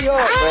 Fuck me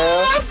up,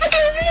 man.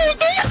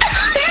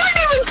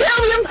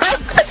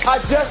 I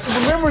just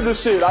remembered this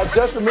shit,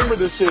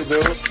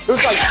 dude. It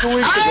was like 2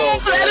 weeks ago.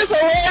 That is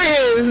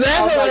hilarious. I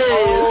was like,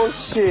 oh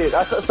shit.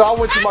 So I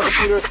went to my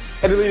computer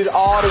and deleted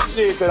all the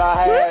shit that I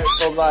had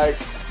from like,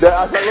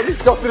 I was like, let me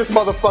go through this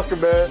motherfucker,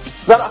 man.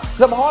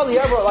 Cause I'm hardly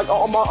ever, like,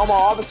 on my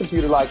office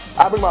computer, like,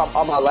 I bring my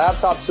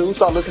laptop too,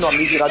 so I listen on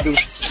music, I do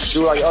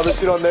like other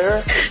shit on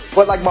there.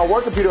 But like my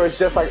work computer is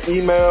just like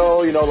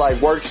email, like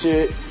work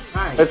shit.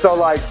 Nice. And so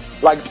like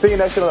seeing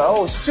that shit, I'm like,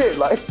 oh shit,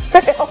 like,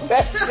 damn,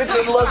 that shit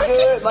didn't look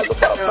good. Like,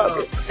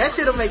 that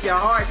shit'll make your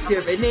heart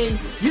skip. And then,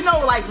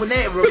 like when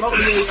they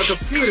remotely on your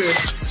computer,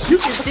 you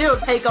can still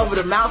take over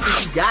the mouse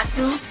if you got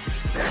to.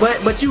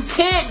 But you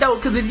can't though,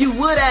 because if you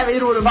would have,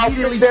 it would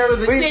immediately draw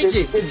the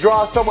attention. It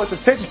draws so much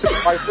attention to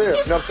it right there.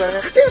 You know what I'm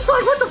saying? It's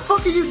like, what the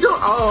fuck are you doing?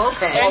 Oh,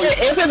 okay.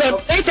 If it's a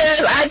bitch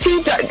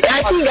IT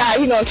guy,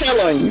 he gonna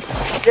tell on you.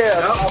 Yeah,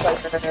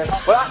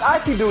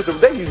 but IT dudes,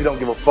 they usually don't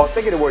give a fuck.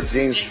 They get to wear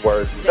jeans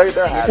worse.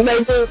 They're happy.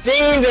 They do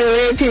jeans and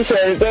red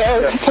t-shirts.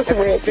 They're fucking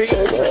red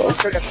t-shirts.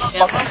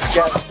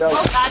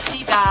 Most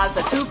IT guys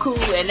are too cool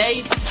and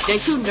they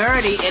too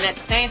nerdy, and at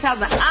the same time,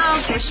 like, I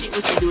don't care shit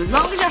what you do. As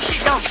long as your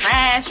shit don't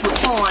crash with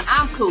porn.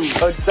 I'm cool.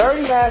 A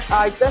dirty ass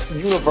eye, that's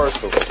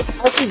universal.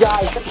 I see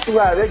guys,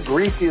 they're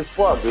greasy as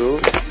fuck,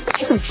 dude.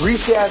 There's some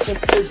greasy ass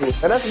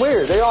individuals, and that's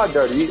weird. They are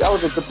dirty. That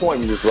was a good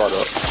point you just brought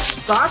up.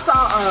 So I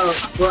saw,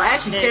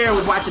 actually Karen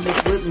was watching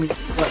this with me.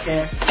 What,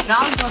 Karen? And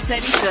I was gonna say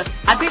this,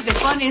 I think the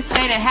funniest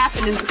thing that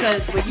happened is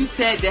because when you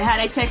said that how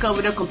they take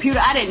over the computer,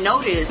 I didn't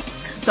know this.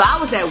 So I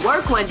was at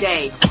work one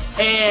day,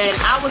 and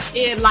I was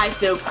in like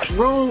the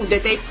room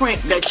that they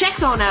print the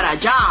checks on at our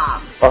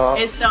job.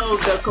 And so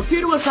the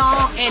computer was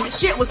on, and the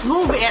shit was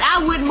moving, and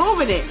I wasn't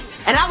moving it.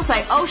 And I was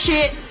like, oh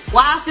shit,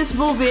 why is this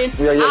moving?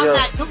 I'm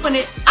not doing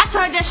it. I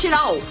turned that shit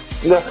off.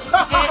 and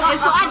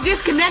so I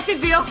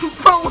disconnected them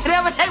from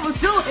whatever they was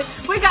doing.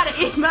 We got an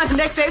email the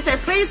next day that said,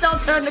 please don't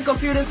turn the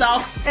computers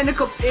off in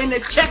the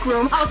check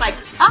room. I was like,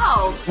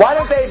 oh. Why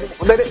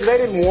did they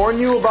didn't warn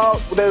you about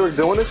what they were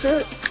doing and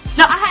shit?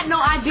 No, I had no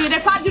idea. They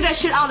probably do that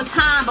shit all the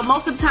time, but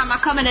most of the time I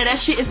come in there, that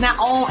shit is not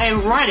on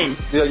and running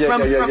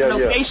from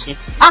location.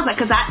 I was like,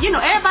 cause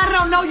everybody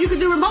don't know you can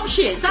do remote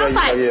shit. So I was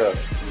like,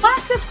 why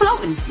is this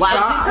floating? Why is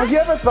this have you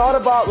ever thought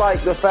about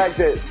like the fact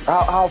that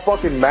how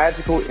fucking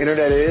magical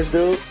internet is,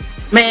 dude?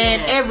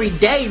 Man, every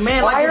day,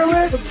 man.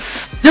 Wireless?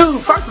 Like,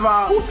 dude, first of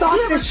all, who thought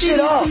this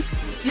shit up?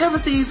 You ever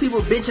see these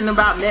people bitching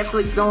about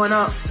Netflix going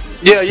up?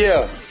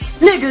 Yeah.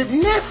 Nigga,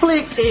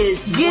 Netflix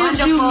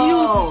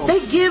they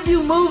give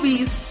you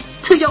movies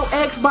to your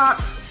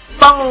Xbox,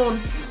 phone,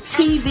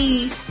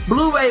 TV,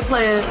 Blu-ray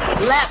player,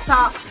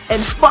 laptop,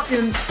 and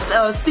fucking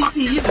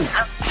CPU.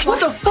 What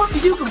the fuck are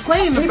you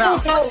complaining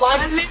about?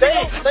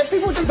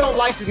 People just don't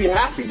like to be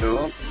happy,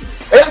 dude.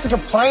 They have to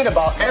complain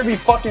about every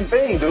fucking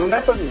thing, dude.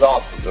 Netflix is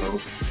awesome,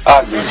 dude.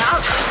 I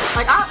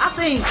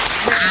think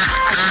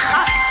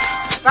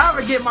if I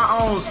ever get my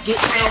own skit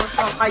show or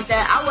something like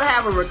that, I would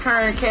have a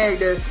recurring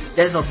character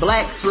that's a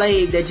black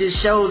slave that just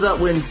shows up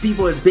when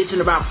people is bitching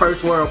about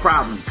first world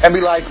problems. And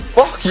be like,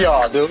 fuck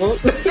y'all, dude.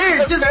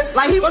 Yeah, just,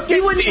 like, he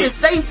wouldn't even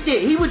say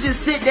shit. He would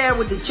just sit there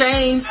with the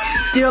chains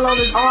still on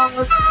his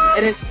arms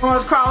and his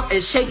arms crossed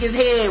and shake his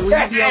head when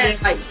you be over there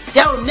like,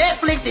 yo,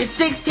 Netflix is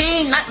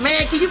 16,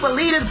 man, can you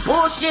believe this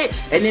bullshit?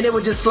 And then it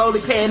would just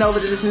slowly pan over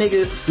to this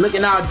nigga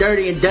looking all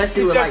dirty and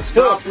dusty with like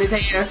straws in his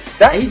hair.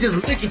 And he just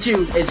look at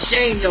you and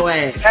shame your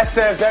ass. That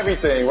says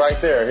everything right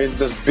there. He's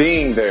just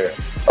being there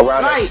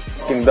around that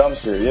fucking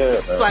dumpster. Yeah,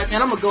 man. Like,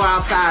 man, I'm gonna go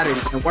outside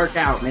and work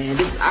out, man.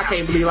 I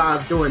can't believe I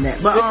was doing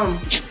that. But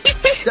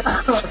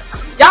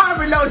y'all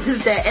ever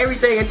notice that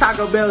everything at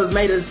Taco Bell is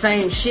made of the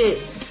same shit?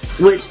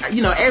 Which,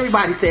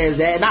 everybody says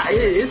that. And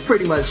it's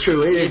pretty much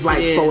true. It is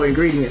like 4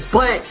 ingredients.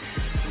 But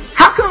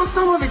how come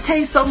some of it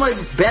tastes so much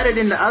better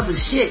than the other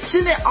shit?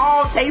 Shouldn't it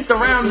all taste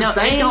around the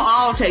same? They don't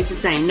all taste the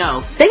same,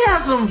 no. They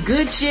have some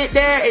good shit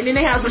there, and then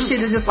they have some shit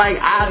that's just like,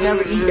 I'll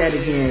never eat that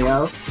again,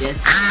 yo. Yes.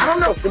 I don't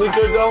know. Really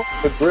good though?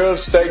 The grilled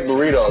steak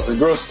burritos. The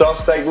grilled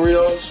stuffed steak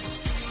burritos?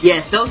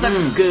 Yes, those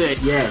are good.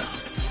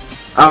 Yes.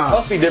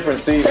 Must be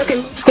different seasons.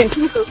 Mexican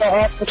pizzas are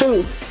awesome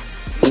too.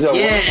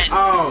 Yeah.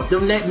 Oh,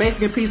 them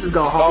Mexican pizzas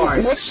go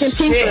hard. Mexican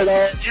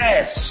pizza,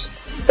 yes.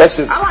 That's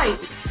just. I like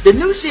the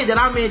new shit that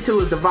I'm into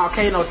is the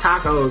volcano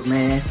tacos,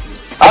 man.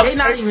 They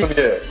not even.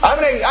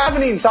 I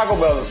haven't eaten Taco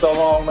Bell in so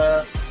long,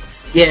 man.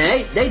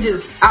 Yeah, they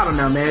just. I don't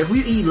know, man. If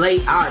we eat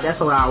late,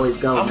 that's where I always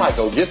go. I might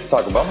go get to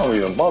Taco Bell. I'm gonna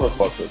eat a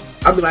motherfucker.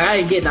 I'll be like, I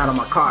ain't getting out of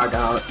my car,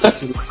 dog.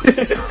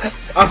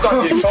 I'm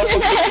talking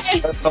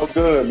that's no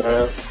good,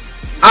 man.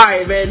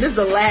 Alright, man, this is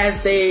the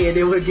last thing, and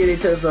then we'll get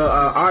into the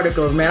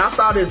articles, man. I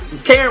saw this,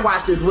 Karen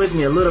watched this with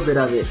me, a little bit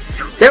of it.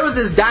 There was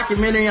this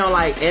documentary on,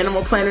 like,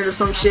 Animal Planet or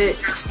some shit,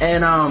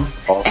 and,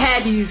 it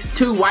had these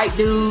 2 white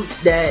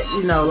dudes that,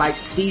 like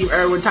Steve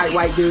Irwin type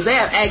white dudes. They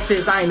have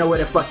accents, I didn't know where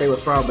the fuck they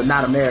was from, but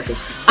not American.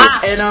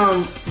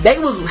 And, they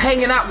was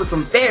hanging out with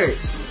some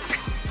ferrets.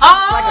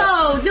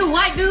 Oh, the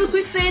white dudes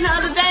we seen the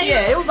other day?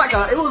 Yeah, it was like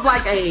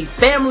a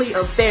family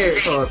of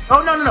ferrets, no.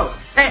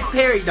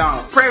 Prairie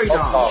dog.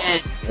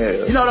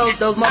 Yeah. You know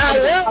those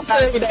motherfuckers?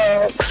 prairie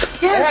dogs.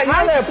 Yeah, you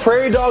have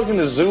prairie dogs in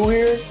the zoo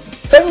here?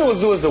 St. Louis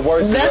Zoo is the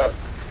worst thing ever.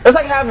 It's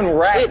like having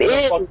rats in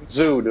a fucking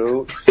zoo,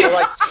 dude. They're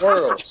like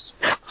squirrels.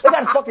 They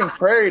got fucking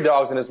prairie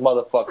dogs in this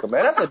motherfucker,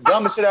 man. That's the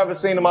dumbest shit I've ever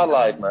seen in my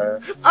life,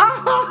 man.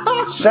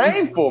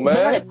 Shameful,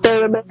 man.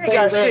 They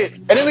got shit.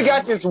 And then we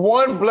got this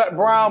one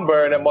brown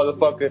bird, that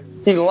motherfucker.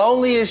 He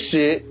lonely as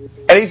shit,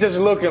 and he's just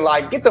looking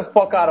like, get the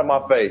fuck out of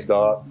my face,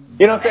 dog.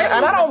 You know what I'm saying?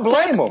 And I don't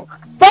blame him.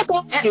 Fuck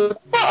you.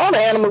 All the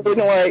animals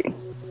looking like.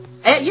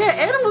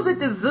 Animals at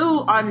the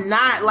zoo are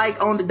not like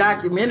on the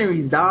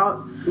documentaries,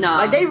 dog. No.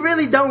 Like, they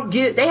really don't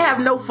they have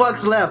no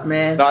fucks left,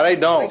 man. No, they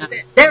don't.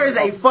 Like, there is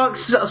a fuck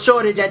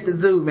shortage at the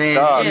zoo,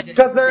 man.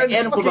 Because they're in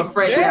animals are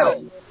fresh out.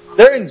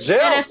 They're in jail.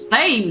 Yeah, they're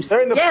slaves.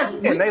 They're in the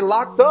prison. They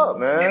locked up,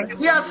 man.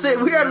 We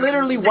are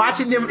literally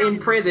watching them in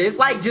prison. It's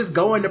like just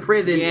going to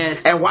prison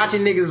and watching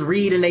niggas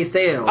read in their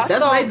cells.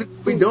 That's basically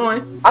what we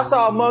doing. I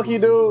saw a monkey,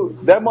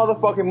 dude. That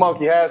motherfucking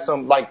monkey had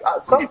some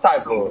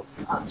type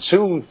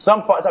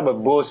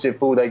of bullshit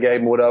food they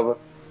gave him, whatever.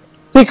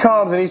 He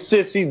comes and he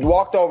sits. He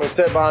walked over and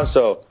sat by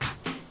himself.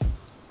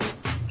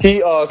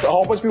 A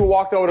whole bunch of people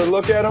walked over to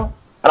look at him.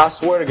 And I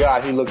swear to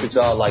God, he looked at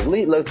y'all like,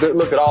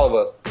 look at all of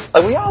us.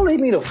 Like, will y'all leave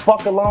me the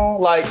fuck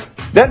alone? Like,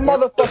 that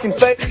motherfucking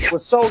face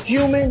was so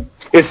human,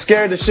 it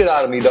scared the shit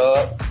out of me,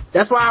 dog.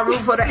 That's why I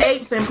root for the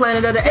apes in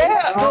Planet of the Apes.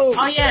 Yeah, dude.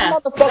 Oh, yeah.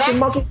 Motherfucking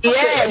monkey.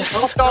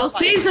 Yeah. Go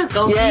Caesar.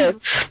 Go Caesar.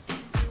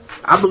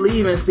 I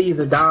believe in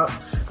Caesar, dog.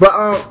 But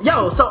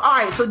so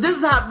alright, so this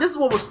is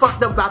what was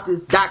fucked up about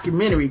this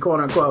documentary, quote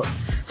unquote.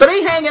 So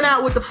they hanging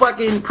out with the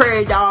fucking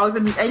prairie dogs,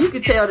 and you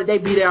can tell that they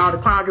be there all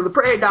the time because the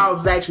prairie dogs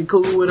was actually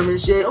cool with them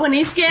and shit. When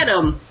he scared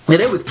them.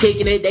 And they was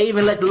kicking it. They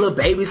even let the little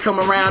babies come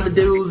around the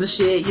dudes and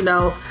shit, you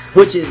know,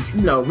 which is,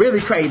 you know, really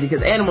crazy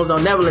because animals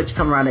don't never let you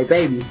come around their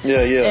babies. Yeah.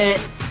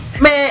 And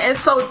man, and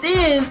so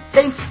then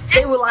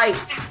they were like,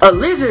 a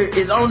lizard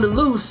is on the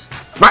loose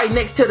right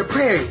next to the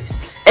prairies.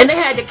 And they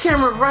had the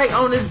camera right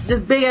on this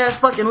big ass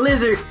fucking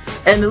lizard,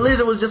 and the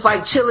lizard was just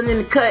like chilling in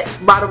the cut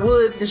by the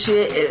woods and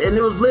shit, and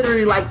it was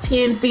literally like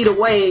 10 feet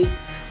away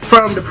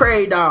from the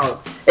prairie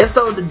dogs. And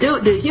so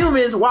the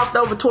humans walked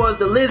over towards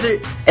the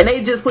lizard, and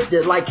they just put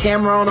the like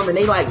camera on them, and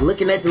they like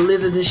looking at the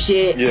lizard and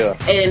shit. Yeah.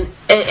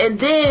 And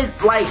then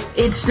like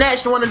it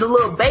snatched one of the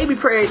little baby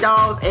prairie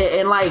dogs,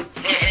 and like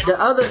the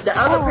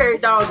other prairie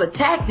dogs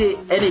attacked it,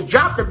 and it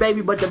dropped the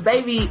baby, but the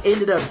baby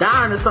ended up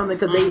dying or something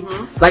because they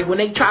like when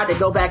they tried to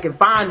go back and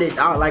find it,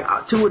 like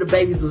 2 of the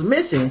babies was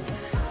missing.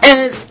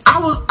 And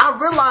I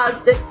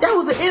realized that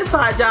was an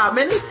inside job,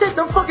 man. They set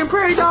them fucking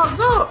prairie dogs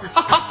up.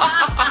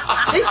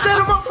 They set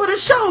them up for the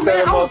show,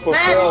 man. I was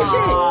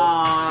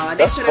mad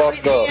as shit.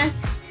 That's fucked up.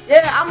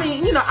 Yeah, I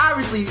mean, you know,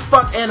 obviously,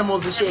 fuck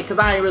animals and shit, because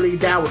I ain't really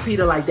down with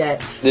PETA like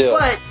that. Yeah.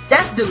 But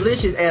that's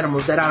delicious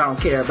animals that I don't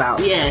care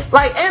about. Yeah.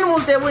 Like,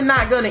 animals that we're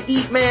not gonna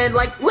eat, man,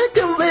 like, let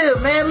them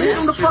live, man. Leave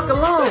them the fuck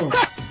alone.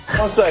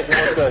 One second.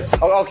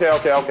 Oh, okay.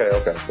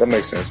 That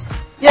makes sense.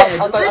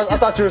 Yeah, I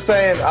thought you were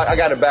saying, I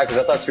got it backwards.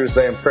 I thought you were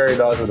saying prairie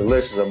dogs are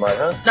delicious. I'm like,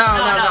 huh?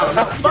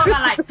 No. Fuck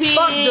like pigs.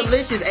 Fuck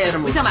delicious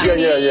animals. We talking about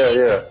Yeah.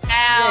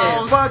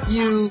 Yeah, fuck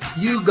you.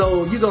 You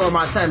go in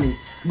my tummy.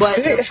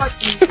 But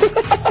fuck you.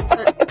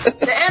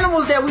 The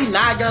animals that we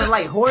not gonna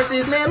like,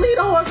 horses, man, leave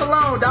the horse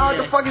alone, dog.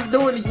 The fuck is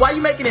doing? Why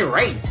you making it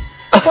race?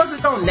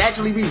 Horses don't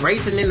naturally be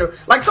racing in the,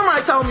 like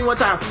somebody told me one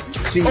time.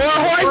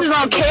 Horses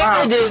on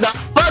carriages,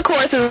 fuck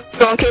horses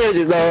on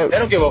carriages, dog. They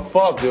don't give a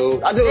fuck,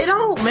 dude. They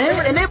don't,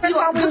 man. And they be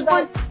like, this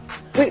one.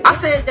 I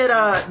said that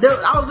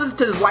I was listening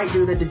to this white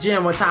dude at the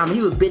gym one time. And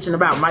he was bitching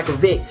about Michael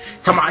Vick,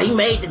 talking about he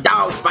made the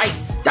dogs fight.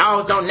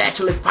 Dogs don't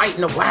naturally fight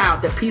in the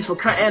wild. They're peaceful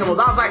animals.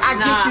 I was like, I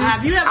get you.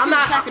 Have you ever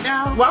attacked a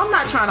dog? Well, I'm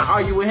not trying to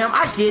argue with him.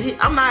 I get it.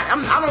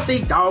 I don't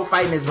think dog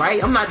fighting is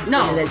right. I'm not doing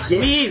that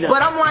shit. Me either.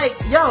 But I'm like,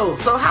 yo,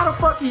 so how the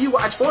fuck can you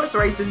watch horse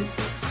racing?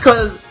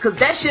 Cause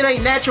that shit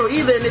ain't natural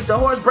either. And if the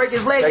horse break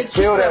his leg, they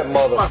kill that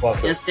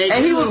motherfucker. Yes, they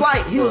and do. he was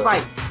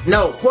like,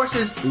 no,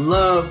 horses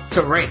love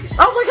to race.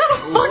 I was like, how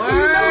the fuck do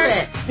you know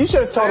that? You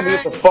should have told him to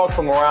get the fuck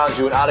from around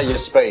you and out of your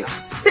space.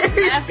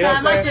 That's You know what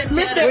I'm like saying?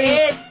 this, Mr.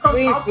 Ed,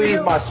 Please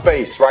leave my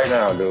space right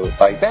now, dude.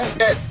 Like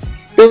that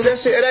dude,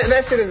 that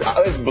shit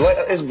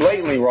is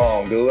blatantly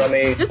wrong, dude. I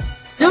mean,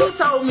 dude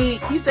told me,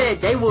 he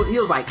said he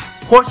was like,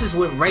 horses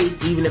would race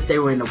even if they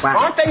were in the wild.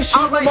 aren't they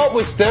shooting them up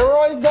with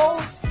steroids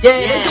though?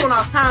 Yeah, they doing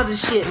all kinds of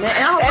shit, man.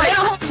 And I was And they like,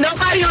 don't have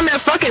nobody on their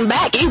fucking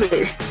back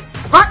either.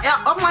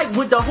 I'm like,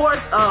 would the horse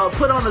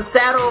put on a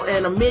saddle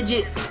and a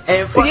midget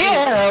and fucking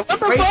Yeah, what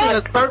the race in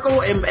a fuck?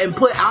 circle and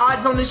put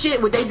odds on the shit?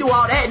 Would they do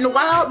all that in the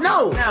wild?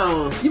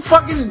 No. You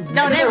fucking...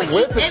 No, they They're would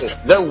whipping eat. it.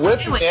 They're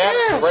whipping the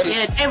animals ready.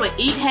 Yeah, they would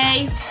eat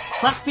hay,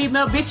 fuck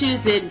female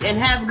bitches, and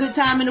have a good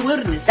time in the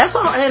wilderness. That's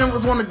all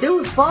animals want to do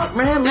is fuck,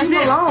 man. Leave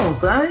them alone,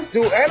 son.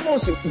 Dude,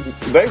 animals,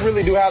 they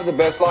really do have the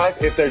best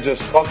life if they're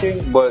just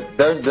fucking, but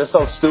they're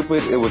so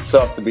stupid it would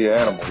suck to be an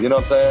animal. You know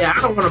what I'm saying? Yeah,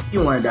 I don't want to be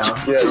one, though.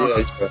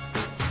 Yeah.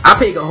 I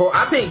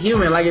pick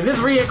human. Like, if it's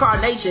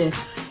reincarnation,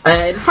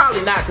 it's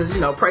probably not, because, you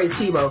know, praise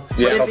Tebow.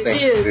 Yeah, but if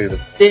it is,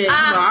 then, you know,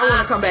 I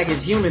want to come back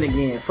as human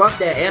again. Fuck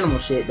that animal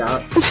shit,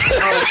 dog.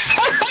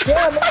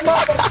 Yeah,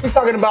 motherfucker, you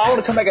talking about, I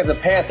want to come back as a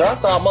panther. I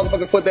saw a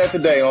motherfucker put that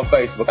today on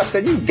Facebook. I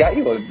said, you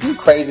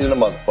crazy than a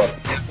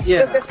motherfucker.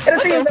 Yeah. And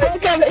the thing is,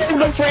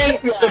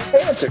 the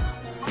panther.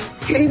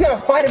 You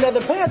gotta fight another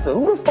panther.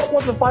 Who the fuck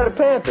wants to fight a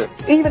panther?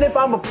 Even if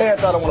I'm a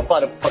panther, I don't want to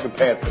fight a fucking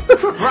panther.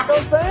 You know what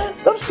I'm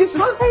saying? Them shits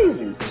is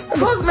crazy.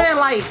 Plus, man,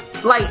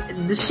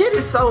 like, the shit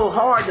is so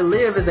hard to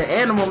live as an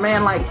animal,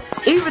 man. Like,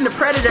 even the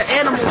predator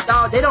animals,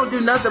 dog, they don't do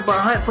nothing but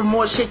hunt for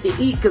more shit to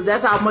eat, because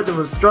that's how much of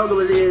a struggle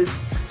it is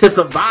to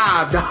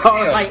survive, dog.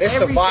 Yeah, like, it's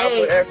every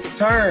survival day, every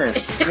turn.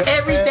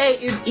 every day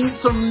is eat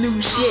some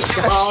new shit,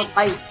 dog.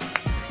 Like,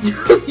 you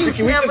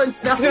never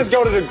know. We just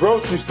go to the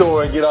grocery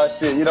store and get our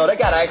shit. You know, they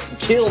gotta actually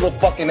kill the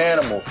fucking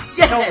animal.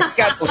 Yeah. You know,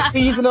 got the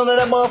seasoning on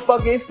that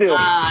motherfucker. It's still.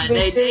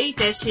 They eat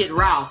that shit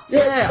raw.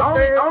 Yeah,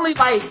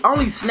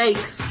 only snakes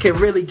can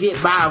really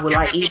get by with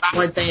like eating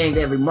one thing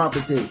every month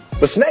or two.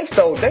 The snakes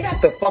though, they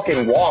have to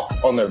fucking walk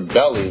on their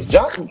bellies.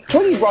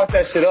 Twiggy brought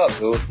that shit up,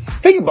 dude.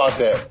 Think about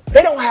that.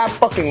 They don't have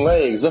fucking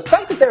legs. The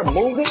fact that they're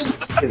moving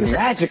is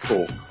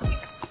magical.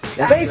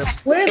 They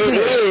slither. It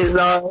is,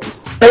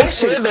 they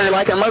slither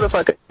like a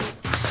motherfucker.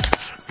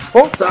 So,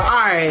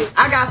 alright,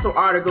 I got some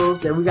articles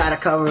that we gotta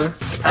cover,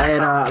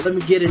 and let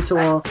me get into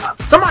them.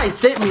 Somebody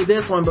sent me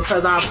this one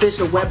because our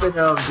official weapon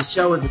of the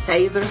show is a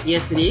taser.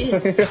 Yes, it is.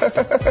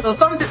 So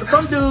some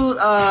dude,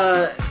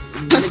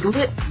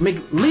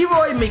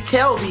 Leroy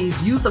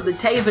McKelvey's use of the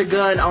taser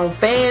gun on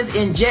fans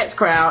in Jets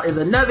crowd is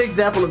another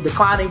example of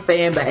declining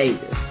fan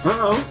behavior.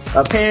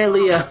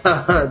 Apparently,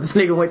 this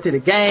nigga went to the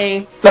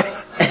game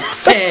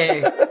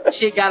and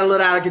shit got a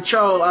little out of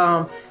control.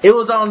 It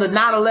was on the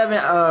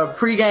 9/11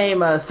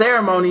 pregame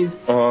ceremonies.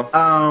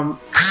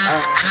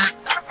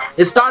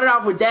 It started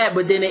off with that,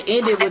 but then it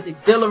ended with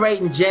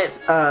exhilarating Jets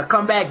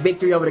comeback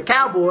victory over the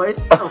Cowboys.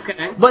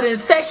 Okay. But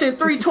in section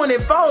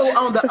 324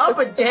 on the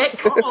upper deck,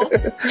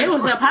 it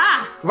was up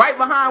high. Right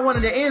behind one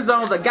of the end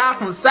zones, a guy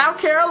from South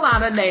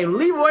Carolina named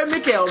Leroy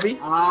McKelvey.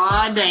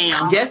 Aw,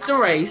 damn. Guessed the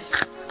race.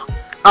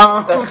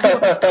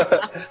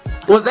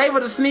 Was able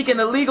to sneak an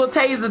illegal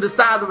taser the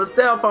size of a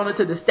cell phone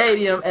into the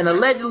stadium and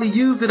allegedly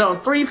used it on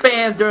 3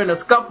 fans during a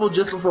scuffle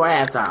just before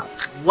halftime.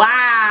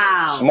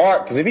 Wow.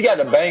 Smart, because if he got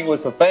to bang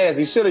with some fans,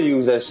 he should have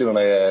used that shit on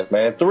their ass,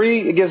 man.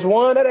 3 against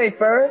 1, that ain't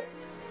fair.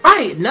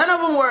 Right, none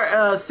of them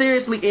were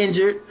seriously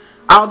injured,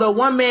 although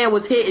one man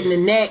was hit in the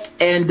neck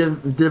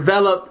and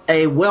developed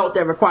a welt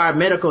that required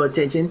medical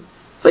attention.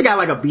 So he got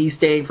like a bee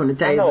sting from the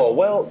taser. I know, a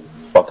welt.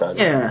 Fuck out.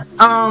 Yeah.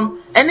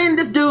 And then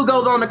this dude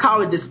goes on to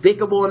call it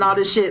despicable and all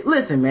this shit.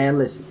 Listen, man,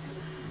 listen.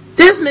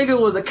 This nigga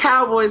was a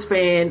Cowboys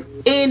fan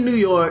in New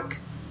York.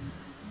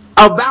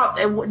 He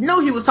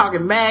was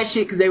talking mad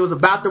shit because they was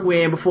about to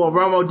win before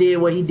Romo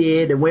did what he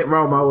did and went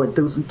Romo and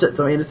threw some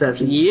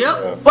interceptions.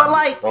 Yep. But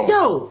like,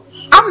 yo,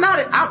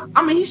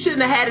 I mean, he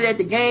shouldn't have had it at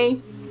the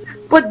game.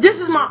 But this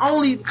is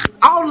all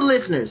the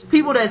listeners,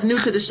 people that's new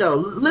to the show,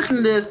 listen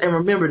to this and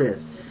remember this.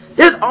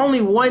 There's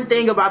only one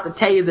thing about the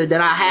taser that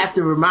I have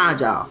to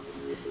remind y'all.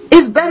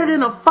 It's better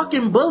than a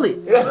fucking bullet.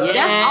 Yeah. That's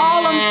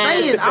all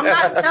I'm saying. I'm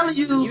not telling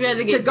you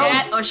better get to go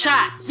that or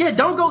shot. Yeah,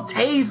 don't go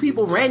tase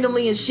people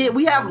randomly and shit.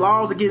 We have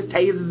laws against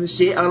tasers and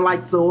shit,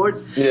 unlike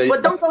swords. Yeah,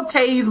 but don't go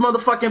tase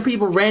motherfucking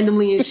people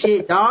randomly and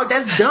shit, dog.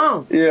 That's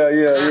dumb.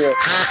 Yeah.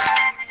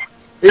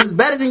 It's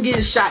better than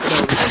getting shot,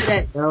 though. Remember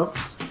that, though.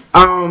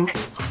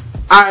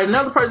 Alright,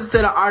 another person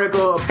said an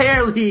article.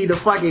 Apparently, the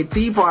fucking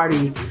Tea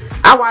Party.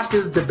 I watched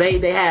this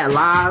debate they had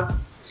live,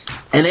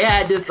 and they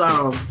had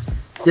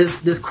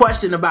this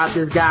question about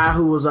this guy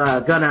who was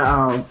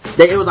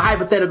it was a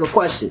hypothetical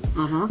question.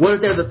 What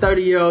if there's a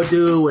 30-year-old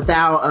dude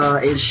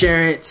without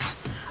insurance?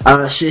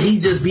 Should he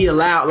just be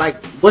allowed?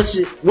 Like, what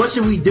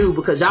should we do?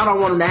 Because y'all don't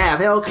want him to have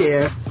health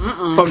care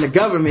from the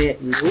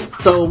government.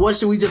 So what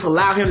should we just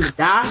allow him to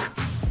die?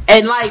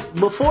 And like,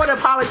 before the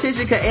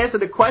politician could answer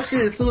the question,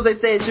 as soon as they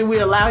said, should we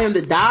allow him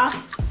to die?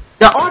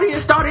 The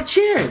audience started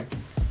cheering.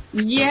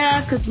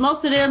 Yeah, because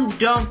most of them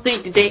don't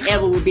think that they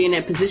ever would be in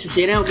that position.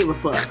 Shit, they don't give a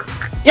fuck.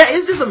 Yeah,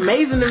 it's just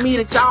amazing to me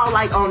that y'all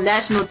like on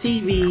national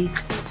TV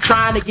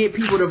trying to get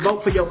people to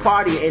vote for your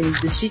party, and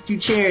the shit you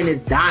cheering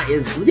is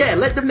dying.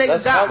 Let them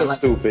niggas die. That's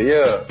stupid.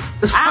 Yeah.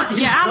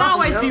 I'll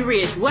always be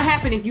rich. What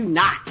happened if you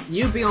not?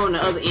 You'll be on the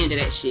other end of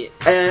that shit.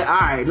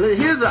 Alright,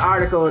 here's an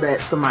article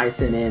that somebody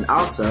sent in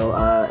also,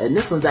 and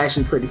this one's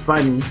actually pretty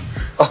funny.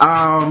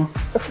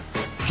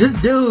 This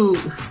dude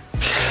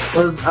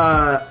was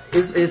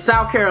in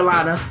South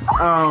Carolina.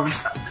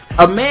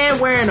 A man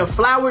wearing a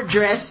flowered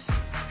dress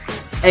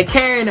and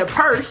carrying a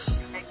purse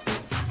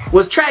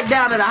was tracked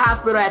down at a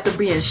hospital after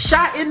being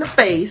shot in the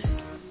face.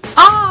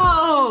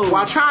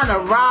 While trying to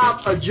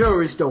rob a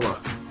jewelry store.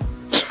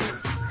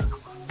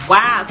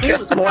 Wow, he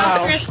was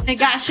cross-dressing and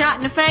got shot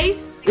in the face?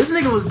 This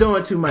nigga was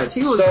doing too much.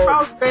 He was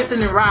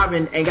cross-dressing and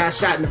robbing and got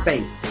shot in the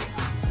face.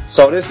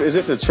 So is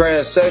this a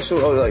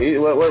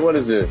transsexual? What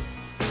is it?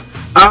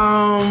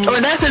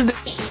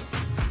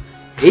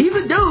 He's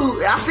a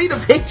dude. I see the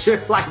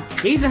picture. Like,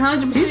 he's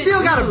 100%. He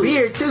still got a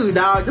beard too,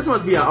 dog. This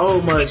must be an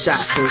old mug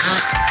shot.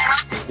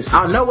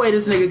 No way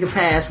this nigga can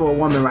pass for a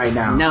woman right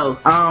now. No.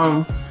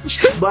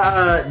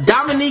 But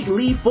Dominique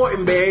Lee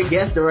Fortenberry,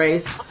 guessed the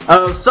race,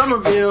 of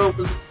Somerville,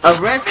 was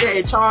arrested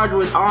and charged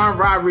with armed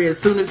robbery as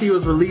soon as he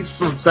was released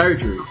from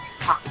surgery.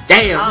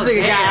 Damn, this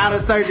nigga got out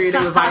of surgery and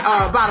it was like,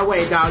 oh, by the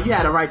way, dog, you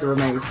had a right to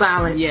remain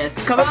silent. Yes.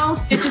 Come on,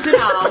 stitches and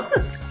all.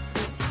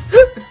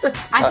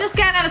 I just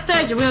got out of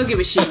surgery. We don't give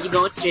a shit. You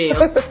going to jail.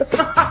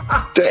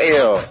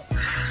 Damn.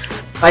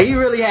 Like, you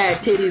really had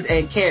titties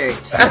and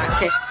carrots. Not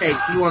cake.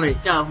 You want to...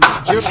 No.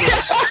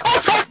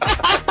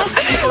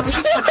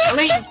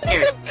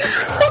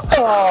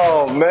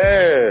 Oh,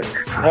 man.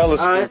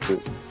 Hella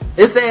stupid.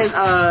 It says,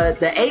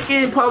 the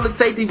Aiken Public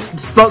Safety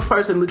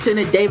spokesperson,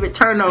 Lieutenant David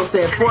Turno,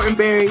 said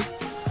Fortenberry,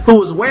 who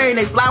was wearing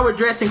a flower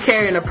dress and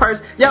carrying a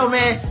purse. Yo,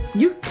 man,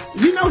 you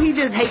know he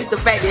just hates the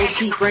fact that they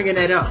keep bringing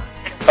that up.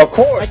 Of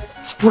course.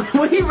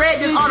 When he read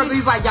this article,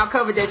 he's like, y'all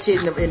covered that shit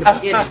in the beginning.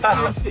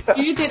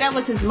 Do you think that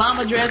was his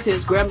mama dress,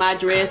 his grandma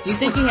dress? You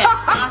think he had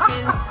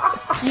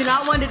stockings? You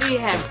know, I wonder did he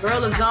have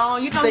burlers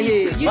on? You know,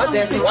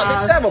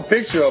 let's have a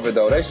picture of it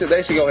though. They should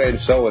go ahead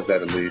and show us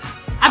that at least.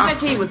 I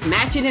bet he was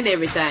matching and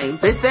everything.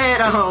 They said,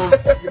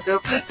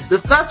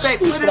 the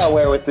suspect What should I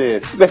wear with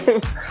this?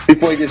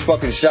 Before he gets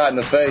fucking shot in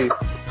the face.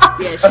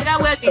 Yeah, should I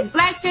wear these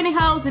black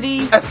pantyhose or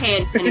these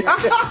tan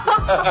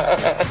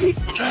pantyhose? he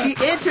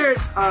entered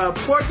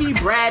Porky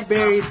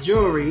Bradbury's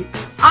jewelry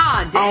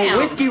Damn. on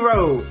Whiskey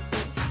Road.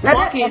 Now,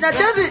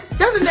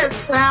 doesn't that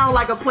sound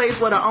like a place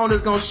where the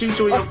owner's gonna shoot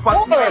you in your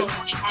fucking face?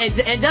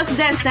 And doesn't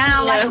that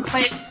sound like a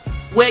place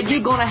where you're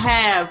gonna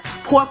have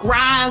pork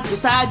rinds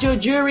beside your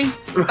jewelry?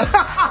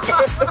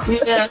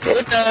 Yeah,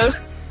 it does.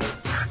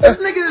 This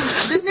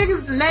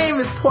nigga's name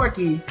is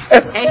Porky,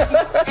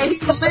 and he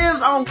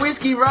lives on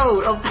Whiskey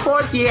Road. Of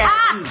course he has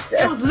to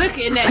eat. I was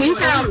looking at He you.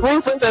 sounds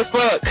ruthless as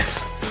fuck.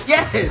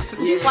 Yes,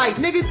 he's like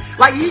niggas,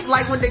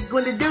 like when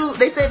the dude,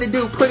 they say the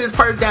dude put his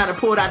purse down and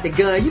pulled out the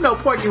gun. You know,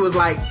 Porky was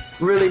like,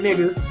 really,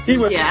 niggas? He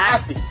was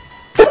happy.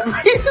 He's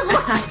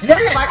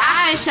like,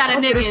 I ain't shot a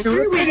nigga in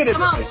 3 weeks.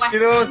 Come on, boy. You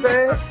know what I'm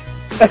saying?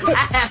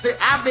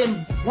 I've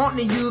been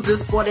wanting to use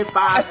this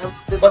 45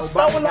 since But so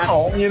Obama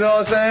long, you know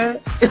what I'm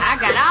saying? I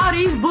got all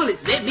these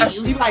bullets. Let me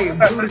use He like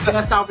blew the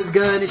dust off his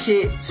gun and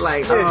shit.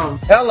 Like,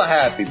 hella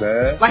happy,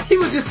 man. like he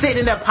was just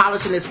sitting there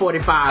polishing his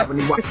 45 when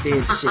he walked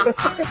in and shit.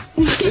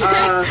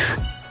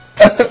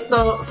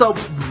 So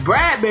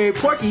Bradbury,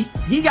 Porky,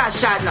 he got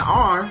shot in the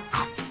arm.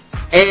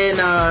 And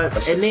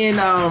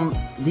then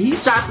he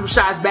shot some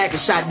shots back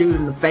and shot dude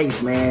in the face,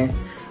 man.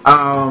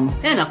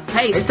 in the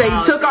face. They say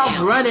he took off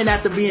running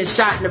after being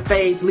shot in the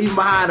face, leaving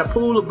behind a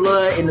pool of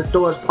blood in the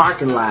store's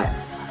parking lot.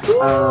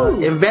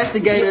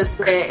 Investigators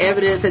said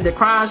evidence at the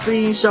crime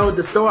scene showed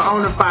the store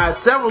owner fired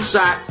several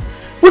shots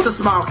with a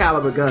small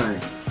caliber gun.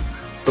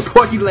 So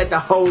Porky let the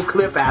whole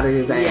clip out of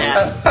his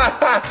ass.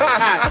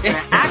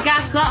 Yeah. I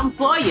got something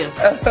for you.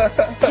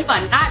 You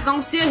are not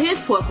gonna steal his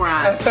pork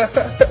rind.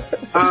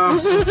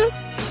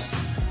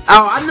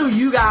 I knew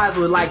you guys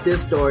would like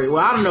this story.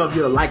 Well, I don't know if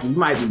you'll like it. You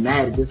might be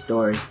mad at this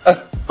story.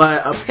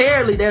 But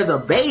apparently there's a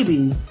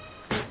baby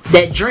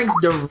that drinks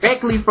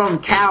directly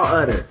from cow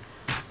udder.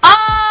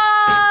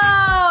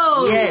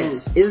 Oh!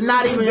 Yes. It's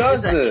not even... Who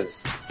does this?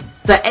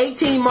 It's an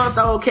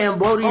 18-month-old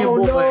Cambodian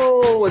boy.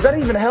 Oh, no. Is that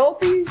even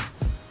healthy?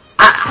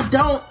 I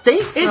don't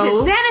think so. Is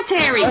it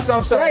sanitary? That's what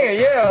I'm saying,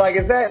 yeah. Like,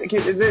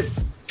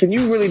 can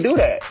you really do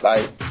that?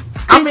 Like...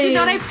 I mean... You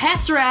know, they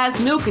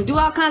pasteurize milk and do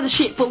all kinds of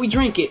shit before we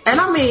drink it. And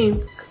I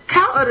mean...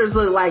 Cow udders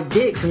look like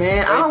dicks,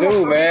 man. I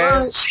don't want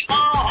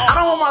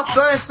my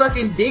son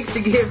sucking dicks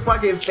to get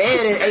fucking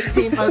fed at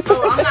 18 months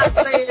old. I'm not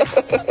saying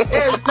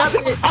there's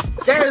nothing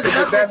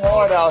that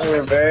hard out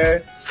here,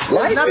 man.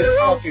 Life is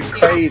fucking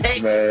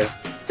crazy, man.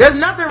 There's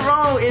nothing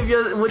wrong if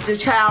you're with your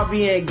child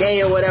being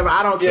gay or whatever.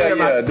 I don't care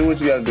about. Yeah, do what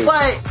you gotta do.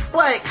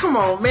 But come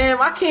on, man.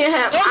 I can't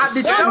have.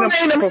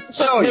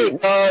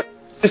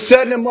 Just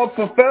setting them up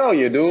for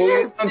failure, dude. You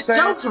know what I'm saying?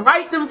 Jokes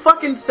write them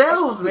fucking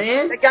selves,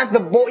 man. They got the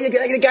boy.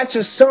 They got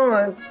your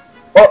son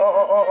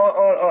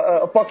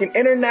on a fucking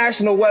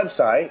international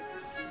website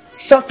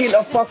sucking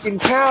a fucking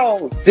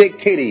cow dick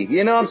titty.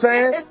 You know what I'm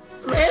saying?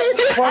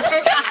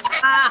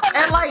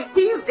 And like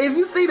if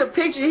you see the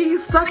picture,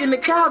 he's sucking the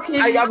cow titty.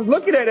 I was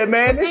looking at it,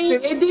 man. And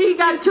then he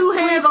got two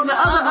hands on the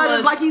other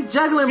udders like he's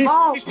juggling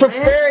balls. He's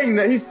preparing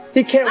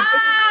he can't.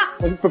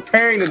 He's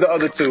preparing the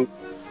other two.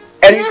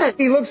 And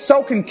he looks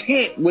so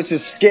content, which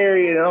is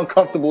scary and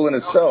uncomfortable in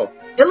itself.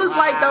 It looks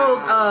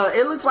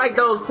like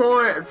those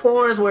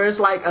porns where it's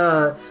like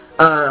a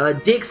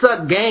dick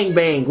suck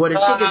gangbang where the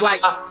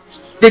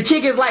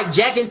chick is like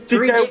jacking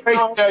three dicks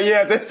off.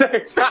 Yeah, that's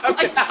like,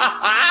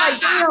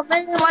 damn,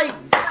 man, like,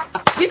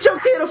 get your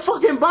kid a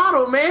fucking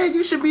bottle, man.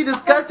 You should be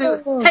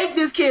disgusted. Take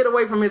this kid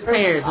away from his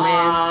parents,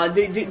 man.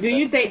 Do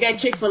you think that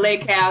Chick-fil-A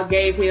cow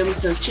gave him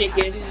some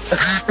chicken?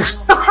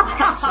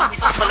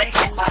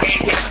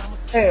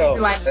 Hell,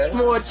 like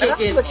small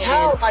chicken. The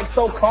cow like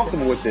so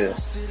comfortable with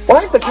this.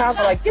 Why is the cow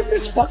like, get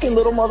this fucking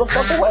little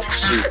motherfucker away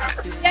from you?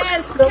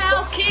 Yes,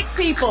 cows kick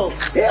people.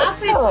 Yeah,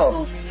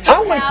 I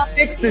would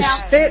kick the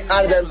shit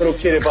out of that little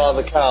kid if I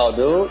was a cow,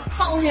 dude.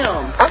 Call him.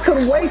 I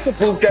couldn't wait to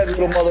poop that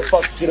little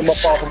motherfucker, get him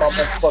up off of my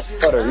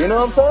motherfucking butter. You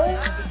know what I'm saying?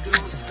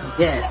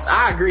 Yes,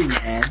 I agree,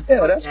 man.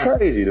 Yeah, that's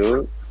crazy,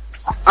 dude.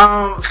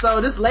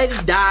 So this lady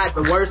died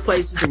the worst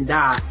place you can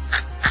die.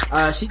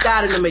 She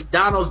died in the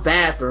McDonald's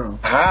bathroom.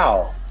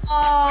 How?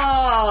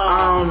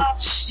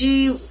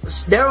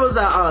 There was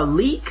a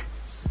leak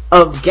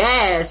of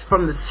gas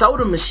from the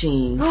soda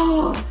machine.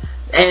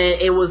 And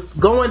it was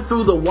going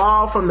through the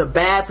wall from the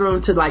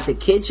bathroom to like the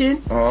kitchen.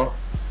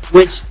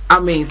 Which,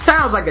 I mean,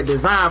 sounds like a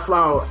design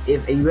flaw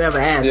if you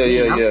ever ask me.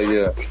 Yeah.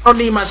 I don't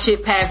need my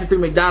shit passing through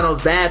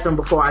McDonald's bathroom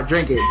before I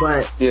drink it,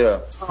 but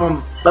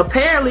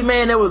apparently,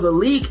 man, there was a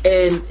leak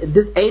and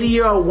this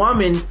 80-year-old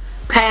woman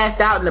passed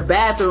out in the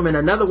bathroom and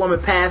another woman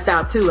passed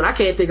out too, and I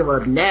can't think of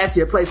a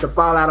nastier place to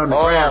fall out on the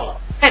ground.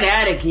 Say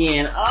that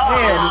again.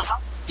 Man,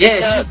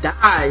 yeah, she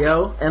died,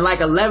 yo. And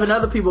like 11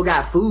 other people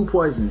got food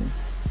poisoning.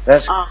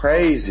 That's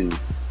crazy.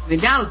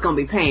 McDonald's gonna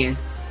be paying.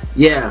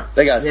 Yeah.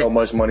 They got so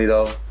much money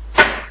though.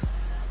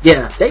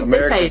 Yeah, they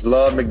Americans pay.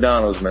 love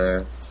McDonald's,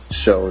 man.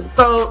 So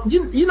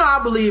you know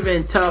I believe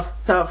in tough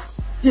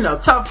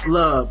tough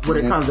love when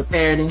it comes to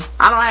parenting.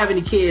 I don't have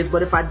any kids,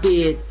 but if I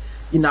did,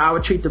 I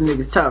would treat them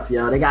niggas tough,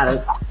 yo. They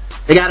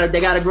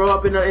gotta grow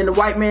up in the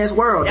white man's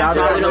world. Yeah.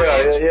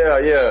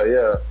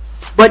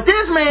 But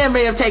this man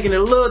may have taken it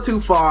a little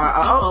too far.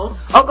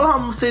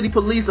 Oklahoma City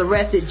police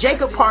arrested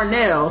Jacob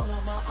Parnell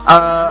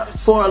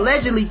for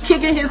allegedly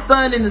kicking his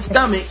son in the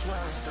stomach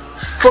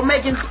for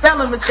making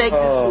spelling mistakes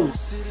in school.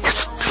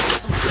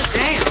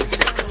 Damn.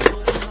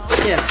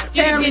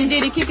 Yeah.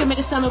 Did he kick him in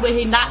the stomach with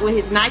his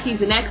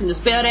Nikes and asked him to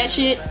spell that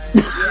shit?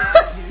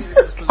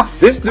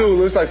 This dude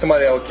looks like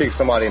somebody that would kick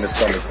somebody in the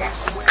stomach.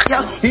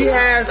 He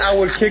has "I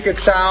would kick a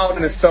child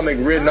in the stomach"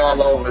 written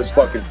all over his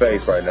fucking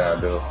face right now,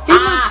 dude.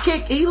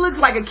 He looks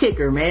like a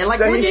kicker, man.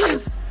 Like he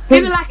looks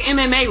like an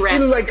MMA He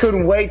wrestler. looks like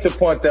couldn't wait to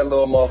punch that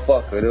little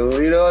motherfucker,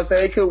 dude. You know what I'm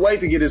saying? He couldn't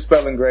wait to get his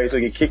spelling grade so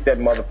he could kick that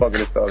motherfucker in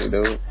the stomach,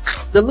 dude.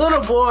 The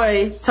little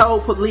boy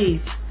told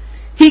police,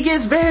 "He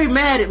gets very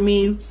mad at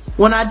me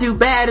when I do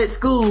bad at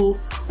school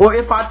or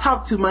if I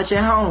talk too much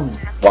at home."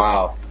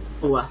 Wow.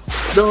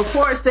 The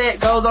report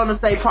goes on to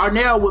say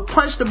Parnell would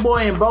punch the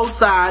boy in both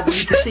sides, and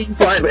you can see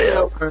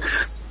Parnell.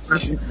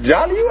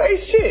 Johnny, you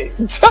ain't shit.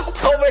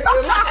 Johnny over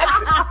here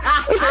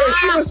laughing.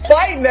 She was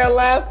fighting that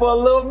laugh for a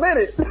little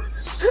minute.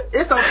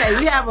 It's okay.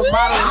 We have a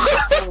motto on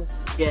our show.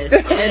 Yes.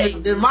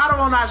 And the motto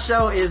on our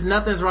show is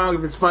 "Nothing's wrong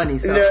if it's funny."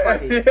 So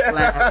fuck it.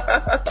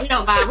 Laugh. We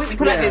don't mind. We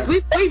put like this.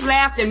 We've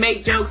laughed and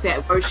made jokes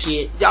at worse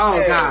shit.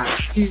 Oh God.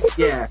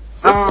 Yeah.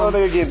 This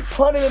nigga getting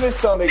punched in his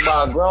stomach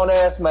by a grown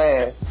ass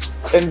man,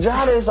 and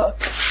Johnny's like,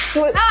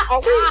 "Do I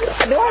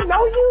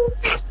know you?"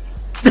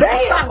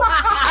 Damn!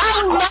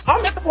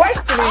 I'm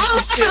questioning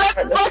this shit. That's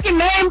the fucking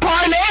name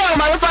Parnell,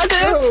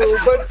 motherfucker. Dude,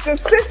 but the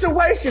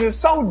situation is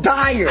so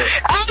dire.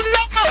 I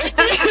know.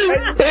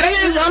 It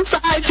is. I'm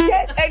sorry.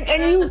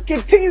 And you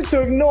continue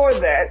to ignore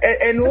that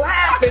and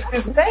laugh at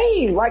this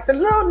name like the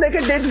little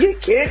nigga didn't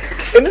get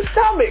kicked in the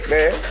stomach,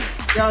 man.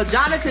 Yo,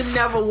 Johnny could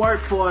never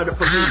work for the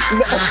police.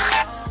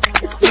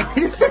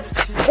 It's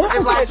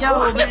like,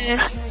 yo, man.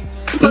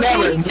 I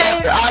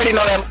already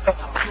know that.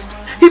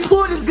 He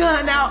pulled his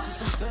gun out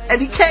and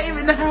he came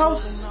in the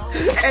house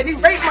and he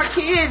raped my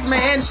kids,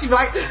 man. She's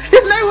like,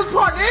 his name was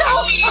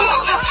Parnell.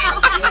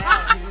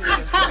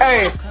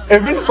 Hey,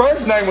 if his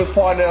first name was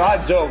Parnell,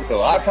 I'd joke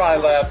though. I'd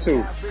probably laugh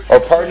too. Or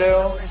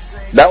Parnell,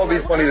 that would be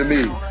funny to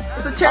me.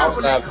 It's a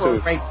terrible name for a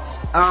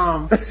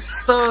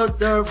rapist. So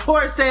the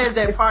report says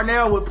that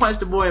Parnell would punch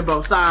the boy in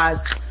both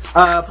sides.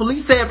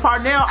 Police said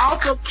Parnell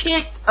also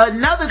kicked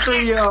another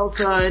 3-year-old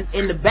son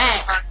in the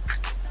back,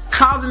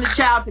 causing the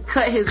child to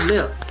cut his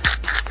lip.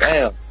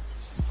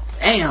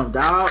 Damn,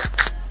 dog.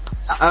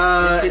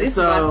 This is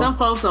why some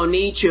folks don't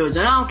need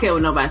children. I don't care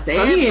what nobody say.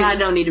 Everybody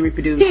don't need to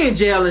reproduce. He in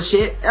jail and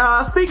shit.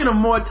 Speaking of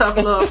more tough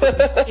love for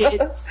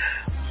kids,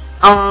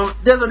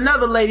 there's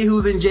another lady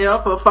who's in jail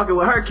for fucking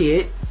with her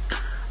kid.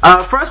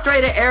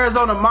 Frustrated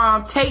Arizona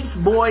mom takes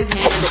boy's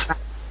hand.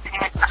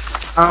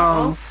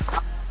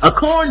 A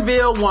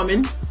Cornville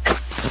woman,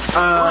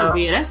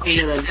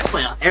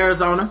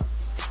 Arizona.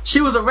 She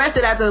was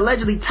arrested after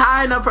allegedly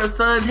tying up her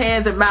son's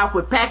hands and mouth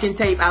with packing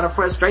tape out of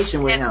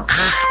frustration with him.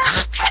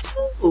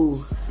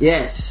 Ooh,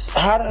 yes.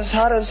 How does,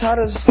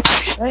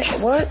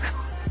 what?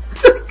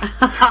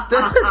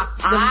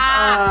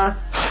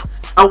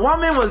 A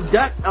woman was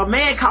a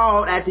man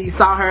called after he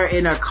saw her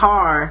in her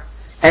car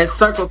at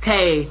Circle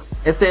K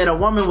and said a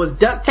woman was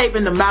duct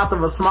taping the mouth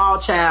of a small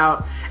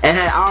child and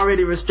had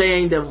already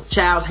restrained the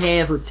child's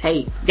hands with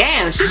tape.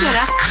 Damn, she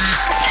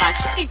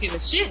didn't give a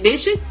shit, did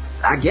she?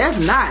 I guess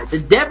not. The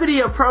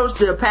deputy approached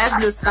the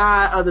passenger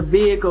side of the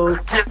vehicle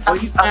where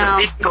he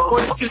found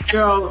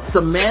 42-year-old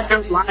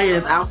Samantha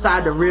Lyons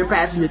outside the rear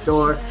passenger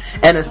door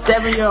and a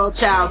 7-year-old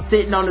child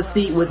sitting on the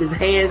seat with his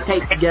hands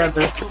taped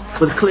together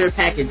with clear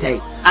packing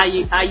tape. Are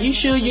you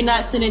sure you're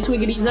not sending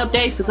Twiggy these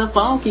updates? Cause her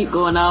phone keep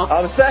going off.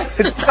 I'm saying,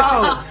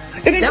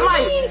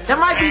 that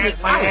might be the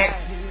fight.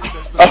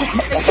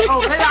 Maybe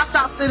I'll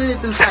stop sending it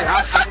through Skype.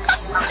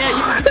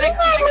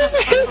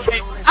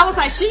 I was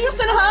like, she used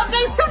to send her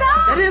updates too,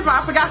 dog? That is, I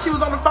forgot she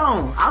was on the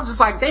phone. I was just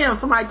like, damn,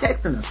 somebody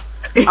texting her.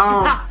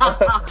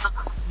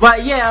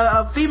 But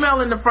yeah, a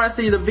female in the front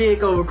seat of the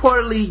vehicle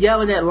reportedly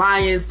yelling at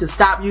Lyons to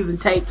stop using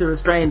tape to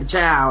restrain the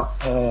child.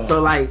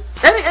 So like,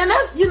 and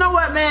that's, you know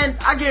what, man,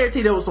 I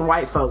guarantee there was some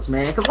white folks,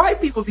 man, cause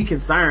white people be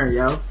concerned,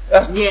 yo.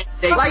 Yeah.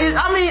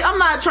 I'm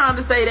not trying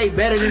to say they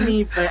better than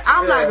me, but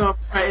I'm not gonna,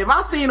 if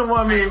I seen a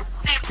woman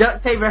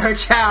duct taping her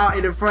child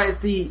in the front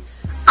seat,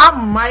 I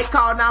might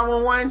call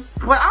 911,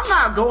 but I'm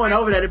not going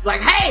over there to be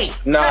like, hey!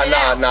 Nah,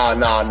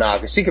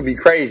 cause she could be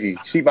crazy.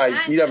 She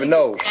might, you never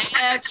know.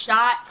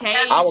 Shot,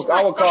 tape. I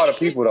would call the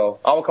people though.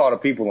 I would call the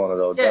people on it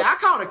though. Yeah, I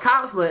called the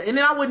cops, and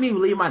then I wouldn't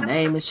even leave my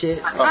name and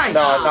shit.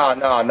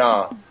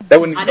 No. They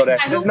wouldn't even know that.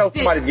 Just know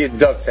somebody's getting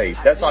duct tape.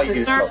 That's all you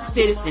need to know.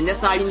 Citizen,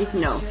 that's all you need to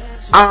know.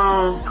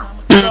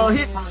 So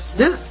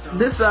this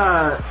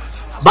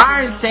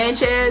Byron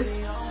Sanchez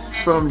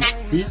from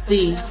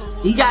DC,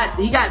 he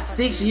got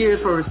 6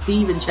 years for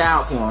receiving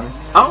child porn.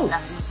 Oh.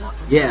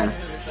 Yeah.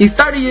 He's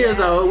 30 years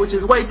old, which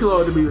is way too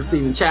old to be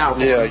receiving child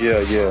porn.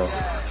 Yeah.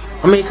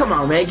 I mean, come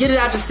on, man. Get it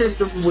out your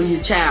system when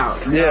you're a child.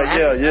 Yeah.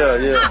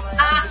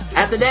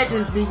 After that,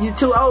 you're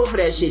too old for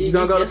that shit. You're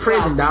gonna go to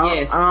prison, dog.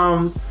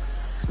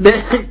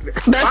 Yes.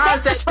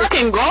 That's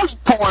fucking gross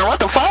porn. What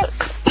the fuck?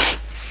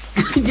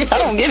 I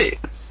don't get it.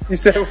 You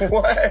said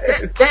what?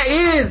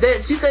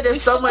 She said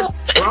there's so much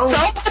grown.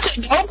 So much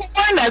adult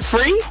porn that's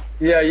free?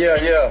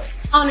 Yeah.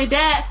 Only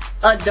that,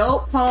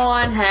 adult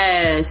porn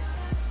has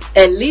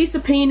at least a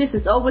penis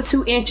that's over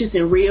 2 inches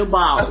and real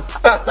balls.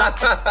 And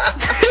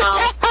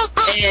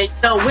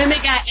women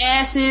got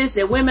asses,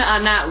 and women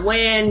are not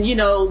wearing,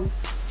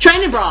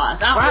 training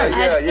bras.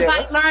 Has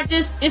anybody learned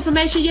this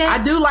information yet? I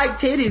do like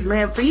titties,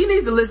 man. But you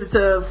need to listen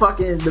to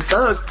fucking the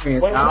Thug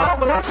Friends. When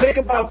I think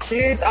about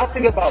kids, I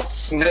think about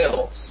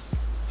snails.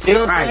 You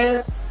know what I'm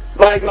saying?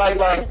 Like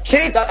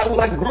kids, I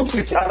like groups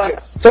of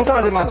kids.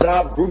 Sometimes in my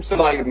job, groups of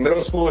like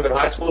middle schoolers and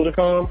high schoolers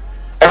come.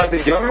 And like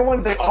the younger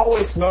ones, they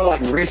always smell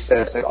like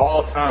recess at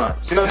all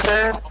times. You know what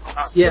I'm saying?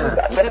 Yeah.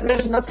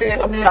 There's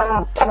nothing. I mean,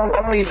 I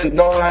don't even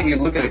know how you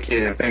look at a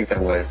kid and think that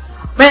way.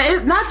 Man,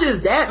 it's not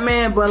just that,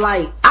 man, but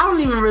like, I don't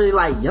even really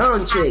like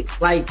young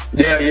chicks. Like,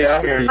 yeah,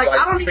 I hear you. Like,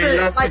 I don't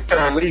even like.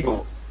 They're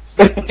illegal.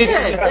 Yeah,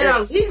 they're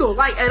illegal.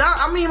 Like, and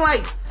I mean,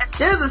 like,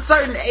 there's a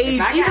certain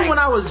age. Even when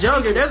I was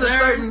younger, there's a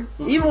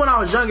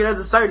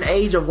certain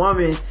age of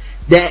woman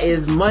that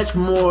is much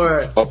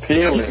more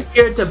appealing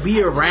easier to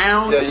be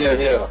around.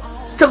 Yeah.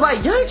 Cause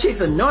like young chicks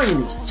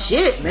annoying as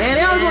shit, man.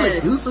 They always want to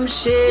do some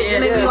shit,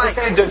 and they be like,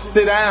 they can't just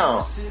sit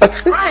down.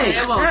 Right? They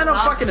have no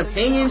fucking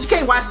opinions. You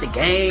can't watch the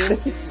game.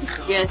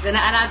 Yes, and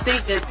I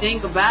think the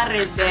thing about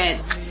it is that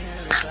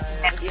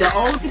the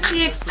older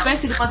chicks,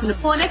 especially the ones in the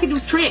porn, they can do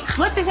tricks.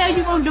 What the hell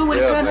you gonna do with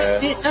a girl that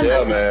did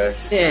man.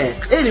 Yeah.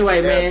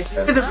 Anyway, man,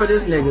 listen for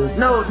this nigga.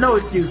 No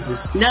excuses.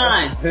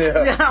 None.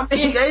 Yeah. I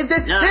mean,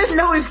 there's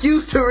no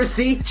excuse to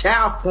receive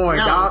child porn,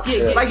 dog.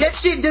 Like that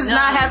shit does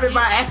not happen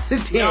by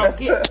accident.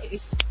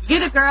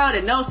 Get a girl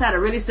that knows how to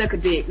really suck a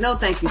dick. No,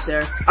 thank you,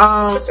 sir.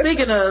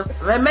 Speaking of,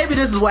 maybe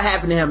this is what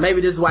happened to him.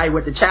 Maybe this is why he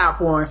went to child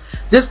porn.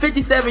 This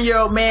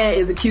 57-year-old man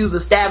is accused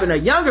of stabbing a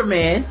younger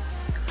man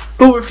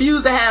who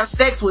refused to have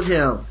sex with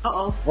him.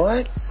 Uh-oh.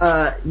 What?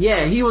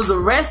 Yeah, he was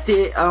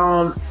arrested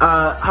hold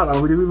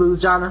on, did we lose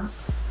Jonna?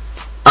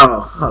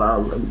 Oh, hold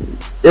on.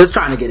 It was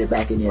trying to get it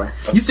back in here.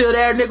 You still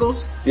there,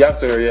 Nichols? Yeah, I'm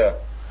still here,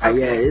 yeah.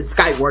 Yeah, it's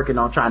Skype working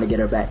on trying to get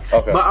her back.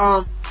 Okay.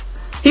 But,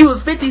 he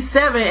was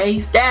 57 and he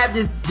stabbed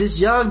this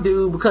young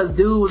dude because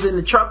dude was in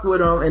the truck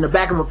with him in the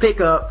back of a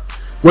pickup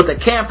with a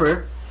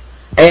camper.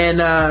 And,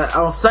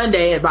 on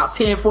Sunday at about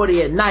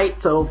 10:40 at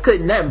night, so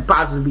couldn't nothing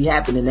possibly be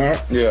happening there.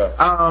 Yeah.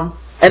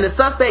 And the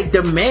suspect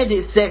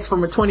demanded sex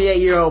from a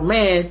 28-year-old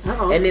man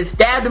and then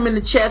stabbed him in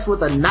the chest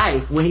with a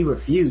knife when he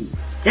refused.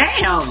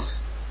 Damn!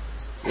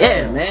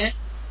 Yeah, man.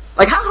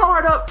 Like, how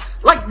hard up,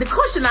 like, the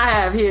question I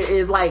have here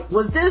is, like,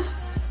 was this,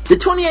 the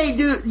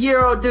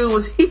 28-year-old dude,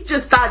 was he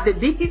just did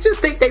he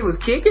just think they was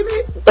kicking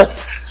it?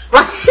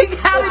 Like,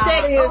 how did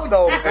that go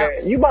down? Man,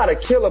 you about to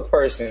kill a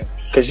person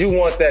because you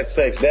want that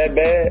sex that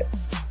bad?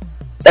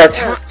 At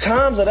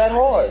times are that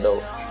hard,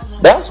 though.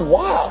 That's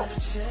wild.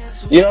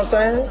 You know what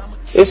I'm saying?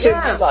 It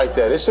shouldn't be like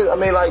that. It should, I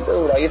mean, like,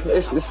 dude, like,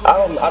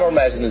 I don't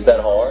imagine it's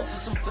that hard.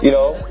 You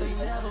know?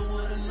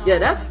 Yeah,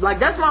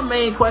 that's my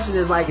main question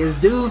is like, is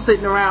dude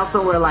sitting around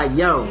somewhere like,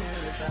 yo,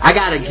 I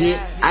gotta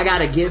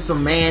get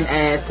some man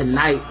ass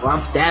tonight or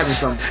I'm stabbing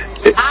something.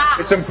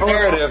 It's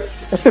imperative.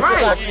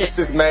 Right. I get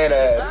this man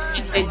ass.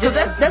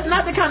 That's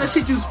not the kind of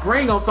shit you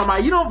spring on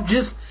somebody. You don't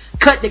just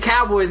cut the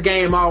Cowboys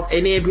game off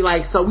and then be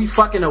like, so we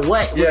fucking a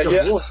what with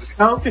your boy?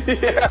 No?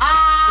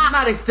 It's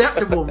not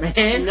acceptable,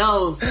 man.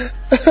 No.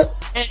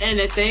 And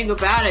the thing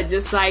about it,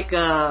 just like,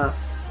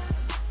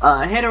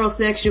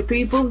 heterosexual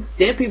people,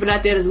 there are people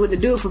out there that's willing to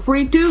do it for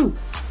free too.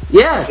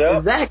 Yeah.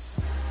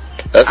 Exactly.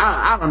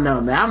 I don't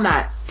know,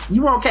 man.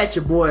 You won't catch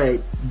your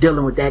boy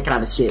dealing with that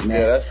kind of shit,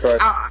 man. Yeah, that's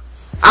correct.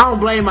 I don't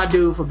blame my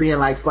dude for being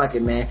like, fuck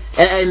it, man.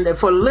 And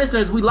for the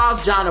listeners, we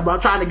lost Jonna, but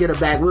I'm trying to get her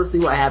back. We'll see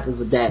what happens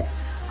with that.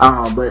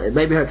 But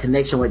maybe her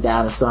connection went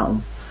down or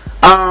something.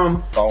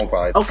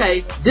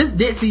 Okay, this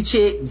ditzy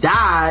chick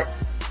died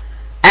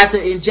after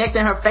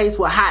injecting her face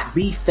with hot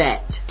beef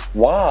fat.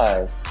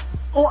 Why?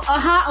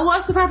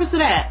 What's the purpose of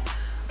that?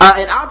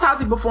 An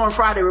autopsy performed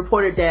Friday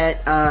reported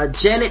that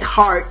Janet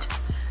Hart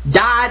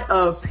died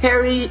of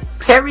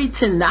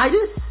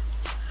peritonitis,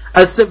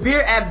 a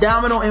severe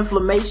abdominal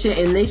inflammation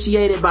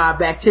initiated by a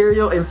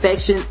bacterial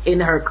infection in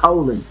her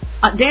colon.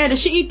 Damn, did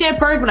she eat that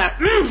burger? Like,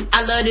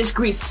 I love this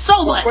grease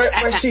so much.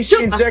 She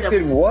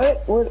injected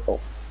what?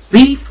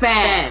 Beef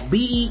fat.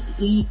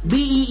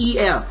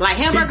 B-E-E-F. Like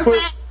hamburger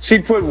fat? She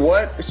put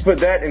what? She put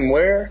that in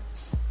where?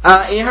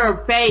 In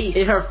her face.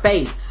 In her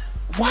face.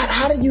 What?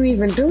 How did you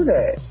even do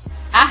that?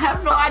 I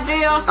have no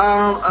idea.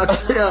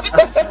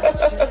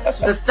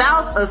 A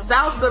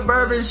South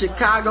suburban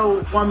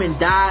Chicago woman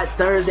died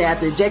Thursday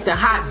after injecting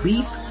hot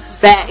beef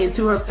fat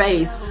into her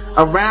face,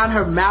 around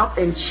her mouth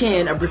and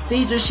chin, a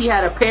procedure she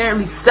had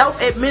apparently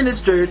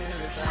self-administered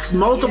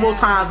multiple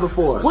times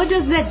before. What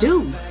does that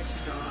do?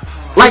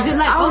 Like, Is it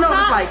like I don't know if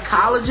it's Botox? like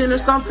collagen or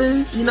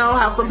something. You know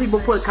how some people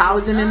put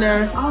collagen in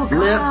their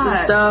lips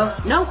and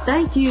stuff? No,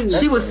 thank you.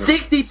 She was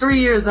 63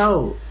 years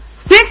old.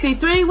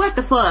 63? What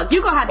the fuck?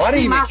 You gonna have to Why do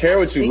see you even my care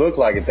what you look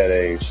like at that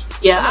age?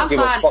 Yeah, I don't I'm give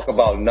a sorry. fuck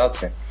about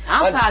nothing.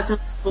 I'm sorry to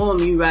inform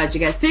you, Roger.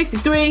 You got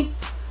 63?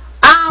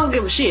 I don't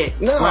give a shit.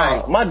 No,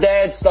 Right. my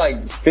dad's like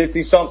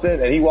 50 something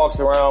and he walks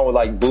around with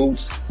like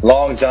boots,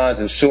 long johns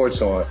and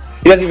shorts on.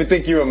 He doesn't even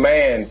think you're a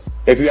man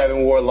if you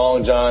haven't worn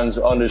long johns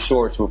under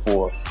shorts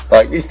before.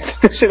 Like, this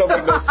shit don't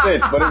make no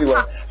sense. But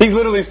anyway, he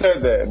literally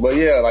said that. But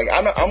yeah, like,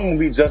 I'm gonna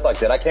be just like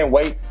that. I can't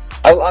wait.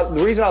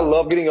 The reason I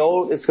love getting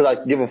old is cause I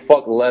give a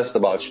fuck less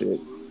about shit.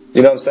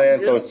 You know what I'm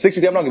saying? So at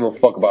 60, I'm not giving a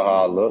fuck about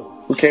how I look.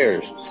 Who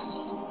cares?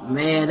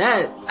 Man,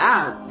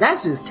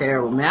 that's just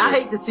terrible, man. I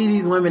hate to see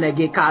these women that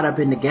get caught up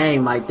in the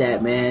game like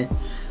that, man.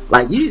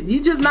 Like,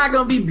 you just not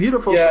gonna be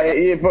beautiful.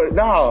 Yeah, but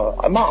no,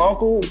 my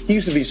uncle, he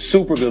used to be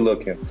super good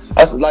looking.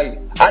 I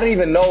didn't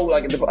even know,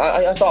 like,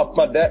 I saw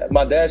my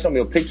dad showed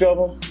me a picture of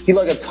him. He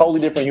like a totally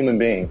different human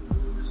being.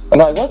 I'm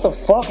like, what the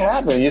fuck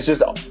happened? It's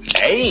just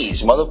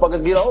age.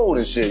 Motherfuckers get old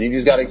and shit. You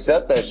just gotta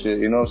accept that shit,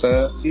 you know what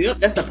I'm saying? Yep,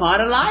 that's a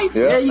part of life.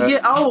 Yeah, you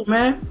get old,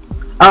 man.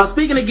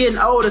 Speaking of getting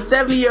old, a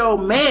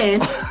 70-year-old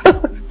man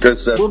Good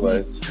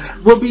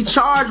segue. will be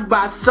charged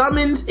by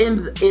summons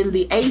in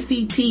the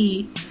ACT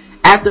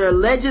after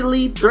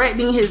allegedly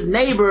threatening his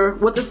neighbor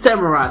with a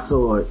samurai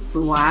sword.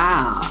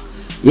 Wow.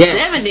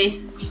 Yeah.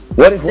 70?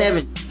 What if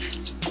 70.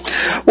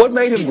 What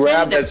made him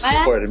grab the that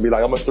fact- sword and be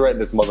like, I'm gonna threaten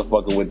this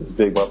motherfucker with this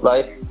big motherfucker?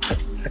 Like,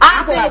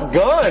 people have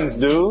guns,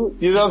 dude.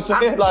 You know what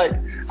I'm saying? Like,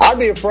 I'd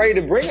be afraid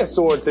to bring a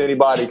sword to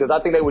anybody because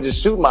I think they would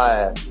just shoot my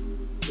ass.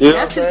 You know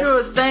That's what if I'm you're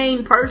a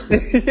sane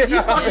person.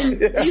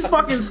 Yeah. These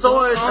fucking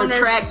swords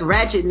attract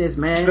ratchetness,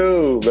 man.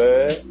 Dude,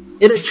 man.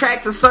 It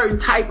attracts a certain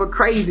type of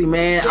crazy,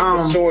 man.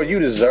 Sword, you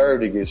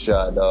deserve to get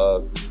shot,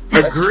 dog.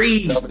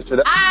 Agreed. You know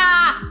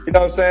what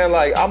I'm saying?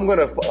 Like,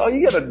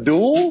 you got a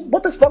duel?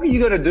 What the fuck are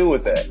you gonna do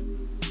with that?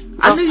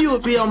 I knew you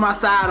would be on my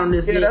side on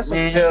this, Nick,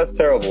 man. Yeah, that's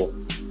terrible.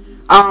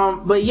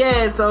 But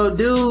yeah, so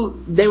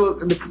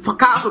the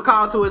cops were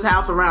called to his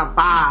house around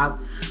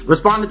 5,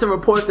 responding to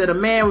reports that a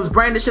man was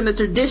brandishing a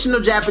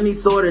traditional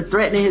Japanese sword and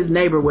threatening his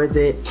neighbor with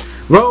it.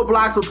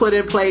 Roadblocks were put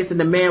in place and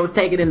the man was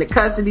taken into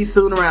custody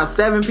soon around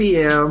 7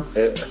 p.m.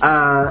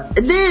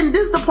 And then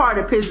this is the part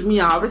that pisses me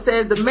off. It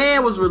says the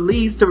man was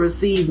released to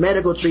receive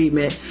medical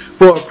treatment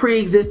for a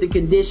pre-existing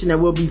condition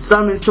and will be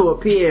summoned to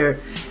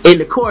appear in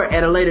the court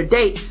at a later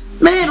date.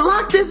 Man,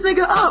 lock this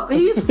nigga up.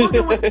 He's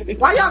fucking.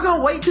 Why y'all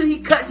gonna wait till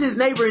he cuts his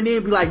neighbor and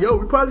then be like, yo,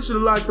 we probably should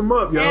have locked him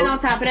up, yo? And on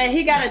top of that,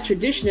 he got a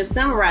traditional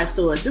samurai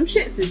sword. Them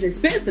shits is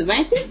expensive,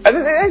 ain't it? I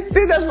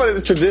think that's what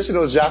the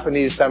traditional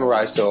Japanese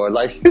samurai sword.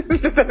 Like,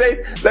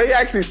 they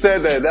actually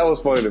said that. That was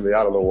funny to me.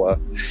 I don't know why.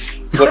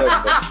 But,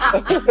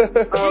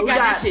 He got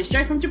that shit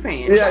straight from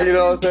Japan. yeah, you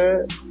know what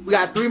I'm saying? We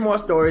got 3 more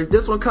stories.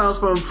 This one comes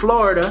from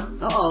Florida.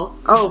 Uh-oh.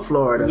 Oh,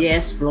 Florida.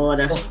 Yes,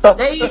 Florida.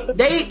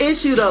 They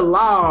issued a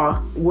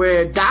law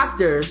where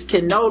doctors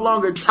can no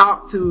longer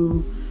talk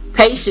to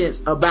patients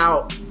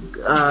about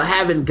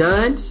having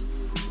guns.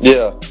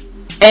 Yeah.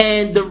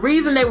 And the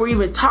reason they were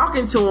even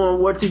talking to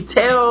them were to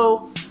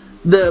tell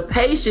the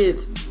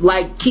patients,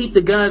 like, keep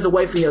the guns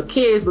away from your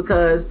kids,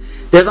 because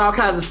there's all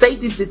kinds of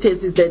safety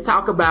statistics that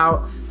talk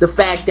about the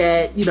fact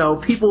that, you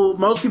know,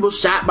 most people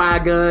shot by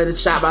a gun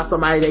is shot by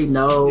somebody they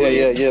know.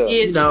 Yeah.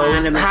 You know,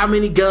 how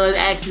many gun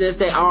accidents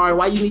there are and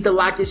why you need to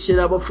lock this shit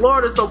up. But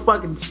Florida's so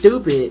fucking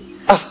stupid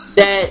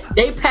that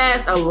they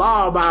passed a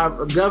law by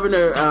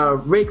Governor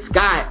Rick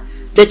Scott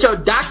that your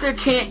doctor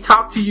can't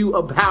talk to you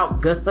about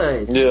guns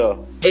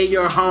in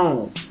your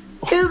home.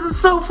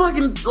 It's so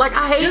fucking, like,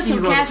 I hate these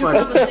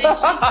motherfuckers.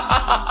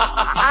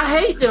 I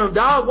hate them,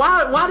 dog.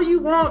 Why do you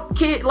want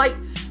kids, like,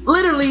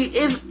 literally,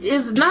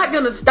 it's not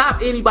gonna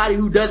stop anybody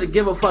who doesn't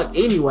give a fuck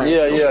anyway.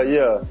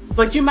 Yeah.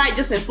 But you might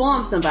just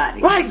inform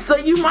somebody. Right, so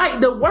you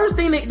might, the worst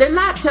thing, they're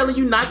not telling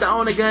you not to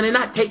own a gun, they're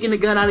not taking the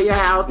gun out of your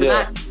house, they're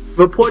not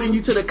reporting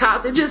you to the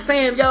cops, they're just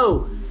saying,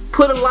 yo,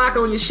 put a lock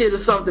on your shit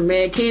or something,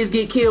 man. Kids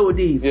get killed with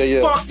these.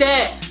 Fuck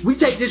that. We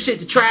take this shit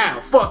to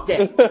trial. Fuck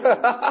that.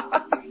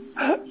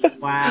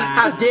 Wow.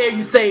 How dare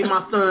you save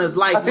my son's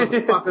life,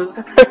 motherfucker.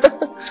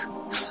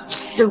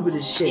 Stupid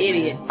as shit.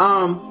 Idiot.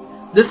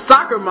 The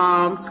soccer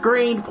mom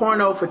screened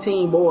porno for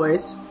teen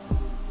boys.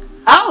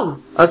 Oh!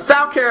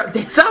 South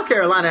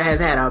Carolina has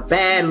had a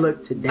bad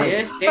look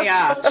today. Yes, they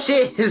are.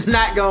 Shit is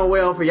not going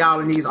well for y'all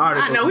in these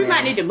articles. I know, we man.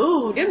 might need to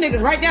move. Them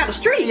niggas right down the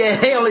street. Yeah,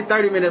 they only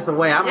 30 minutes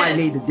away. I might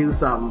need to do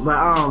something. But,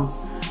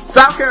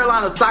 South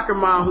Carolina soccer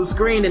mom who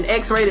screened an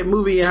X-rated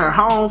movie in her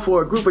home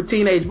for a group of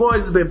teenage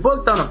boys has been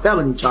booked on a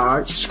felony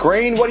charge.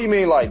 Screened? What do you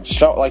mean, like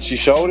she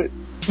showed it?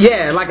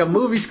 Yeah, like a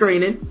movie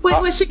screening. Wait,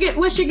 what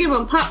she give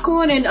them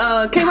popcorn and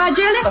KY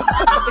jelly?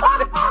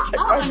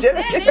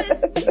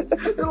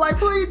 They're like,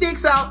 pull your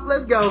dicks out,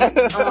 let's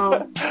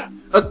go.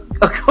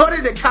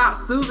 According to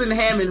cop Susan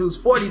Hammond, who's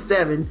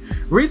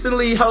 47,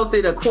 recently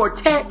hosted a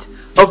quartet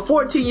of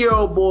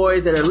 14-year-old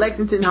boys at a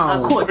Lexington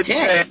home. A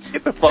quartet? They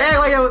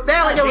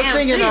were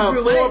singing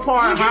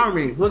four-part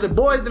harmony. Was it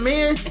Boys to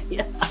Men?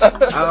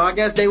 Oh, I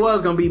guess they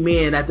was gonna be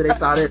men after they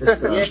saw this.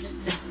 So.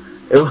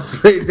 It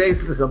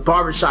was a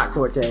barbershop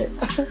quartet.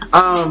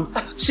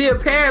 She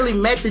apparently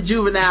met the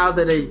juveniles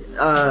at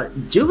a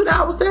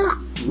juvenile was there?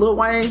 Lil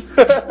Wayne?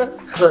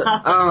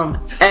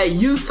 At a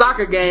youth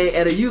soccer game.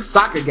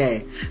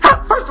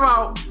 First of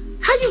all,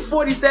 how you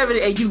 47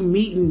 and you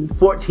meeting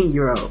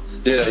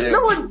 14-year-olds? Yeah.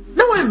 No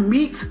one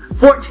meets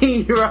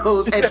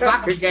 14-year-olds at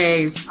soccer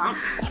games. How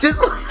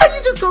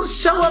you just gonna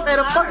show up at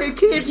a fucking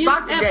kid's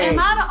soccer game? Am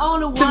I the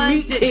only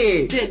one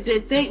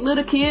that think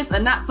little kids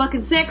are not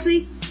fucking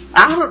sexy?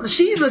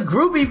 She's a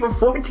groupie for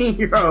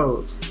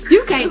 14-year-olds.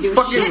 You can't do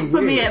shit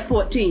for me at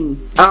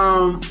 14.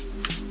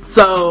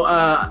 So,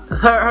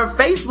 her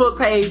Facebook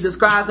page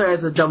describes her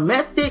as a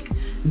domestic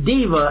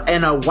diva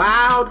and a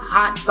wild,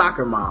 hot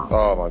soccer mom.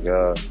 Oh my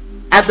god.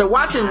 After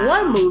watching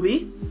one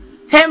movie,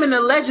 Hammond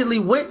allegedly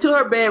went to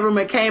her bedroom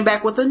and came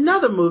back with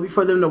another movie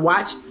for them to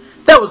watch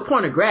that was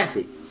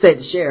pornographic, said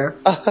the sheriff.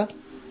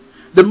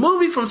 The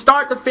movie from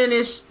start to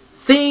finish,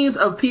 scenes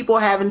of people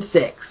having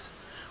sex.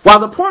 While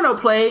the porno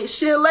played,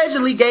 she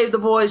allegedly gave the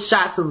boys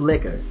shots of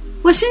liquor.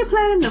 Was she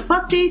planning to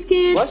fuck these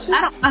kids?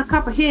 I don't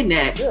comprehend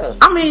that. Yeah.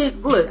 I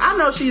mean, look, I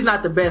know she's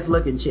not the best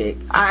looking chick.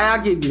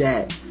 I'll give you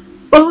that.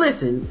 But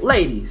listen,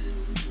 ladies,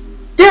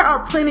 there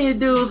are plenty of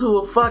dudes who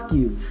will fuck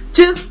you.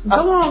 Just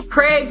go on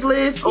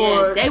Craigslist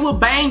or... they will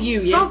bang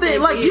you.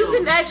 Something, you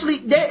can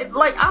actually...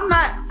 I'm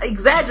not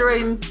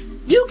exaggerating.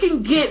 You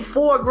can get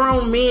 4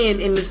 grown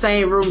men in the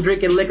same room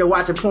drinking liquor,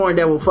 watching porn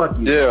that will fuck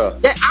you. Yeah.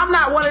 I'm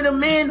not one of them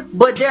men,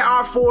 but there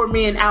are 4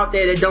 men out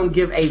there that don't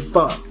give a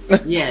fuck.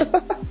 Yes.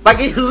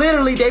 It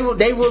literally, they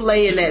will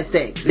lay in that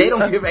sex. They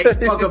don't give a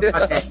fuck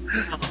about that.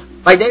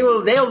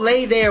 They'll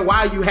lay there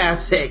while you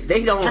have sex. I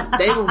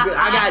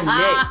got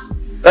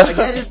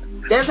next.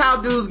 That's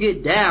how dudes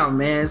get down,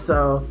 man.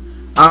 So,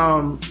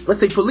 let's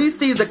see. Police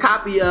seized a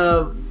copy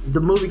of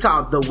the movie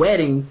called The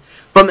Wedding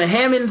from the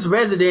Hammond's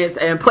residence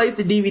and placed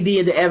the DVD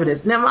into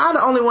evidence. Now, am I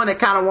the only one that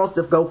kind of wants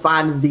to go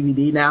find this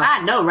DVD now?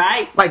 I know,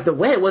 right? The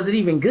wedding, was it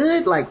even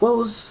good? What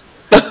was...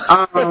 Did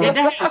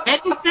they have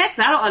wedding sex?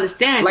 I don't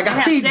understand. Did they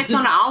have sex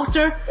on the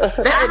altar?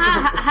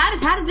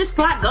 How did this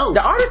plot go?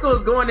 The article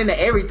is going into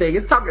everything.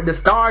 It's talking. The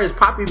star is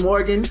Poppy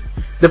Morgan.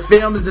 The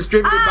film is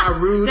distributed by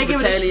Rude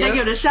Britannia. They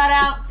give it a shout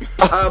out.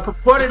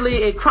 Purportedly,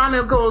 it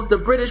chronicles the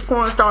British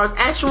porn star's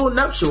actual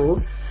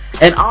nuptials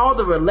and all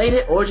the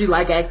related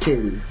orgy-like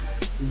activities.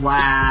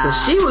 Wow. So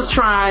she was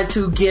trying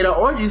to get an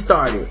orgy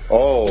started.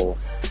 Oh.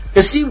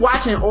 Cause she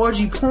watching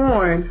orgy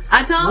porn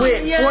with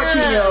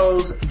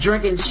 14-year-olds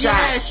drinking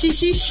shots.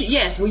 Yeah,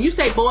 yes. When you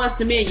say boys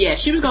to men,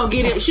 yes, she was gonna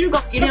get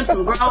him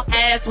some grown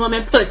ass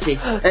woman pussy.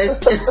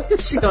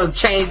 She gonna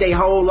change their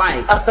whole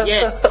life.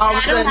 Yes. All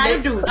of a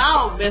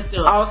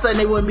sudden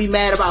they wouldn't be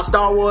mad about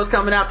Star Wars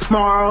coming out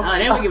tomorrow.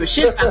 They wouldn't give a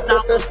shit about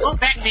Star Wars or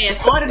Batman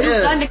or the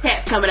new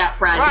Thundercats coming out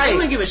Friday. Right. They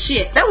wouldn't give a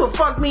shit. That would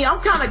fuck me. I'm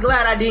kind of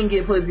glad I didn't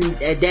get pussy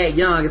at that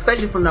young,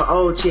 especially from the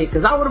old chick,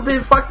 cause I would have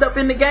been fucked up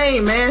in the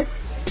game, man.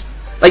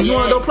 You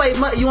wanna go play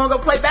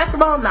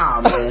basketball?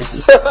 Nah, man.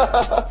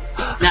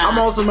 I'm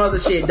on some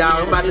other shit, dog.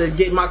 I'm about to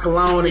get my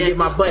cologne and get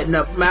my button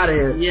up. I'm out of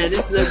here. Yeah,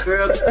 this little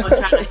girl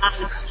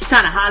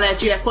trying to holler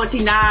at you at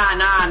 14.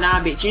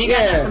 Nah, bitch. You ain't got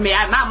that for me.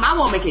 My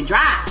woman can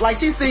drive.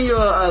 She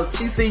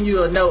send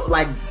you a note,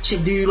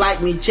 do you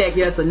like me? Check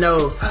yes or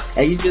no.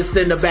 And you just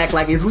send her back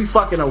is we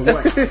fucking or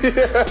what?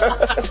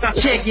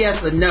 Check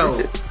yes or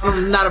no.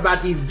 I'm not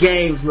about these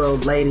games, little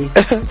lady.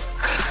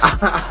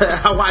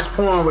 I watch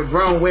porn with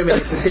grown women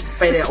that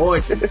participate in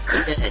orgies.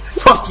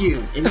 Fuck you.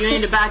 If you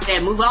ain't about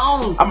that, move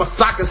on. I'm a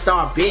soccer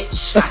star,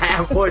 bitch. I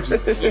have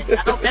orgies.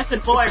 That's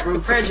the boardroom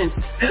virgins.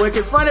 When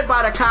confronted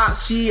by the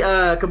cops, she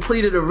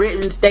completed a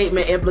written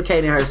statement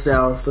implicating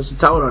herself, so she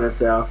told on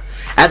herself.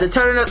 After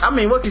turning up,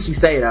 what can she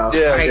say though?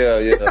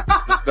 Yeah.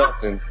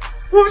 Nothing.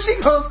 What was she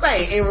gonna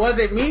say? It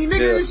wasn't me,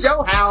 nigga. It's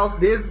your house.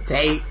 This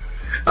tape.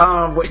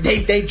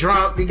 They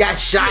drunk. They got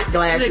shot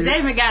glasses. Look, they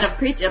even got a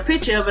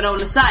picture of it on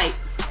the site.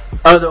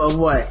 Of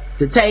what?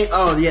 The tape?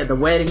 Oh yeah, the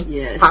wedding.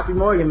 Yes. Poppy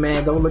Morgan,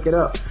 man, go look it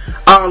up.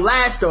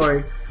 Last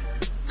story.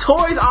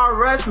 Toys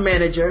R Us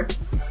manager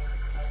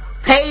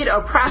paid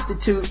a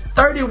prostitute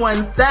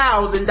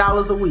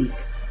 $31,000 a week.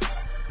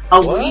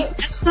 A week?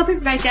 Some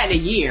people make that in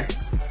a year.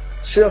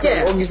 Shit,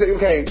 yeah. You say,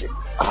 okay,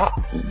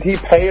 he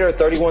paid her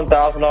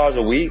 $31,000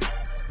 a week?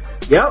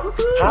 Yep.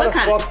 How the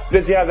fuck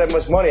did you have that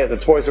much money as a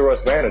Toys R Us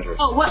manager?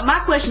 Oh, my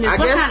question is,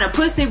 what kind of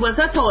pussy was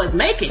her toys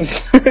making?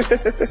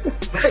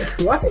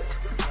 What?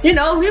 You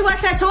know, we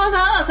watched that Toys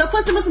R Us. Her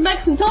pussy must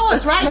make some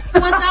toys, right?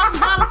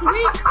 $1,000 a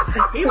week.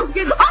 He was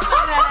getting something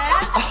out of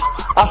that ass.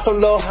 I don't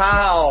know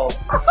how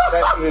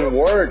that even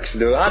works,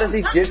 dude. How does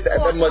he get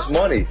that much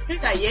money?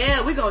 He's like,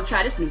 yeah, we're gonna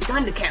try this new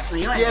Thundercats on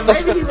your ass. Yeah,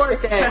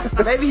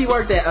 maybe he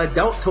worked at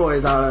adult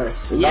Toys R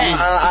Us.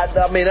 Yeah.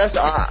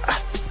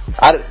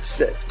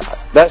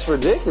 That's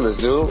ridiculous,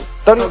 dude.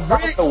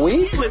 $30 a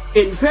week? He was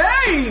getting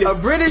paid. A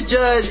British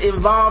judge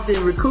involved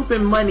in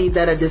recouping money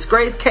that a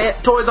disgraced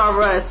Toys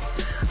R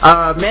Us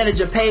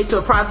manager paid to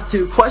a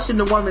prostitute questioned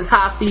the woman's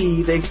high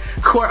fees in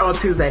court on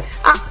Tuesday.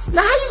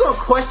 Now, how you gonna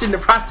question the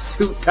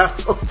prostitute, though?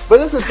 But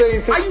this is the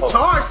thing, too. How you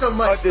charge so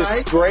much, A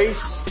right? disgraced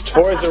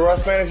Toys R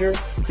Us manager?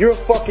 You're a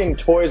fucking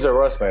Toys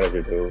R Us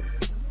manager, dude.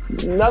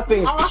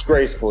 Nothing's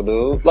disgraceful,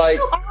 dude. Like,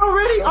 You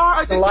already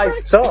are a disgrace. life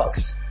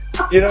sucks.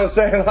 You know what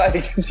I'm saying?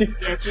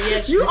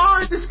 Like, You are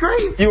a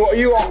disgrace. you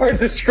are a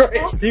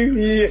disgrace.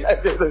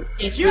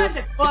 If you at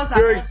the Toys R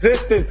Your Us,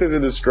 existence is a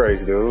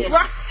disgrace, dude.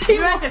 if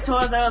you at the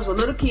Toys R Us where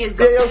little kids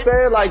go, You know what I'm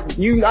saying? Like,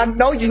 I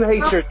know you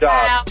hate your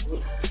job.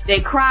 they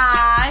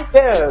cry,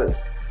 Yeah.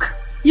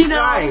 you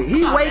know. Right.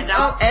 He Oh, wakes man,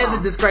 up as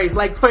a disgrace.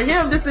 Like, for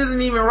him, this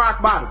isn't even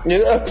rock bottom. You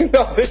know,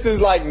 no, this is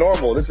like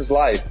normal. This is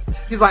life.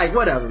 He's like,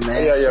 whatever,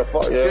 man. Yeah,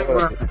 fuck,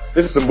 yeah.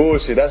 This is some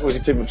bullshit. That's what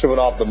he's tripping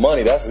off the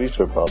money. That's what he's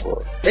tripping off for.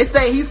 They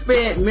say he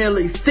spent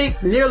nearly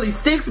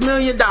 $6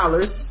 million,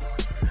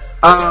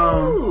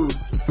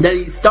 that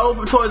he stole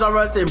from Toys R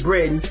Us in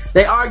Britain.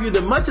 They argue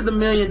that much of the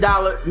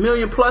 $1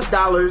 million plus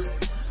dollars,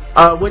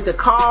 went to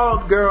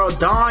called girl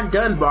Dawn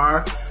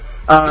Dunbar.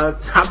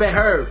 I bet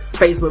her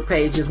Facebook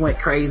page just went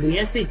crazy.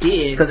 Yes, it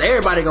did. Cause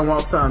everybody gonna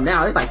want something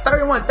now. It's like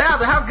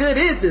 31,000. How good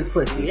is this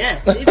pussy?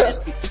 Yes, it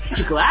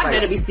is. I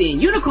better be seeing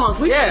unicorns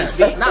with Yeah. this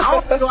bitch. Not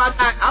only do I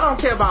don't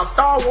care about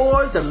Star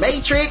Wars, The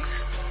Matrix,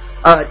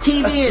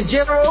 TV in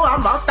general.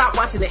 I'll stop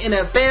watching the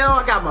NFL.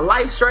 I got my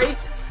life straight.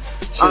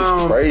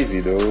 Shit's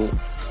crazy, dude.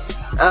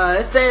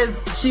 It says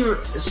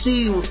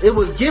it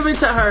was given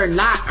to her,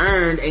 not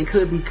earned, and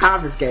could be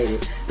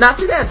confiscated. Now,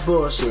 see, that's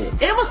bullshit.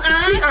 It was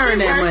earned. She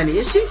earned that money.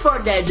 If she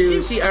fucked that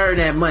dude, she earned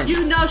that money.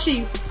 You know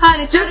she,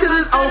 honey, Just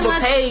because it's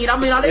overpaid. I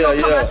mean, are they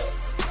gonna come out?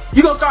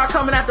 You gonna start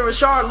coming after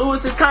Rashard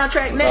Lewis's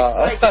contract next?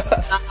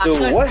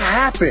 Dude, what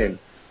happened?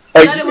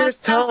 A year's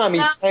time,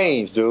 he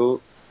changed,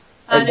 dude.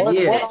 Like one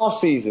off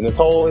season, his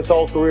whole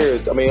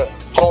career. I mean,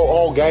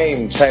 whole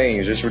game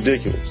changed. It's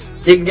ridiculous.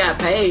 He got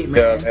paid,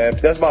 man. Yeah, man.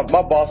 That's my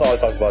boss always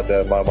talks about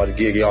that. My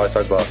gig, he always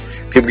talks about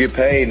people get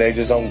paid and they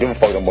just don't give a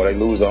fuck no more. They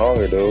lose the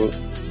hunger, dude.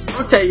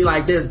 I'll tell you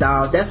like this,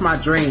 dog. That's my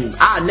dream.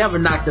 I never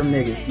knock them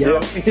niggas,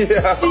 yo.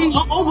 Yeah. Please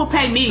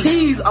overpay me.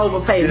 Please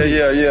overpay me.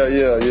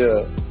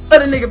 Yeah.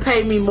 Let a nigga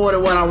pay me more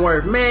than what I'm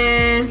worth,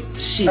 man.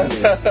 Shit.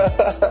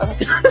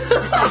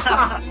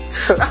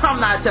 I'm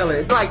not telling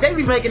it. Like, they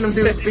be making them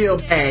dudes feel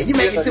bad. You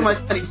making too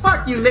much money.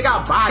 Fuck you, nigga.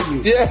 I'll buy you.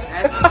 Yeah.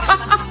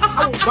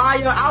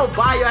 I'll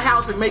buy your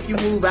house and make you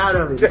move out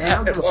of it, man. I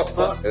don't give a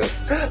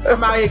fuck.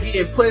 I'm out here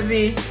getting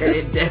pussy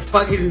and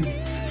fucking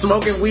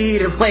smoking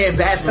weed and playing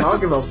basketball. I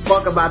don't give a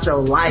fuck about your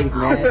life,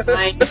 man.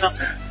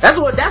 That's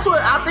what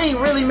I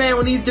think really, man,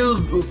 when these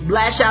dudes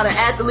lash out at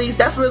athletes,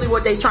 that's really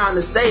what they trying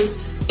to say.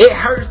 It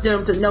hurts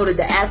them to know that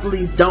the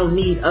athletes don't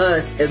need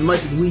us as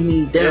much as we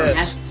need them. Yeah.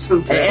 That's true.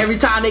 And every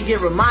time they get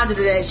reminded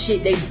of that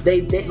shit, they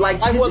like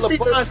what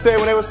LeBron said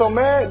when they were so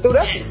mad. Dude,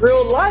 that's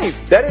real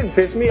life. That didn't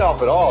piss me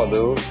off at all,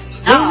 dude. Me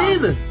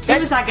neither. It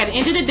was like at the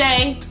end of the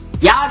day,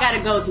 y'all gotta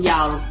go to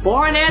y'all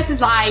boring ass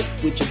life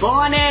with your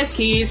boring ass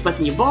kids,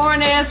 fucking your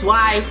boring ass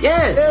wife,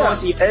 going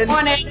to your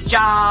boring ass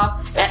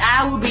job, and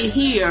I will be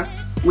here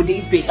with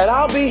these bitches. And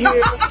I'll be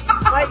here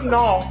fighting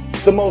off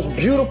the most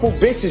beautiful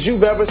bitches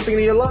you've ever seen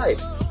in your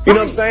life. You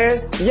know what I'm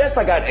saying? Yes,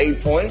 I got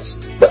 8 points,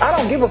 but I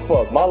don't give a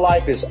fuck. My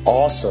life is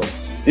awesome.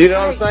 You know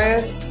what I'm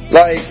saying?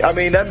 Like, I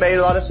mean, that made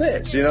a lot of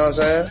sense. You know what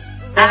I'm saying?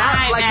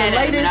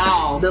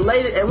 And the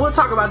latest, and we'll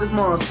talk about this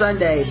more on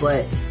Sunday,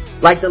 but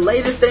like the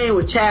latest thing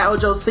with Chad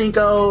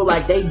Ochocinco,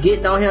 like they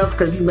getting on him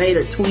because he made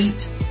a tweet,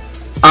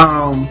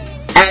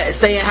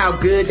 saying how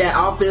good that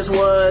offense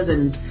was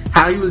and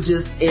how he was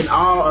just in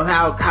awe of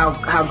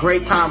how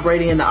great Tom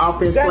Brady and the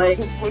offense played.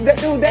 And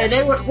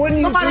they wouldn't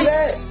you do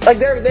that? Like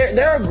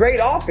they're a great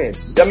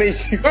offense. I mean,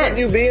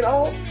 you being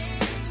on.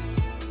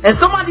 And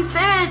somebody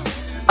said,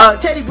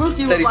 Teddy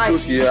Bruschi was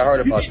like, yeah, I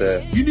heard about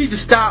that. You need to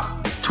stop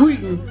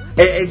tweeting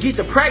and get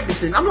to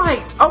practicing. I'm like,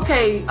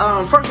 okay,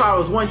 first of all, it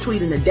was one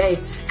tweet in a day.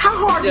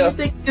 How hard do you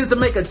think it is to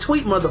make a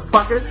tweet,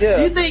 motherfucker?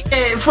 Do you think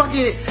that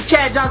fucking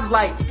Chad Johnson's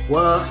like,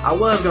 well, I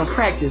was gonna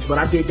practice, but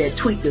I did that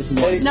tweet this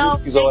morning. No,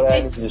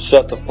 just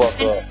shut the fuck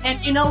up. And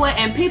you know what?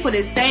 And people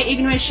that say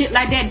ignorant shit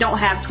like that don't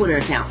have Twitter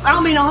accounts. I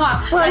don't mean no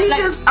harm. Well, he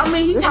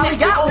probably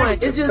got one.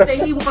 It's just that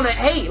he wanna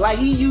hate. Like,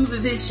 he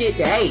uses his shit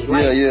to hate.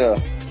 Like, yeah.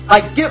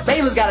 Like, Skip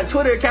Bayless got a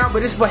Twitter account,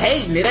 but it's for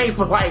hating. It ain't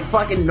for, like,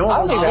 fucking normal. I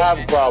don't even have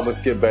a problem with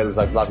Skip Bayless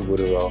like a lot of people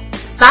do, though.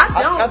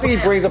 I think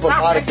he brings up a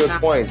lot of good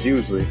points,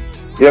 usually.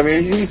 You know what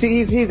I mean?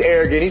 He's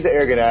arrogant. He's an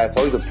arrogant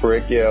asshole. He's a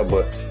prick, yeah,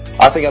 but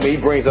I think, he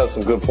brings up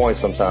some good points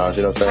sometimes,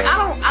 you know what I'm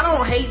saying? I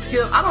don't hate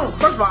Skip.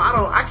 First of all,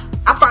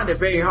 I find it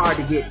very hard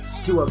to get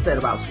too upset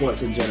about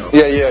sports in general.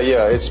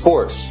 Yeah. It's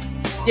sports.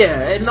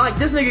 Yeah, and like,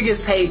 this nigga gets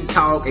paid to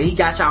talk, and he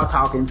got y'all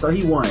talking, so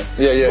he won.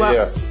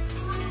 Yeah.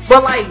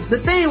 But like, the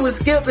thing with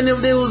Skip and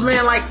them dudes,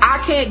 man, like,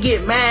 I can't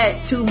get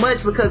mad too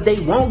much because they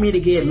want me to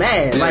get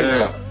mad. Like,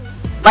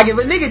 Like, if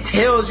a nigga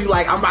tells you,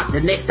 like,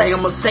 the next thing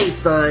I'm gonna say,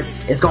 son,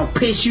 it's gonna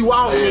piss you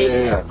off,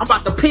 nigga. I'm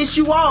about to piss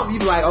you off. You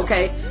be like,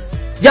 okay,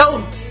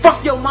 yo,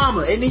 fuck your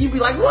mama. And then you be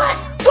like, what?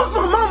 Fuck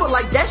my mama.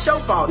 Like, that's your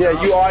fault. Yeah,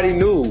 dog. you already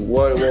knew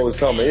what was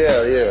coming.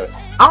 Yeah.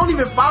 I don't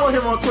even follow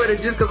him on Twitter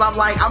just cause I'm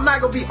like, I'm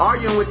not gonna be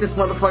arguing with this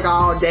motherfucker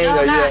all day.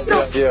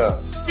 Yeah.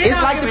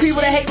 It's like the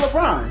people that hate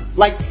LeBron.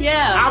 Like,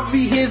 I'll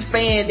be his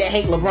fan that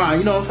hate LeBron.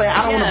 You know what I'm saying?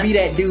 I don't want to be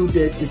that dude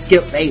to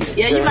skip Davis.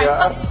 Yeah, you like,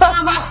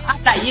 I'm like,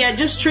 yeah,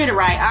 just treat it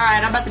right.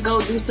 Alright, I'm about to go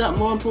do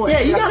something more important.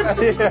 Yeah, you gotta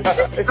do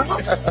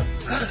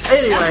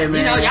Anyway, man.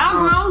 You know,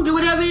 y'all grown, do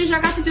whatever it is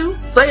y'all got to do.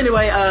 So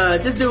anyway,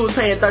 this dude was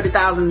paying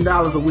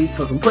 $30,000 a week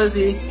for some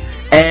pussy.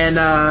 And,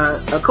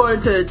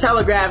 according to the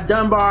Telegraph,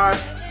 Dunbar,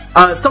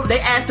 so they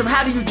asked him,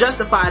 how do you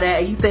justify that?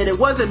 And he said, it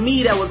wasn't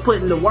me that was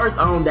putting the worth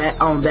on that.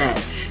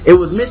 It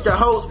was Mr.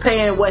 Holtz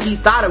paying what he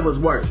thought it was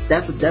worth.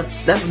 That's what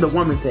the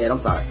woman said.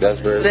 I'm sorry. That's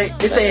very. They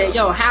said,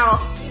 yo, how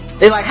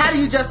do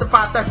you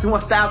justify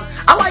 $31,000?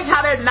 I like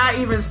how they're not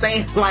even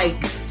saying,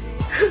 like,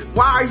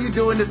 why are you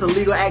doing this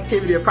illegal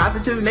activity of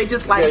prostituting? They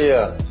just like,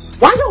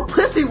 why your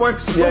pussy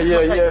worth so much?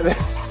 Yeah.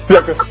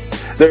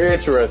 They're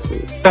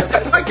interested.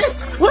 Like,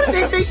 what did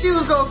they think she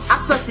was going?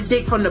 I sucked the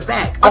dick from the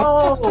back.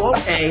 Oh,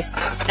 okay.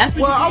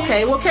 Well,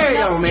 carry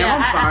on, man.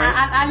 I'm sorry.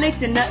 I licked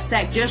the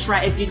nutsack just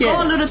right. If you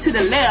go a little to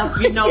the left,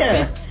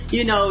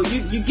 you know,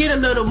 you get a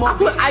little more. I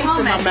put ice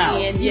in my mouth.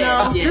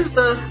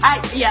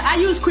 I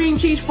use cream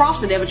cheese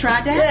frosting. Ever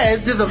tried that? Yeah,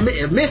 it's just a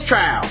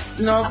mistrial.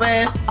 You know what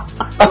I'm saying?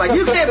 Like,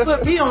 you can't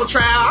put me on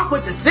trial. I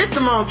put the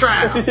system on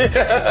trial. So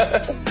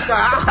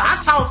I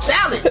tossed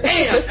salad.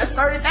 Damn, that's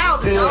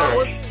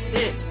 $30,000.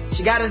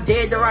 She got us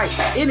dead to rights.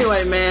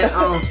 Anyway, man,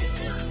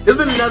 this has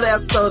been another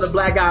episode of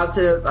Blackout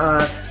Tips.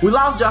 We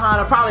lost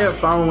Johanna. Probably her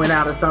phone went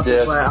out or something.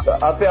 Yeah,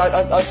 but I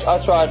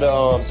tried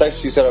to text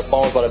her. She said her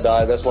phone's about to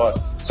die. That's why.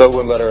 So we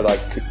wouldn't let her, like,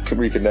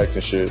 reconnect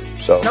and shit.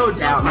 So. No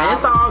doubt, man.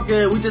 It's all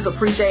good. We just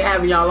appreciate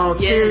having y'all on.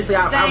 Seriously,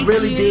 I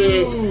really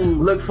did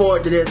look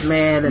forward to this,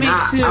 man. And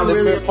I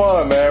really it's been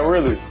fun, man.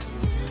 Really.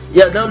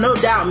 Yeah, no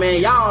doubt, man.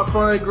 Y'all a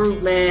fun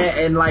group, man.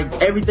 And,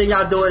 like, everything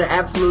y'all doing at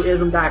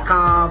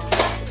absoluteism.com.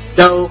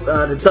 Dope.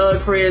 The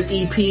Thug Friends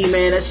EP,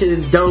 man, that shit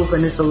is dope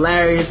and it's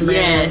hilarious,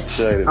 man. Yes.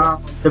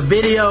 The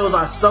videos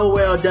are so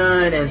well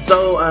done and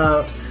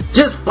so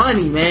just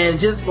funny, man.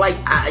 Just like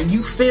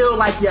you feel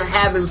like you're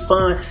having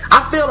fun.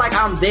 I feel like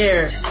I'm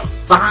there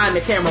behind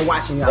the camera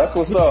watching y'all. That's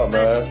what's up,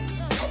 man.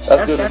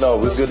 That's good to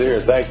know. It's good to hear.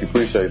 Thank you.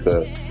 Appreciate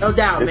that. No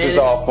doubt, man. It's just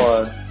all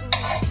fun.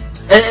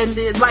 And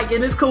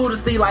it's cool to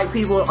see, like,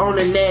 people on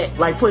the net,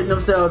 like, putting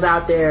themselves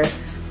out there.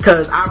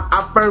 Cause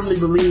I firmly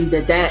believe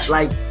that,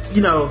 like,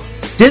 you know,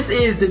 this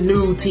is the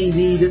new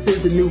TV, this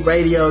is the new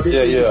radio.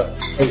 Just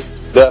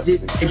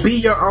be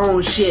your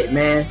own shit,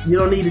 man. You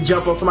don't need to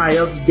jump on somebody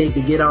else's dick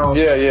to get on.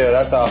 Yeah,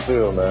 that's how I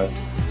feel, man.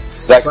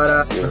 Exactly.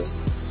 But,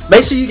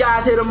 make sure you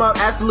guys hit them up,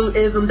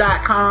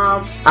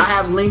 absoluteism.com. I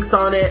have links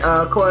on it.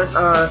 Of course,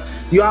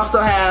 you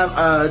also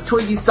have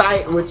Twiggy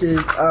site, which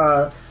is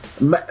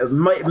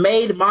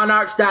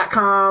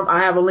mademonarchs.com.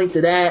 I have a link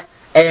to that.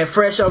 And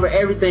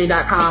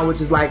freshovereverything.com,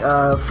 which is like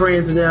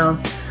friends of them.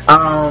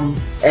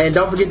 And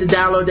don't forget to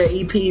download that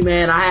EP,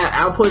 man.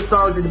 I'll put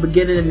songs at the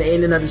beginning and the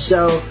ending of the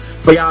show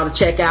for y'all to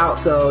check out.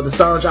 So the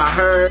songs y'all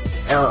heard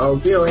or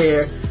will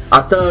hear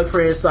are Thug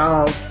Friends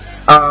songs.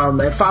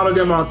 And follow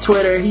them on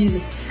Twitter. He's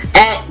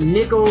at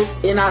Nichols,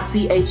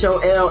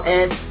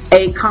 NICHOLS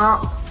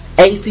ACOMP,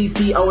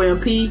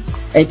 ACCOMP.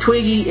 And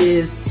Twiggy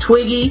is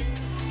Twiggy,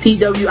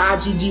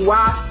 TWIGGY,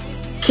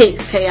 Kix,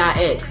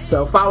 KIX.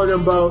 So follow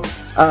them both.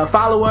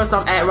 Follow us.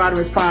 I'm at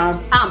Rodimus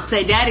Prime. I'm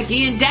say that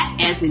again, that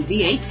as in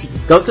DAT.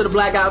 Go to the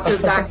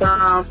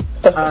blackouttips.com,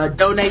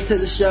 donate to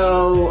the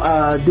show,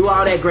 do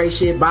all that great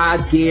shit, buy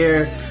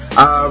gear,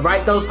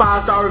 write those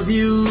 5-star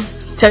reviews,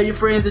 tell your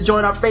friends to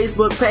join our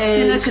Facebook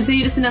page.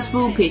 Continue to send us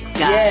food pics,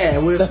 guys. Yeah,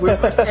 we're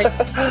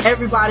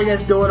everybody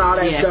that's doing all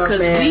that stuff,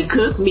 man. We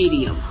cook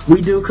medium.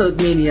 We do cook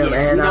medium,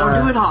 and we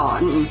don't do it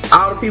hard.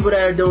 All the people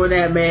that are doing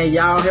that, man,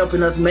 y'all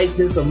helping us make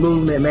this a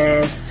movement,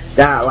 man.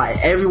 That, like,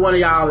 every one of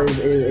y'all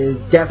is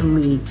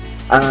definitely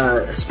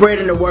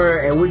spreading the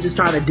word, and we're just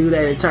trying to do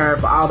that in turn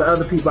for all the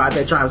other people out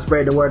there trying to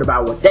spread the word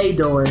about what they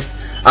doing.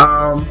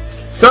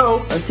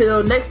 So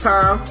until next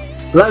time,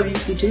 love you,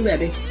 you too,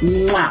 baby.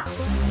 Mwah.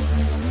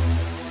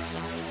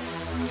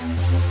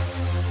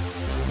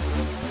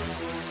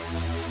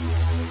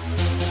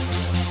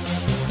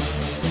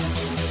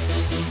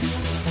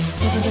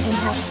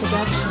 In-house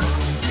production.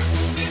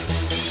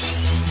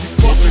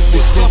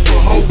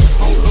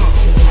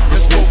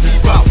 That's what we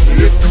bout.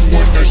 If you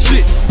want that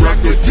shit, rock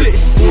the dick,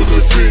 pull the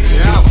titty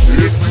out.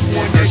 If you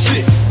want that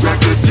shit, rock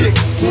the dick,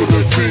 pull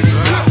the titty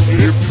out.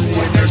 If you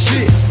want that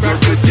shit, rock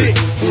the dick,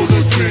 pull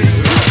the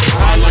titty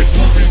out. I like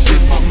boobies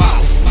in my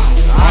mouth.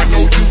 I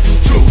know you do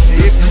too.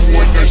 If you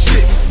want that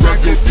shit, rock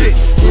the dick,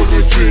 pull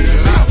the titty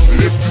out.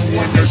 If you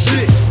want that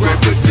shit, rock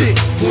the dick,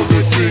 pull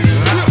the titty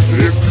out.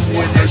 If you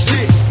want that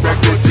shit, rock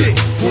the dick,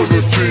 pull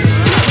the titty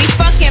out. We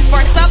fucking for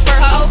supper,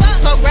 ho.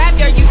 So grab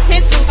your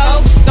utensils,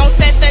 ho. Don't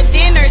set the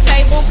dinner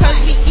table, cause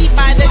we eat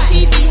by the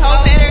TV, ho.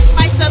 Better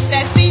spice up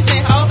that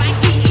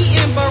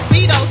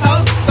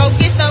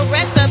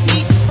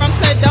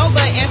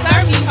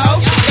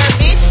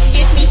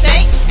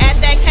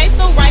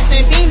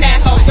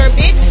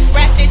bitch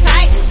wrapped it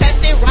tight,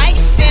 touched it right,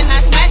 then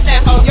I smashed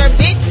that hoe. Your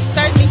bitch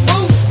serves me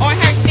food on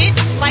her tits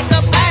like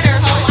a platter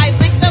hoe. I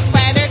lick the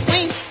platter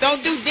clean,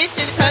 don't do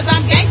dishes cause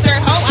I'm gangster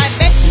hoe. I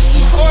bet you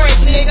eat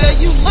porridge, nigga.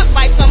 You look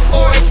like some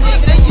porridge,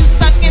 nigga. You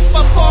sucking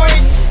for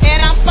porridge and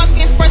I'm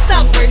fucking for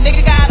supper.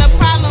 Nigga got a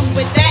problem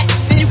with that,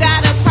 then you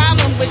got a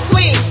problem with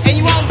Twig, and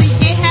you only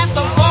get half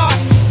the bar.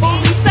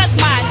 Only suck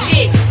my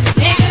dick,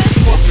 nigga.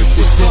 Fucking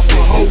for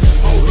supper, hoe.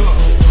 Hold up,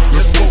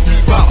 that's what we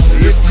bout.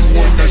 If you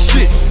want that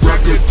shit,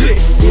 rack a dick,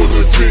 pull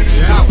a titty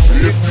out.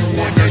 If you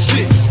want that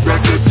shit,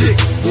 rack a dick,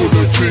 pull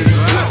a titty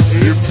out.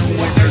 If you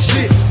want that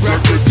shit,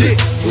 rack a dick,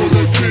 pull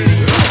a titty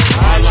out.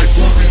 I like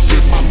boobies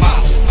in my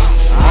mouth.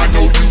 I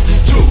know you do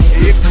too.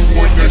 If you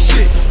want that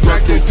shit,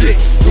 rack a dick,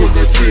 pull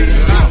a titty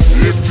out.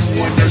 If you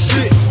want that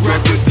shit,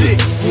 rack a dick,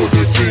 pull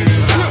a titty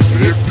out.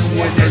 If you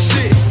want that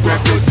shit,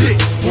 rack a dick,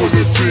 pull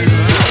a titty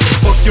out.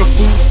 Fuck your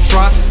food,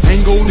 try,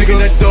 ain't go nigga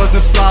that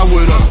doesn't fly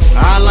with us.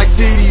 I like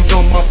titties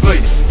on my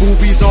plate,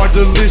 boobies are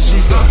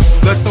delicious.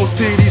 Let those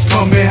titties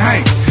come and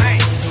hang.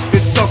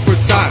 It's supper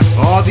time,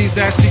 all these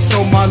ass cheeks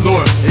on my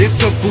lord.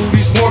 It's a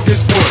booty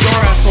smorgasbord. Your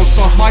ass so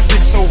soft, my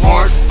dick so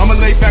hard. I'ma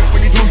lay back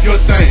when you do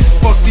your thing.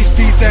 Fuck these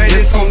peas that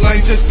is so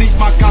lame, just eat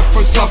my cock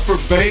for supper,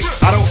 babe.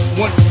 I don't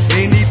want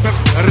any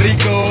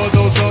paprika or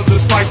those other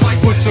spices.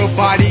 Put your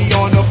body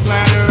on a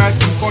platter at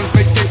some corners,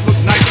 make it look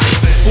nice.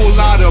 Pull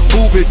out a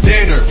booby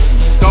dinner,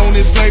 don't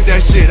enslave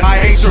that shit, I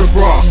hate your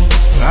bra.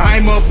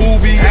 I'm a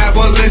booby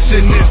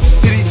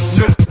abolitionist. Titty